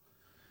Crusaders.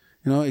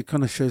 It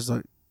kind of shows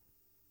like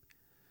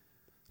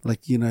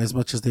as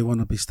much as they want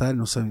to be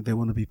starting or something, they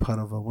want to be part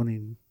of a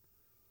winning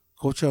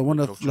culture. I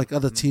wonder if like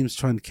other teams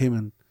trying to came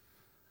in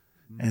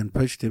and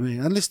poached them,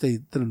 unless they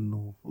didn't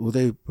know, or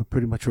they were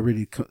pretty much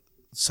already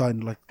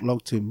signed like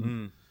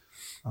long-term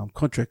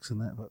contracts and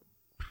that. But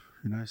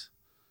who knows?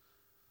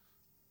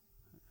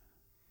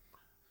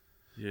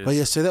 Yes. But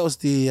yeah, so that was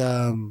the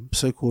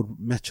so-called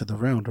match of the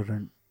round. I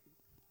don't.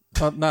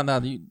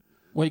 No.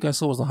 what you guys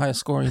saw was the highest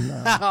scoring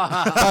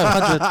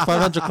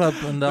 500 club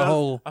in the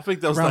whole I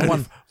think that was round the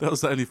only, one. that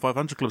was the only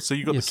 500 club. So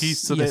you got Yes, the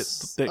keys to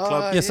yes. that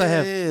club. Yes, I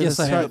have. Yes, I that's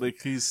You have. got the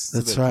keys to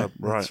That's that right. club.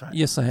 Right. That's right.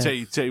 Yes, I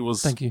have. Jay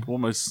was Thank you.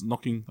 almost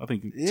knocking. I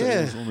think Jay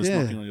Yeah, was almost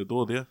yeah. knocking on your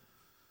door there.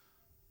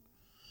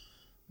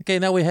 Okay,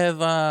 now we have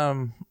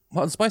Hot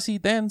and Spicy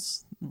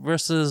Dan's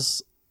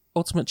versus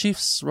Ultimate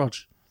Chiefs, Rog.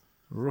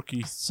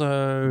 Rookie.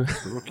 So,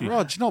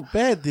 Rog, not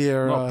bad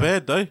there. Not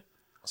bad though.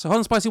 so Hot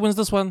and Spicy wins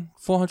this one,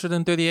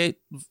 438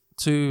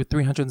 to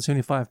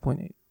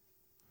 375.8.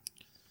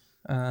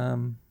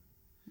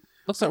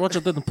 Looks like Roger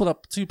didn't put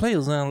up two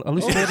players now. At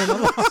least he made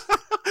another.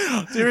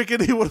 Do you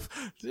reckon he would have?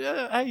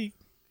 Yeah, hey,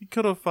 he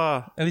could have.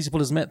 At least he put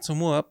his Matt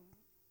Tumor up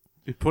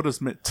He put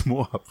his Met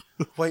more up.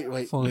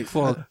 Wait.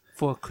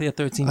 for a clear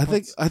 13 I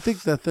points.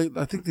 think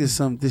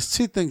there's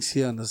two things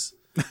here on this.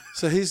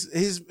 So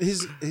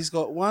he's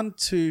got 1,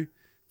 2,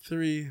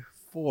 3,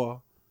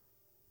 4,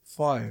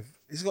 5.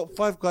 He's got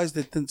 5 guys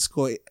that didn't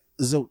score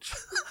zilch.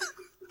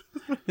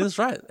 That's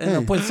right.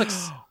 And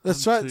 0.6.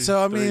 That's 1, right. 2,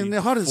 So I 3, mean,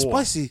 they're hot and 4,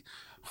 spicy.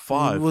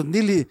 5. We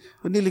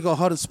nearly got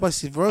hot and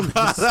spicy Romans.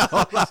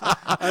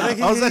 I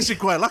was actually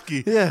quite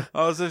lucky. Yeah.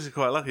 I was actually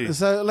quite lucky.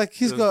 So like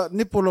he's got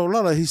Nipolo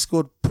Lala. He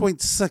scored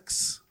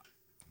 0.6.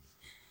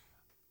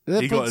 Is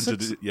that He got 0.6?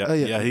 injured. Yeah, Oh,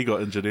 yeah, he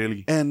got injured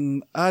early.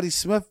 And Artie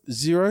Smith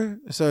 0.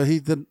 So he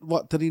did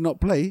what? Did he not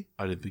play?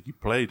 I didn't think he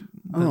played.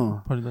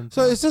 Oh. Probably didn't.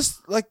 So it's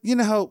just like, you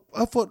know how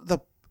I thought the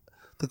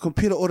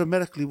computer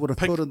automatically would have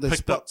filled in those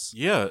Picked up. spots.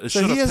 Yeah, it So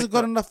should he have hasn't picked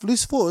got up. enough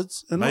loose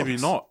forwards. And Maybe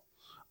locks. not.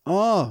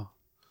 Oh,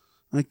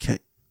 okay.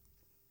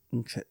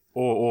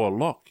 Or a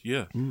lock.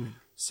 Yeah. Mm.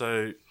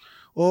 So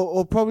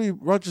Or probably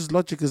Roger's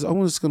logic is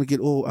I'm just going to get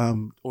all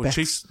or backs.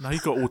 Chiefs. No, he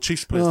got all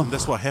Chiefs players, Oh. and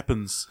that's what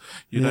happens.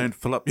 You Yeah. don't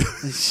fill up. Your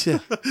Yeah.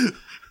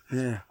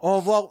 Yeah. Oh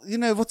well, you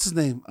know what's his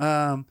name?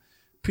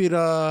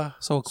 Peter.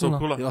 So so cool.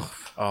 pull up. Oh,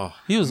 Oh,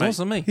 He was mate.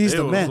 awesome, mate. he's It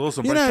the was man.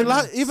 awesome, you bro. know,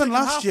 Second- even second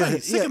last half, year,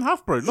 mate. Second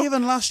half, bro. Look,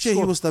 even last year he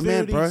scored was the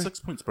man, bro. 36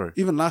 points, bro.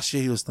 Even last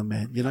year he was the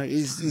man. You know,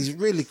 he's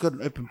really good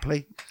in open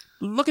play.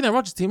 Looking at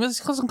Roger's team, he's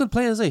got some good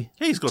players, eh?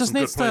 He's got just some good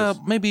needs players.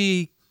 to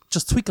maybe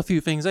just tweak a few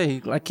things, eh?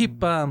 Like keep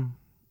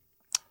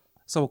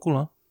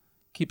Sawakula,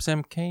 keep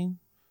Sam Kane,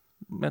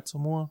 Matt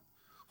Samoa,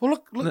 Well,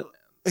 look,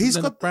 he's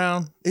Leonard got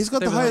Brown. he's got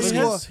the David highest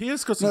Rodriguez. score. He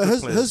has got some No, good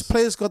his players.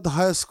 players got the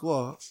highest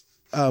score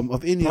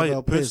of any of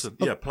our players. person.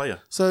 Look, Yeah, player.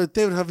 So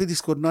David Havidi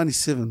scored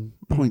 97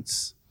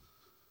 points.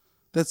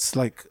 That's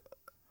like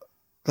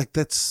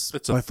that's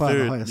That's by a far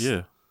third. the highest.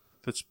 Yeah,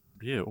 that's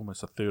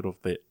almost a third of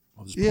that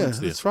of his Yeah, points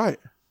there. that's right.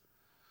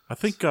 I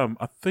think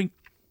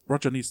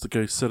Roger needs to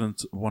go sit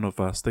into one of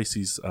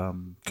Stacey's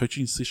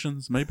coaching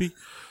sessions, maybe.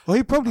 Well,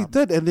 he probably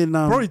did, and then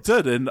Probably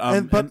did,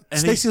 but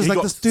Stacey was like,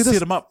 got- "Let's do this."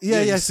 Set him up.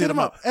 Yeah, he set him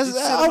up. He set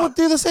I him would up.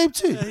 do the same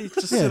too. Yeah, he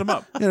just set him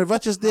up. You know,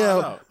 Roger's there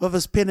No. with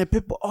his pen and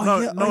paper. Oh, No,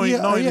 yeah, no, oh,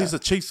 yeah, oh, yeah. he's a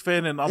Chiefs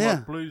fan, and I'm Yeah.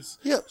 a Blues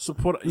Yeah.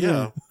 supporter.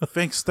 Yeah,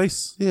 thanks,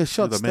 Stace. Yeah,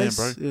 shot You're the man,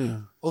 Stace. bro. Yeah,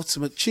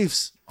 ultimate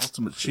Chiefs,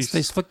 Ultimate Chiefs.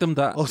 Stace flicked them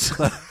the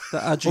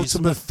Audrey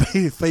ultimate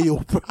Smith. fail,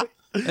 bro.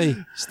 Hey,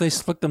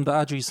 Stace flicked them the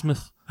Audrey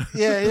Smith.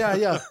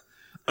 Yeah.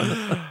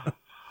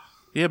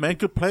 Yeah, man,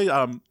 good play.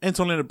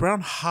 Anton Leonard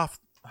Brown, half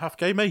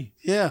game, eh?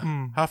 Yeah,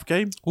 Half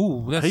game.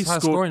 Ooh, that's He high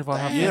scored- scoring for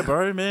half. Yeah,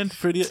 bro, man.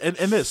 30, and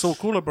that's so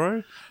cooler,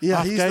 bro. yeah,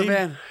 Half he's game, the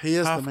man. He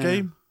is half the man.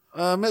 game.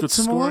 Matt Good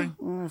Tamora, scoring.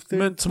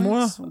 Matt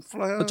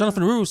Tamora. But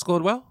Jonathan Rue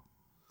scored well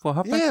for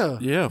halfback. Yeah,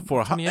 Yeah,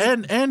 for a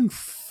 28. and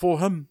for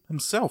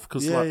himself,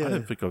 because Yeah, like yeah. I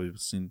don't think I've ever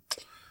seen.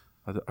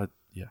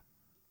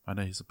 I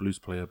know he's a Blues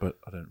player, but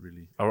I don't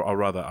really. I'd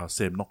rather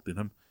Sam knocked in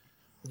him.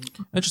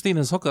 Interesting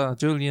is hooker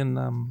Julian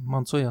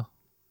Montoya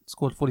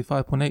scored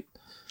 45.8.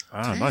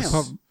 Ah, Damn. nice.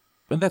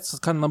 And that's the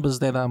kind of numbers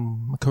that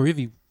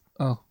Karevi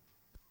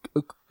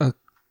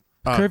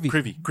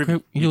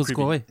Krivy, he'll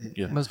score away.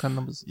 Yeah. Those kind of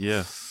numbers.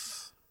 Yeah.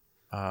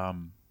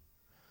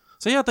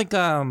 So yeah, I think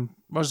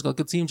Roger's got a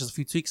good team, just a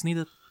few tweaks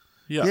needed.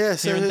 Yeah. yeah.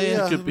 So Here and there.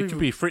 yeah, Could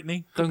be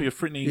threatening. Could be a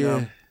threatening.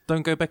 Yeah.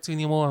 Don't go back to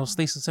any more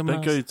Stacey Don't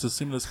seminars. go to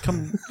seminars.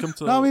 Come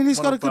to. No, I mean he's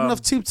one got a of, good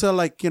enough team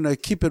to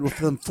keep it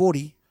within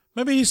 40.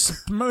 Maybe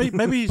he's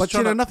But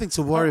trying to, nothing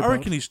to worry I about.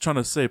 reckon he's trying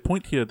to say a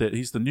point here that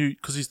he's the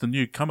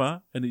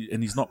newcomer and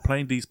he's not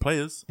playing these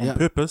players on Yeah.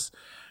 purpose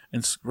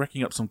and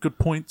racking up some good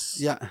points.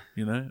 Yeah.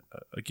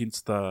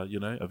 Against a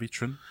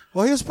veteran.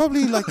 Well, he was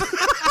probably like.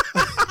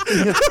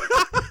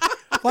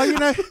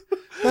 Well,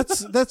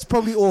 that's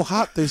probably all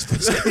heart those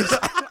games.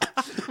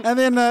 And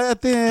then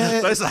at the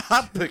Those are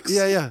hard picks.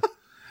 yeah.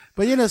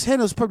 But his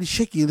hand was probably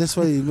shaky. That's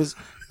why he was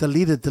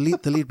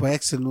delete by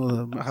accident.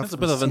 Or That's a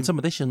bit of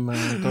intimidation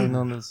going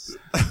on. This.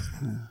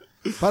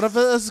 But if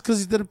it's because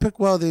he didn't pick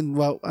well, then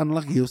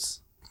unlucky he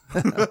was.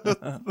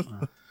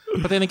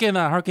 But then again,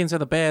 Hurricanes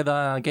had a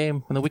bad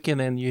game on the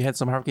weekend, and you had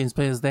some Hurricanes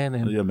players then,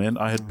 and Yeah, man.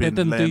 I had they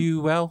been didn't do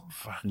you well,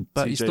 fucking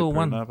but you TJ still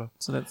won. Pernava.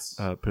 So that's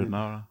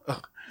Pernara.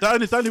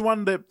 The only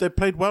one that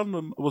played well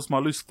was my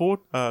loose forward,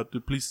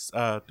 Duplessis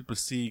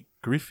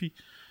Griffey.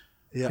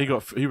 Yeah.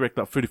 He racked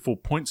up 34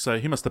 points, so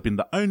he must have been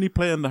the only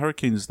player in the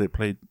Hurricanes that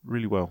played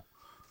really well.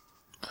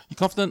 you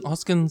confident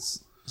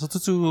Hoskins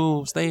Sotutu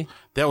will stay.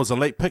 That was a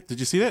late pick. Did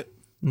you see that?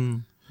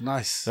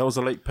 Nice. That was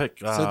a late pick.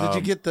 So did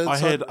you get the I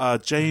inside-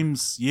 had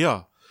James.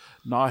 Yeah,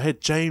 no, I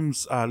had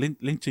James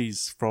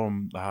Lynchies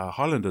from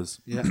Highlanders.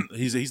 Yeah.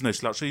 he's no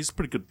slouch. He's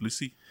pretty good,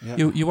 Lucy. Yeah.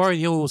 You worried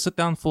he'll sit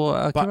down for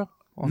Kira?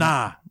 Or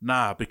not?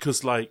 Nah,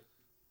 because like,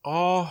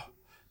 nah.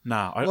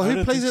 I Well, who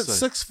don't plays think at so.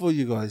 6 for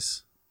you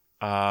guys?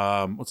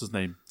 What's his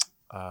name?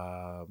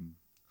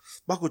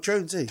 Michael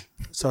Jones, eh?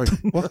 Sorry.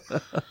 What?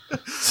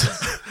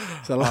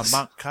 So last-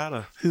 Mark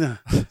Carter. no.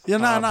 Yeah,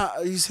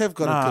 no. You have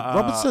got a good.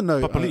 Robertson,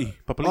 no. Papali.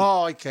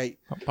 Oh, okay.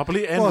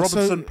 Papali and Well, so-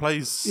 Robertson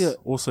plays. yeah.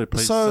 Also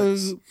plays. So,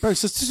 six. bro,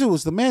 Sistisu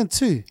was the man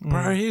too.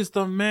 Bro, he's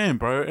the man,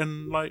 bro.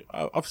 And like,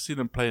 I've seen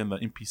him play in the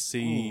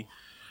NPC.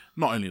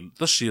 Not only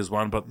this year's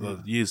one, but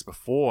the years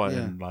before. Yeah.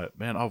 And like,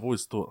 man, I've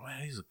always thought,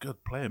 man, he's a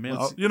good player, man.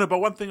 But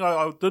one thing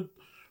I did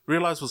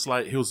realize was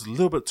like he was a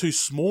little bit too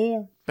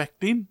small back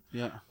then.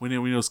 Yeah. When he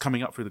was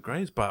coming up through the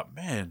grades, but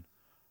man,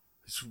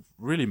 he's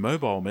really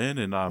mobile, man.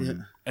 And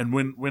and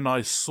when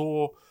I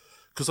saw,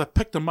 because I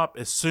picked him up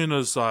as soon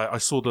as I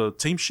saw the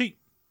team sheet.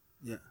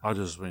 Yeah. I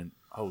just went,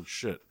 oh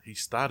shit,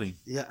 he's starting.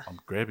 Yeah. I'm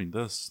grabbing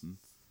this. And,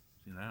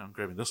 I'm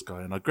grabbing this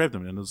guy, and I grabbed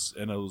him, and it was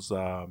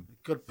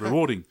Good pick.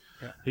 rewarding.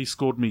 Yeah. He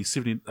scored me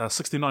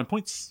 69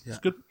 points. Yeah. It's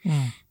good.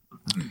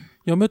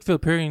 Your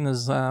midfield pairing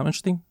is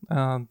interesting.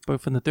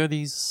 Both in the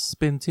 30s,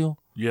 Ben Teal.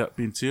 Yeah,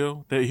 Ben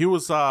Teal. He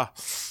was.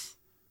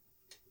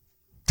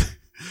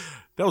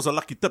 That was a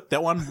lucky tip.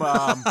 That one.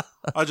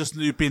 I just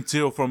knew Ben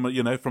Teal from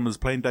his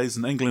playing days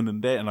in England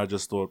and that, and I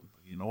just thought,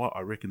 you know what,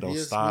 I reckon they'll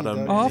Yes, start me him.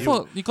 though. Oh, I And he'll-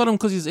 thought you got him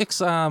because he's ex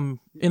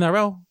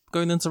NRL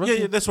going into rugby.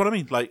 Yeah, that's what I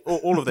mean. Like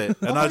all of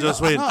that, and I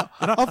just went. I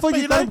thought but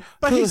you done-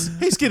 but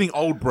he's getting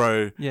old,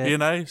 bro.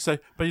 Yeah. So,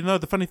 but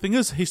the funny thing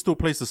is, he still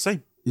plays the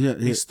same. Yeah,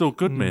 yeah. He's still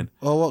good, man.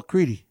 Oh, what?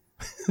 Greedy?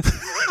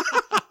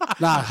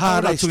 Nah, We're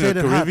hard, not eh? talking Straight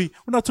about and hard. Karevi.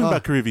 We're not talking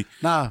about Karevi.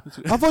 Nah,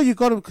 I thought you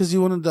got him because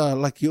you wanted,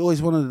 you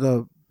always wanted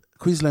a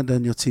Queenslander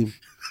in your team.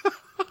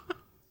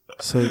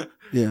 So,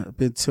 yeah,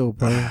 Ben Till,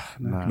 bro.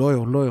 Nah.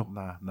 Loyal.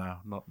 Nah,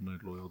 not no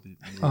loyalty.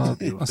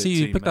 I see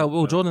you picked up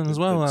Will Jordan as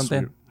well,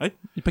 Dan. Hey?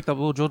 You picked up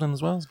Will Jordan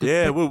as well. It's good.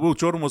 Yeah, Will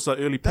Jordan was an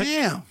early pick.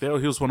 Damn. He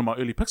was one of my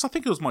early picks. I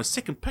think it was my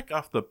second pick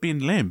after Ben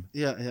Lamb.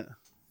 Yeah.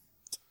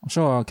 I'm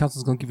sure our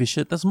accountant's going to give you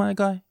shit. That's my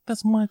guy.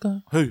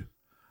 Who?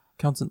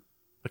 Accountant.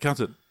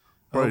 Accountant.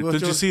 Bro, Will did you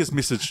Jordan. see his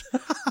message?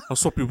 I'll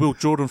swap you Will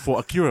Jordan for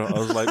Akira. I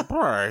was like,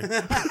 bro.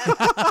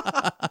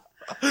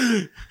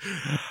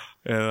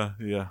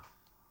 Yeah.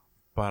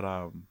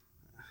 But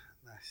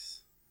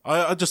Nice.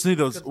 I just need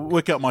to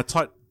work out my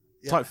tight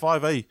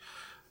five, eh?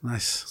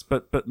 Nice. It's a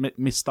bit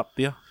messed up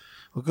there.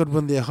 A good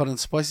win there, hot and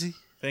spicy.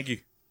 Thank you.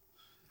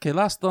 Okay,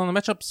 last on the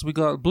matchups, we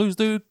got Blues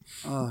Dude.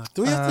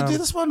 Do we have to do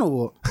this one or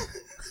what?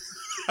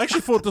 I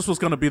actually thought this was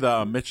going to be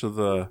the match of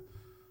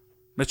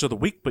the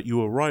week, but you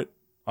were right,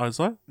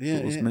 Isaiah. Yeah,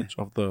 It was yeah. match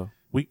of the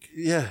week.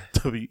 Yeah.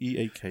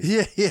 WEAK.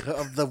 Yeah,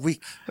 of the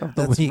week. the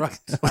That's week. right.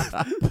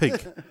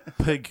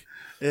 Pig.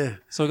 Yeah.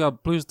 So we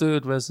got Blues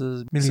Dude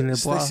versus Millionaire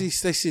Bois.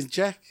 Stacey and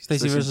Jack.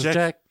 Stacey Stacey versus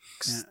Jack.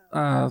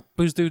 Jack.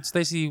 Blues Dude,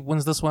 Stacey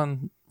wins this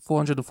one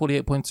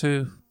 448.2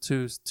 to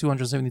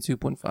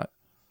 272.5.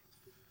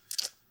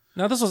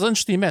 Now, this was an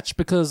interesting match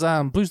because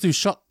Blues Dude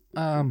shot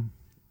in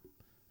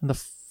the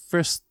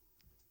first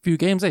few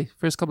games,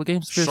 first couple of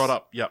games. Shot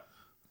up. Yep.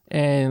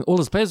 And all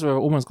his players were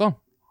almost gone.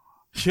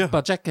 Yeah.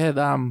 But Jack had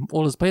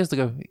all his players to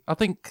go. I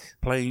think,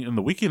 Playing in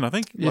the weekend, I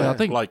think. yeah, I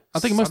think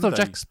most of Sunday.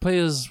 Jack's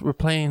players were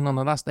playing on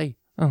the last day.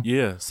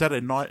 Yeah,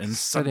 Saturday night and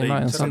Saturday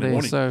night and Sunday.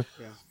 morning. So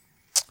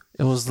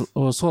it was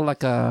sort of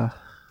like a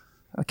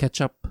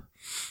catch up,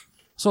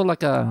 sort of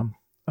like a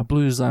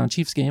Blues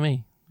Chiefs game, eh?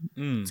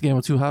 It's a game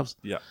of two halves.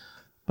 Yeah.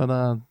 But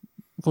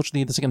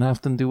unfortunately, the second half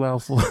didn't do well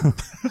for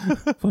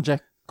for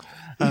Jack.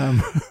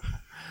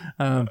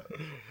 When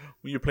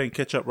you're playing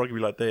catch up rugby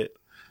like that,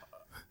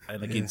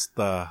 and against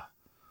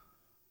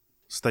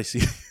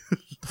Stacey,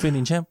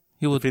 Defending champ,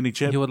 he would Defending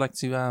champ. he would like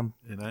to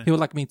you know. he would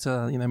like me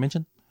to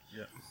mention.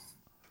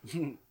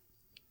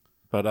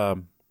 But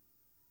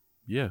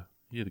yeah,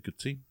 he had a good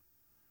team,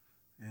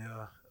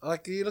 Yeah.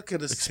 Like, you look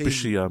at his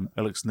especially team.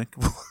 Alex Nick.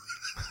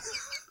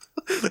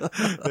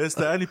 That's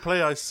the only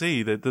player I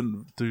see that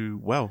didn't do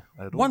well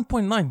at all.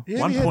 1.9. Yeah,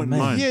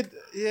 1.9. He had,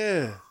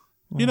 yeah.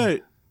 You know,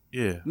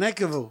 yeah,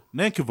 Nankivell.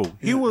 Nankerville.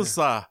 He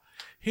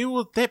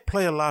was that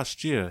player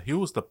last year. He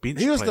was the bench.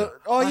 He was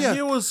player.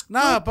 he was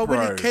good, but when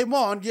bro. he came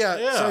on,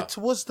 Yeah. so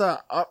towards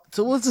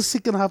the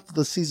second half of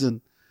the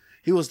season,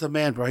 he was the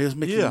man, bro. He was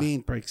making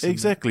mean breaks.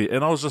 Exactly.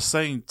 And I was just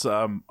saying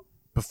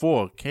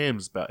before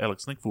Cam's about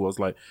Alex Nickful, I was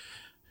like,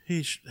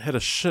 he had a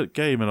shit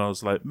game, and I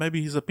was like,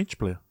 maybe he's a bench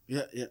player.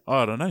 Yeah.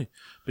 I don't know,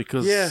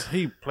 because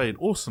he played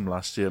awesome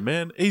last year,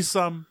 man. He's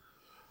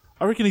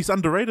I reckon he's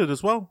underrated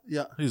as well.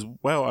 Yeah. He's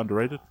well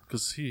underrated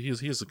because he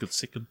is a good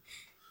second.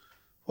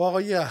 Well,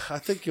 yeah, I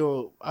think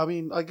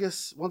I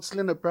guess once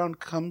Leonard Brown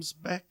comes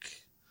back,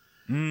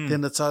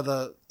 then it's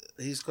either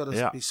he's got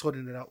to be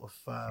sorting it out with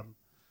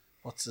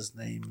what's his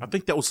name? I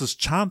think that was his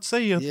chance, I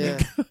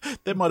think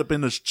that might have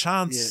been his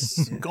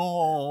chance. Yeah.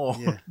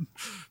 Gone. Yeah.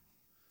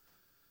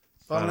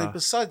 But I mean,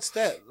 besides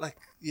that,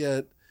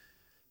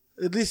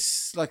 at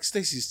least like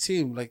Stacey's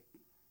team, like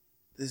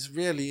there's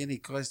rarely any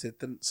guys that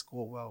didn't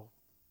score well.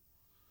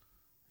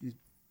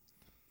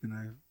 You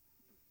know,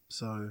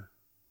 so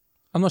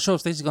I'm not sure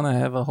if Stacey's gonna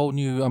have a whole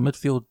new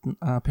midfield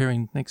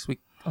pairing next week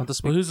or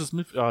this Well, week. who's this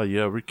midfield? Oh,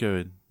 yeah,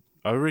 Rico.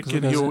 I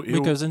reckon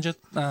Rico's injured.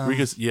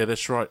 Rico's, yeah,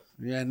 that's right.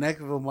 yeah,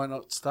 Nakerville might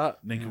not start.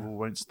 Nankerville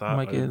won't start.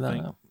 might I get don't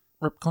think. a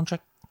rip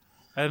contract.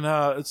 And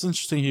it's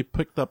interesting, he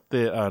picked up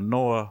there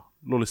Noah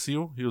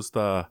Lolesio. He was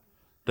the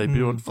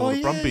debutant for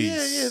the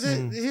Brumbies.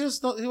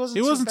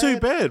 He Wasn't too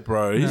bad,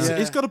 bro.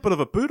 He's got a bit of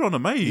a boot on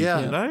him, eh?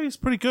 Yeah. You know, he's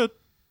pretty good,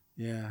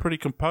 Yeah, pretty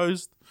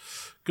composed,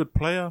 good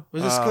player. it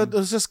was just good. It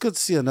was just good to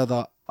see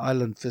another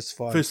Island first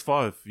five. First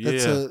five, yeah.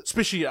 That's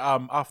Especially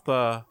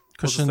after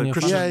Christian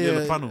Christian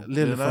Leilani-Whanu,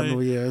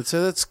 Leilani-Whanu, yeah.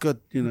 So that's good.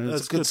 You know,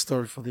 That's it's a good good.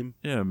 story for them.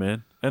 Yeah,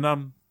 man.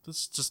 And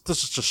this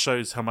just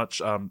shows how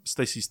much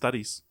Stacey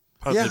studies.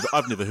 Yeah.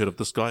 I've never heard of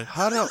this guy.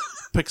 Hard out,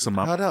 Picks him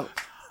up, hard out.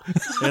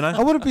 you I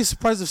know. wouldn't be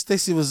surprised if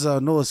Stacey was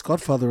Noah's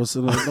godfather or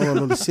something. Noah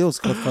Lolesio's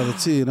godfather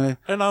too. You know.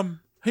 And I'm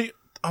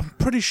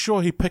pretty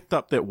sure he picked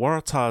up that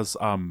Waratah's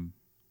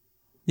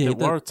Yeah,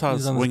 Waratah's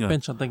he's on winger. his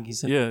bench, I think he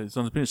said. yeah, he's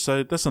on the bench.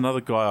 So that's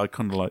another guy I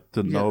kind of like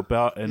didn't know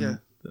about, and Yeah.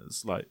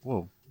 it's like,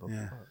 whoa,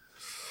 Yeah.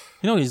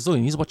 You know what he's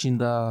doing? He's watching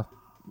the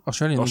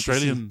Australian.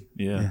 Australian,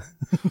 yeah.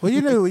 Well,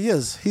 you know who he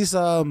is. He's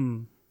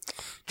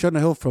Jonah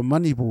Hill from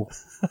Moneyball.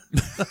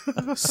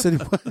 Sitting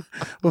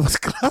with his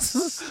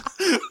glasses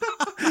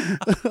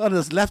on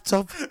his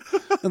laptop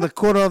in the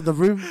corner of the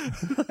room,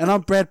 and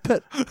I'm Brad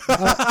Pitt.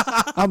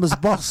 I'm his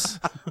boss.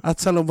 I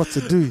tell him what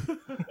to do.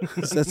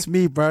 So that's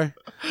me, bro.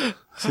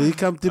 So you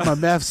come do my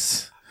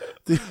maths.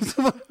 Do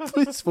my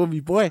points for me,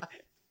 boy.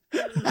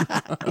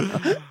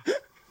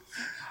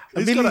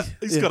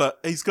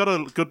 He's got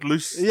a good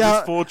loose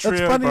forward it's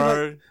trio, funny,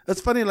 bro. like, it's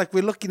funny, like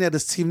we're looking at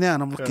his team now,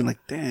 and I'm looking like,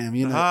 damn,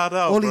 you know, Hard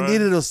out, all he bro.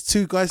 needed was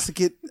two guys to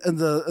get in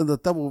the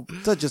double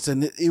digits,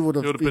 and he would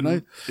have,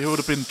 He would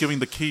have been giving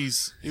the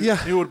keys.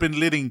 Yeah. He would have been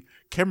letting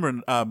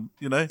Cameron,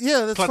 Yeah,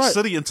 that's Clutch right.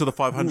 City into the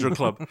 500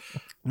 club.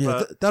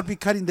 yeah, they'd be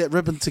cutting that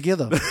ribbon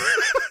together.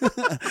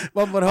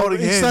 One would hold Holding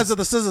each hands. sides of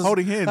the scissors,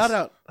 Holding hands. hard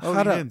out, Holding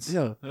hard hands.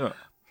 out, Yeah.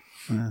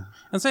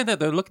 And saying that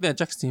though, looking at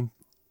Jack's team,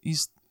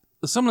 he's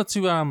similar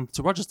to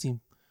Roger's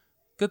team.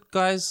 Good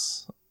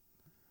guys,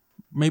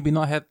 maybe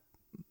not had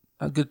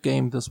a good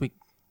game this week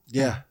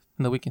yeah,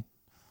 in the weekend.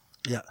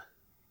 yeah.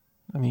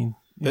 I mean,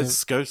 you know,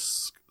 That's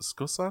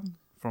Skosan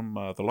from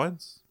the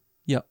Lions.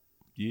 yeah,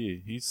 Yeah,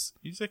 he's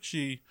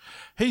actually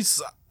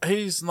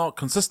he's not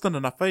consistent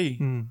enough, eh?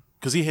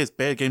 Because he has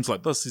bad games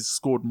like this. He's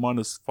scored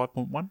minus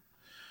 5.1,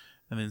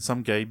 and then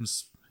some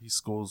games he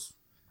scores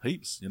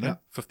heaps. You know, Yeah.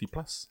 50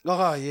 plus.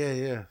 Oh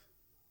yeah.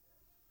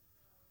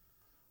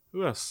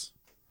 Who else?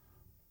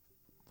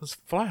 There's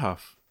Fly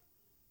Half.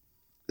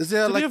 Is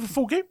there Did like he have a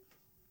full game?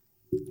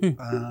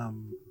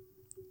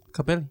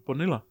 Cabelli.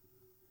 Bonilla.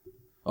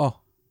 Oh,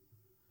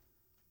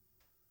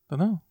 don't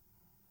know.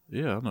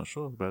 Yeah, I'm not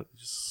sure about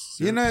just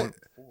you know,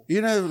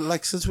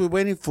 like since we're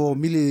waiting for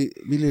Mili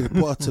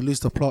Reporter to lose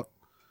the plot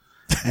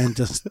and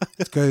just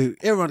go,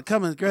 everyone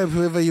come and grab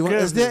whoever you want.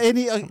 Grab Is there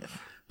any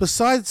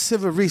besides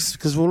Sever Reese,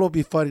 because we'll all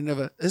be fighting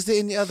over? Is there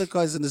any other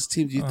guys in this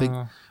team? Do you think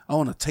I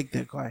want to take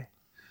that guy?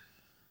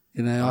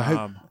 You know, I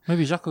hope.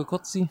 Maybe Jaco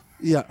Kotsi.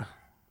 Yeah.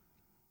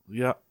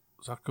 Yeah,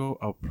 Zako.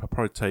 I'll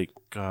probably take.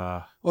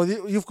 Well,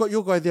 you've got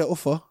your guy there,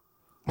 Ufa.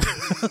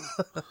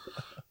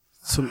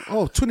 So,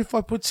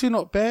 25.2,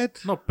 not bad.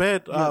 Not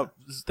bad.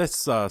 That's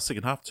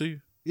second half too.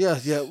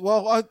 Yeah.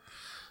 Well,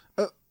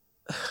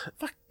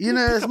 you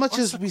know, as much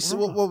as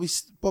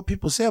what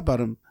people say about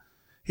him,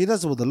 he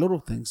does it with the little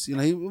things. You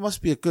know, he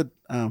must be a good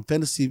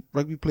fantasy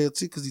rugby player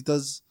too, because he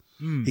does.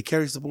 He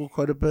carries the ball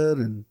quite a bit,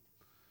 and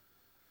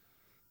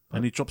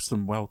he drops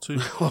them well too.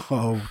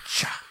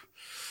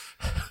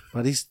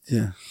 but he's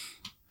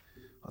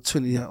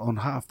 20 on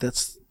half.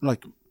 That's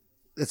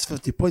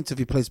 50 points if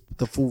he plays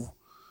the full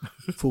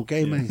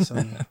game. Eh?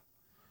 So,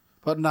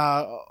 but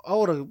nah, I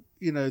would have.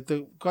 You know,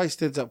 the guy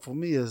stands up for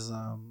me is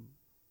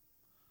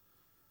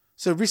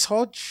so Reece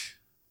Hodge.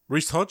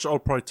 Reece Hodge, I'll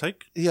probably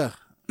take. Yeah,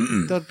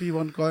 that'd be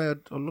one guy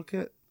I'd look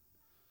at.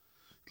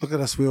 Look at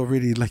us, we're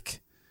already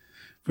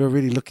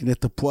looking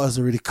at the pois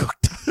already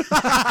cooked.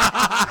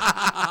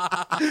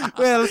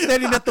 Well,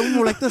 standing at the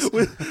wall like this.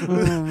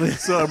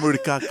 So I'm really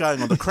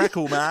going on the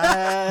crackle,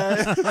 man.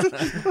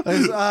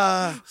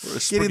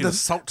 Getting the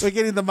salt. We're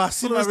getting the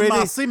Massima Where's the ready.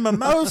 Massima,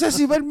 man? Oh,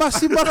 c'est bem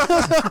Massima.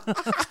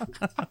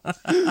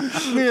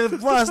 The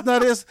pois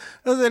not is.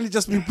 That's only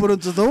just been put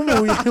into the home.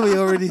 We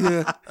already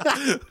here.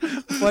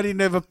 Funny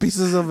never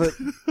pieces of it.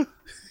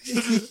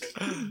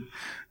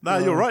 No,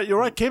 you're right. You're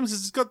right. Kems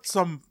has got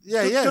some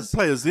good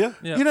players there.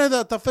 Yeah. You know,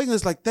 the thing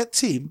is, like, that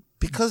team,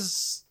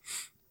 because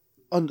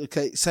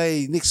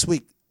say next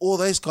week, all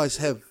those guys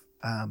have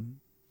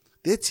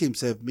their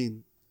teams have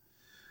mean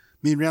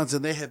rounds,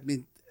 and they have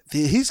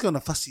he's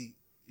gonna fussy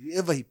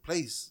whoever he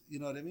plays. You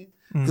know what I mean?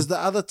 Because the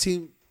other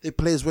team, their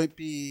players won't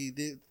be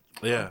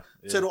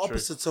total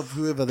opposites of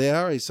whoever they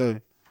are.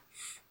 So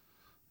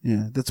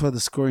yeah, that's why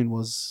the scoring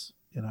was,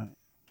 you know.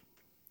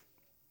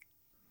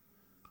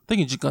 I think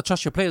you just gotta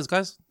trust your players,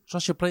 guys.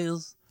 Trust your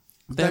players.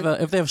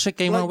 If they have a shit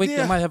game one week,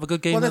 they might have a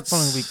good game the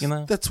following week. You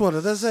know. That's what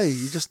it is.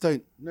 You just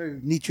don't know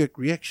knee-jerk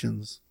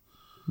reactions.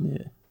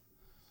 Yeah.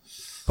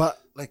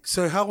 But like,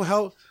 so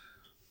how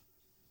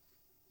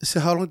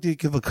long do you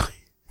give a guy?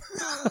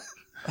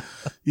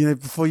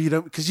 Before you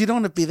don't, because you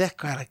don't want to be that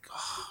guy. Like,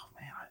 oh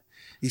man,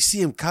 you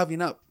see him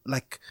carving up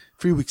like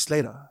 3 weeks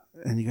later,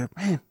 and you go,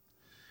 man,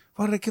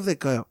 why did I give that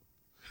guy up?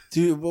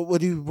 What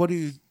do you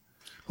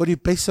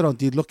base it on?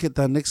 Do you look at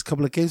the next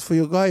couple of games for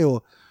your guy,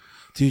 or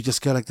do you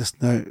just go like this?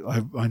 No,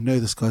 I know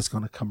this guy's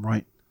going to come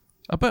right.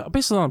 I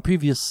based it on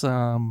previous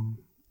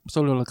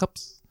Solo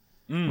Cups.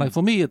 Like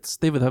for me, it's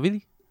David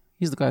Havili.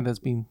 He's the guy that's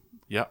been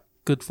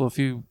good for a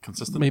few,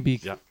 consistent,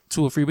 maybe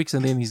 2 or 3 weeks,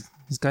 and then he's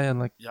guy at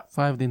like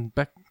 5, then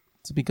back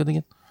to be good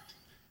again.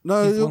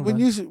 No, when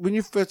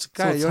you first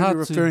guy, you're only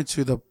referring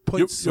to the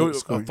points.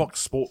 Fox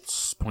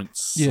Sports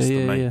points yeah,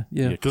 system,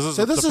 yeah.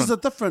 So this is a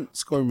different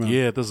scoring round.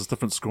 Yeah, this is a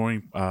different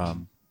scoring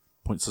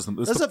point system.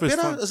 Is it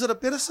better? Is it a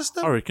better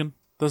system? I reckon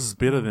this is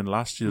better than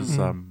last year's.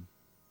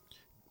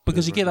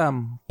 Because you get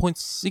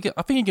points.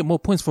 I think you get more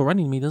points for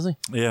running me, does he?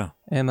 Yeah,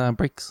 and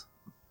breaks.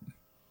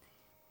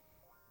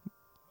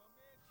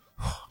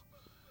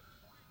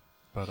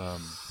 but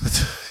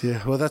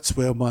yeah. Well, that's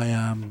where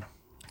my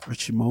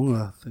Richie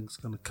Monga thing's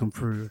going to come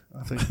through,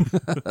 I think.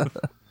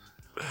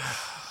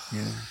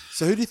 Yeah.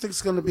 So who do you think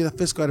is going to be the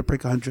first guy to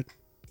break 100?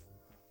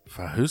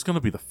 Who's going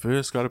to be the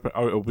first guy to break?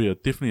 Oh, it'll be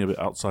definitely a bit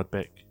outside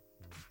back.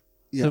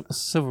 Yeah.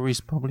 Silver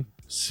Reese, probably.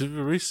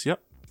 Silver Reese,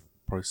 yep.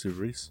 Probably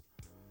Silver Reese.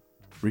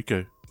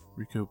 Rico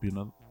will be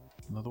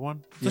another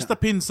one. Just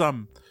depends.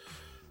 Always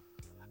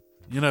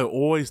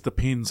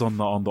depends on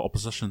the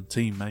opposition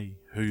team, eh?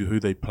 Who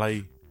they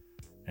play.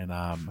 And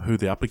who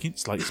they're up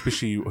against, like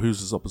especially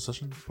who's his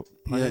opposition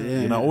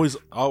player. I always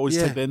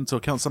take that into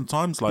account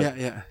sometimes. Like,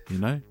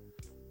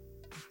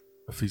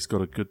 if he's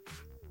got a good.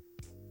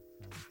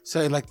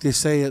 So, like they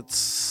say, it's.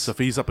 So if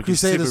he's up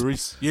against Crusaders,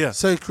 Reese, yeah.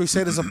 So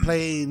Crusaders are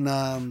playing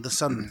the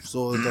Sunwolves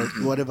or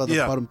whatever the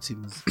bottom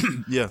team is.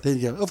 Yeah. Then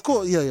you go. Of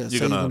course, yeah. You're so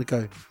you're gonna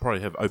go.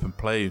 Probably have open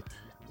play,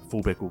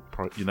 fullback will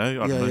I don't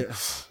know. Yeah.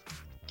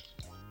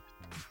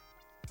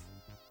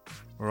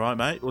 All right,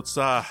 mate. What's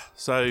so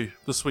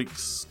this week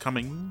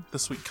coming?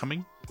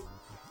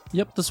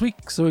 Yep, this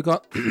week. So we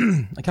got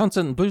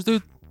Accountant and Booze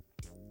Dude.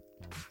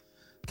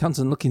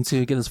 Accountant looking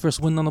to get his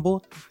first win on the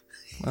board.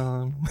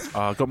 Got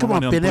my Come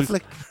money on, Ben Blues.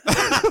 Affleck.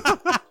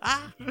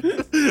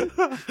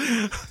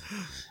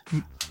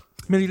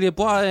 Millie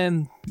Lebois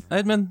and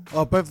Edmund.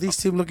 Oh, both these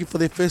teams looking for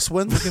their first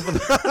win.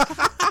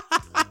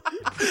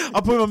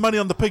 I'll put my money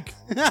on the pig.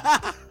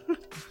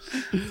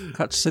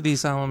 Catch City,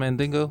 Salmon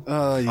Mandingo.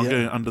 Oh yeah. I'm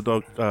going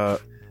underdog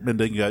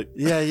Mendingo.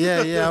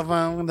 Yeah.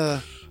 I'm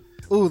gonna.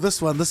 Oh,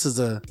 this is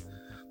the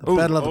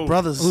Battle of the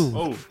Brothers.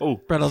 Oh.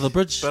 Battle of the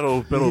Bridge. Battle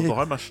of the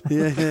High-Mush.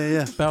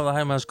 Yeah. Battle of the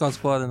High-Mush, God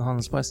Squad, and Hot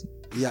and Spicy.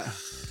 Yeah.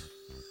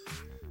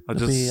 I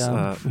It'll just be,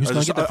 who's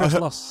going to get the first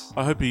loss?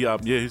 I hope he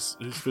his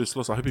first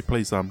loss. I hope he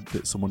plays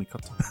that Simone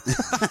Kata.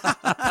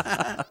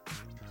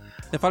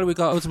 Then finally we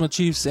got Ultimate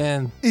Chiefs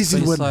and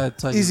Easy win.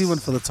 Tigers. Easy win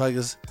for the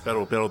Tigers.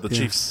 Battle of the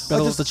Chiefs.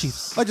 Battle of the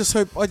Chiefs. I just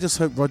hope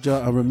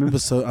Roger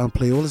remembers to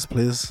play all his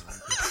players.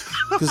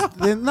 Because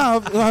then I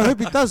hope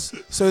he does,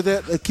 so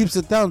that it keeps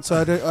it down. So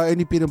I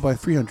only beat him by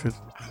 300.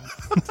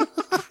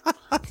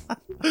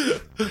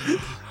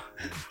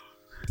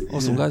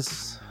 Awesome,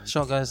 guys.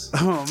 Shot, guys.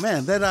 Oh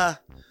man,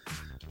 that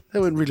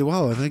went really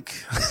well, I think.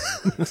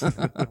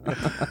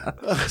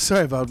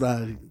 Sorry about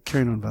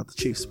carrying on about the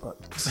Chiefs, but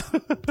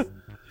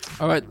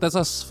All right, that's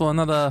us for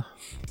another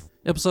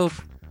episode.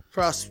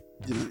 for us,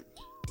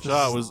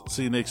 We'll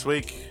see you next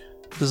week.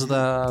 This is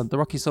the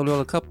Rocky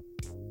Soliola Cup.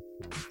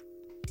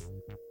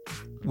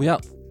 We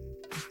out.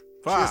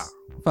 Fire.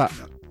 Bye.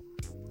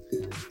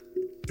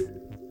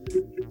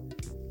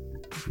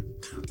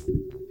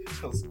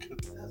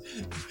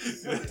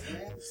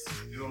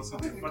 You know what's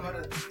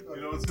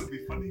gonna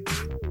be funny?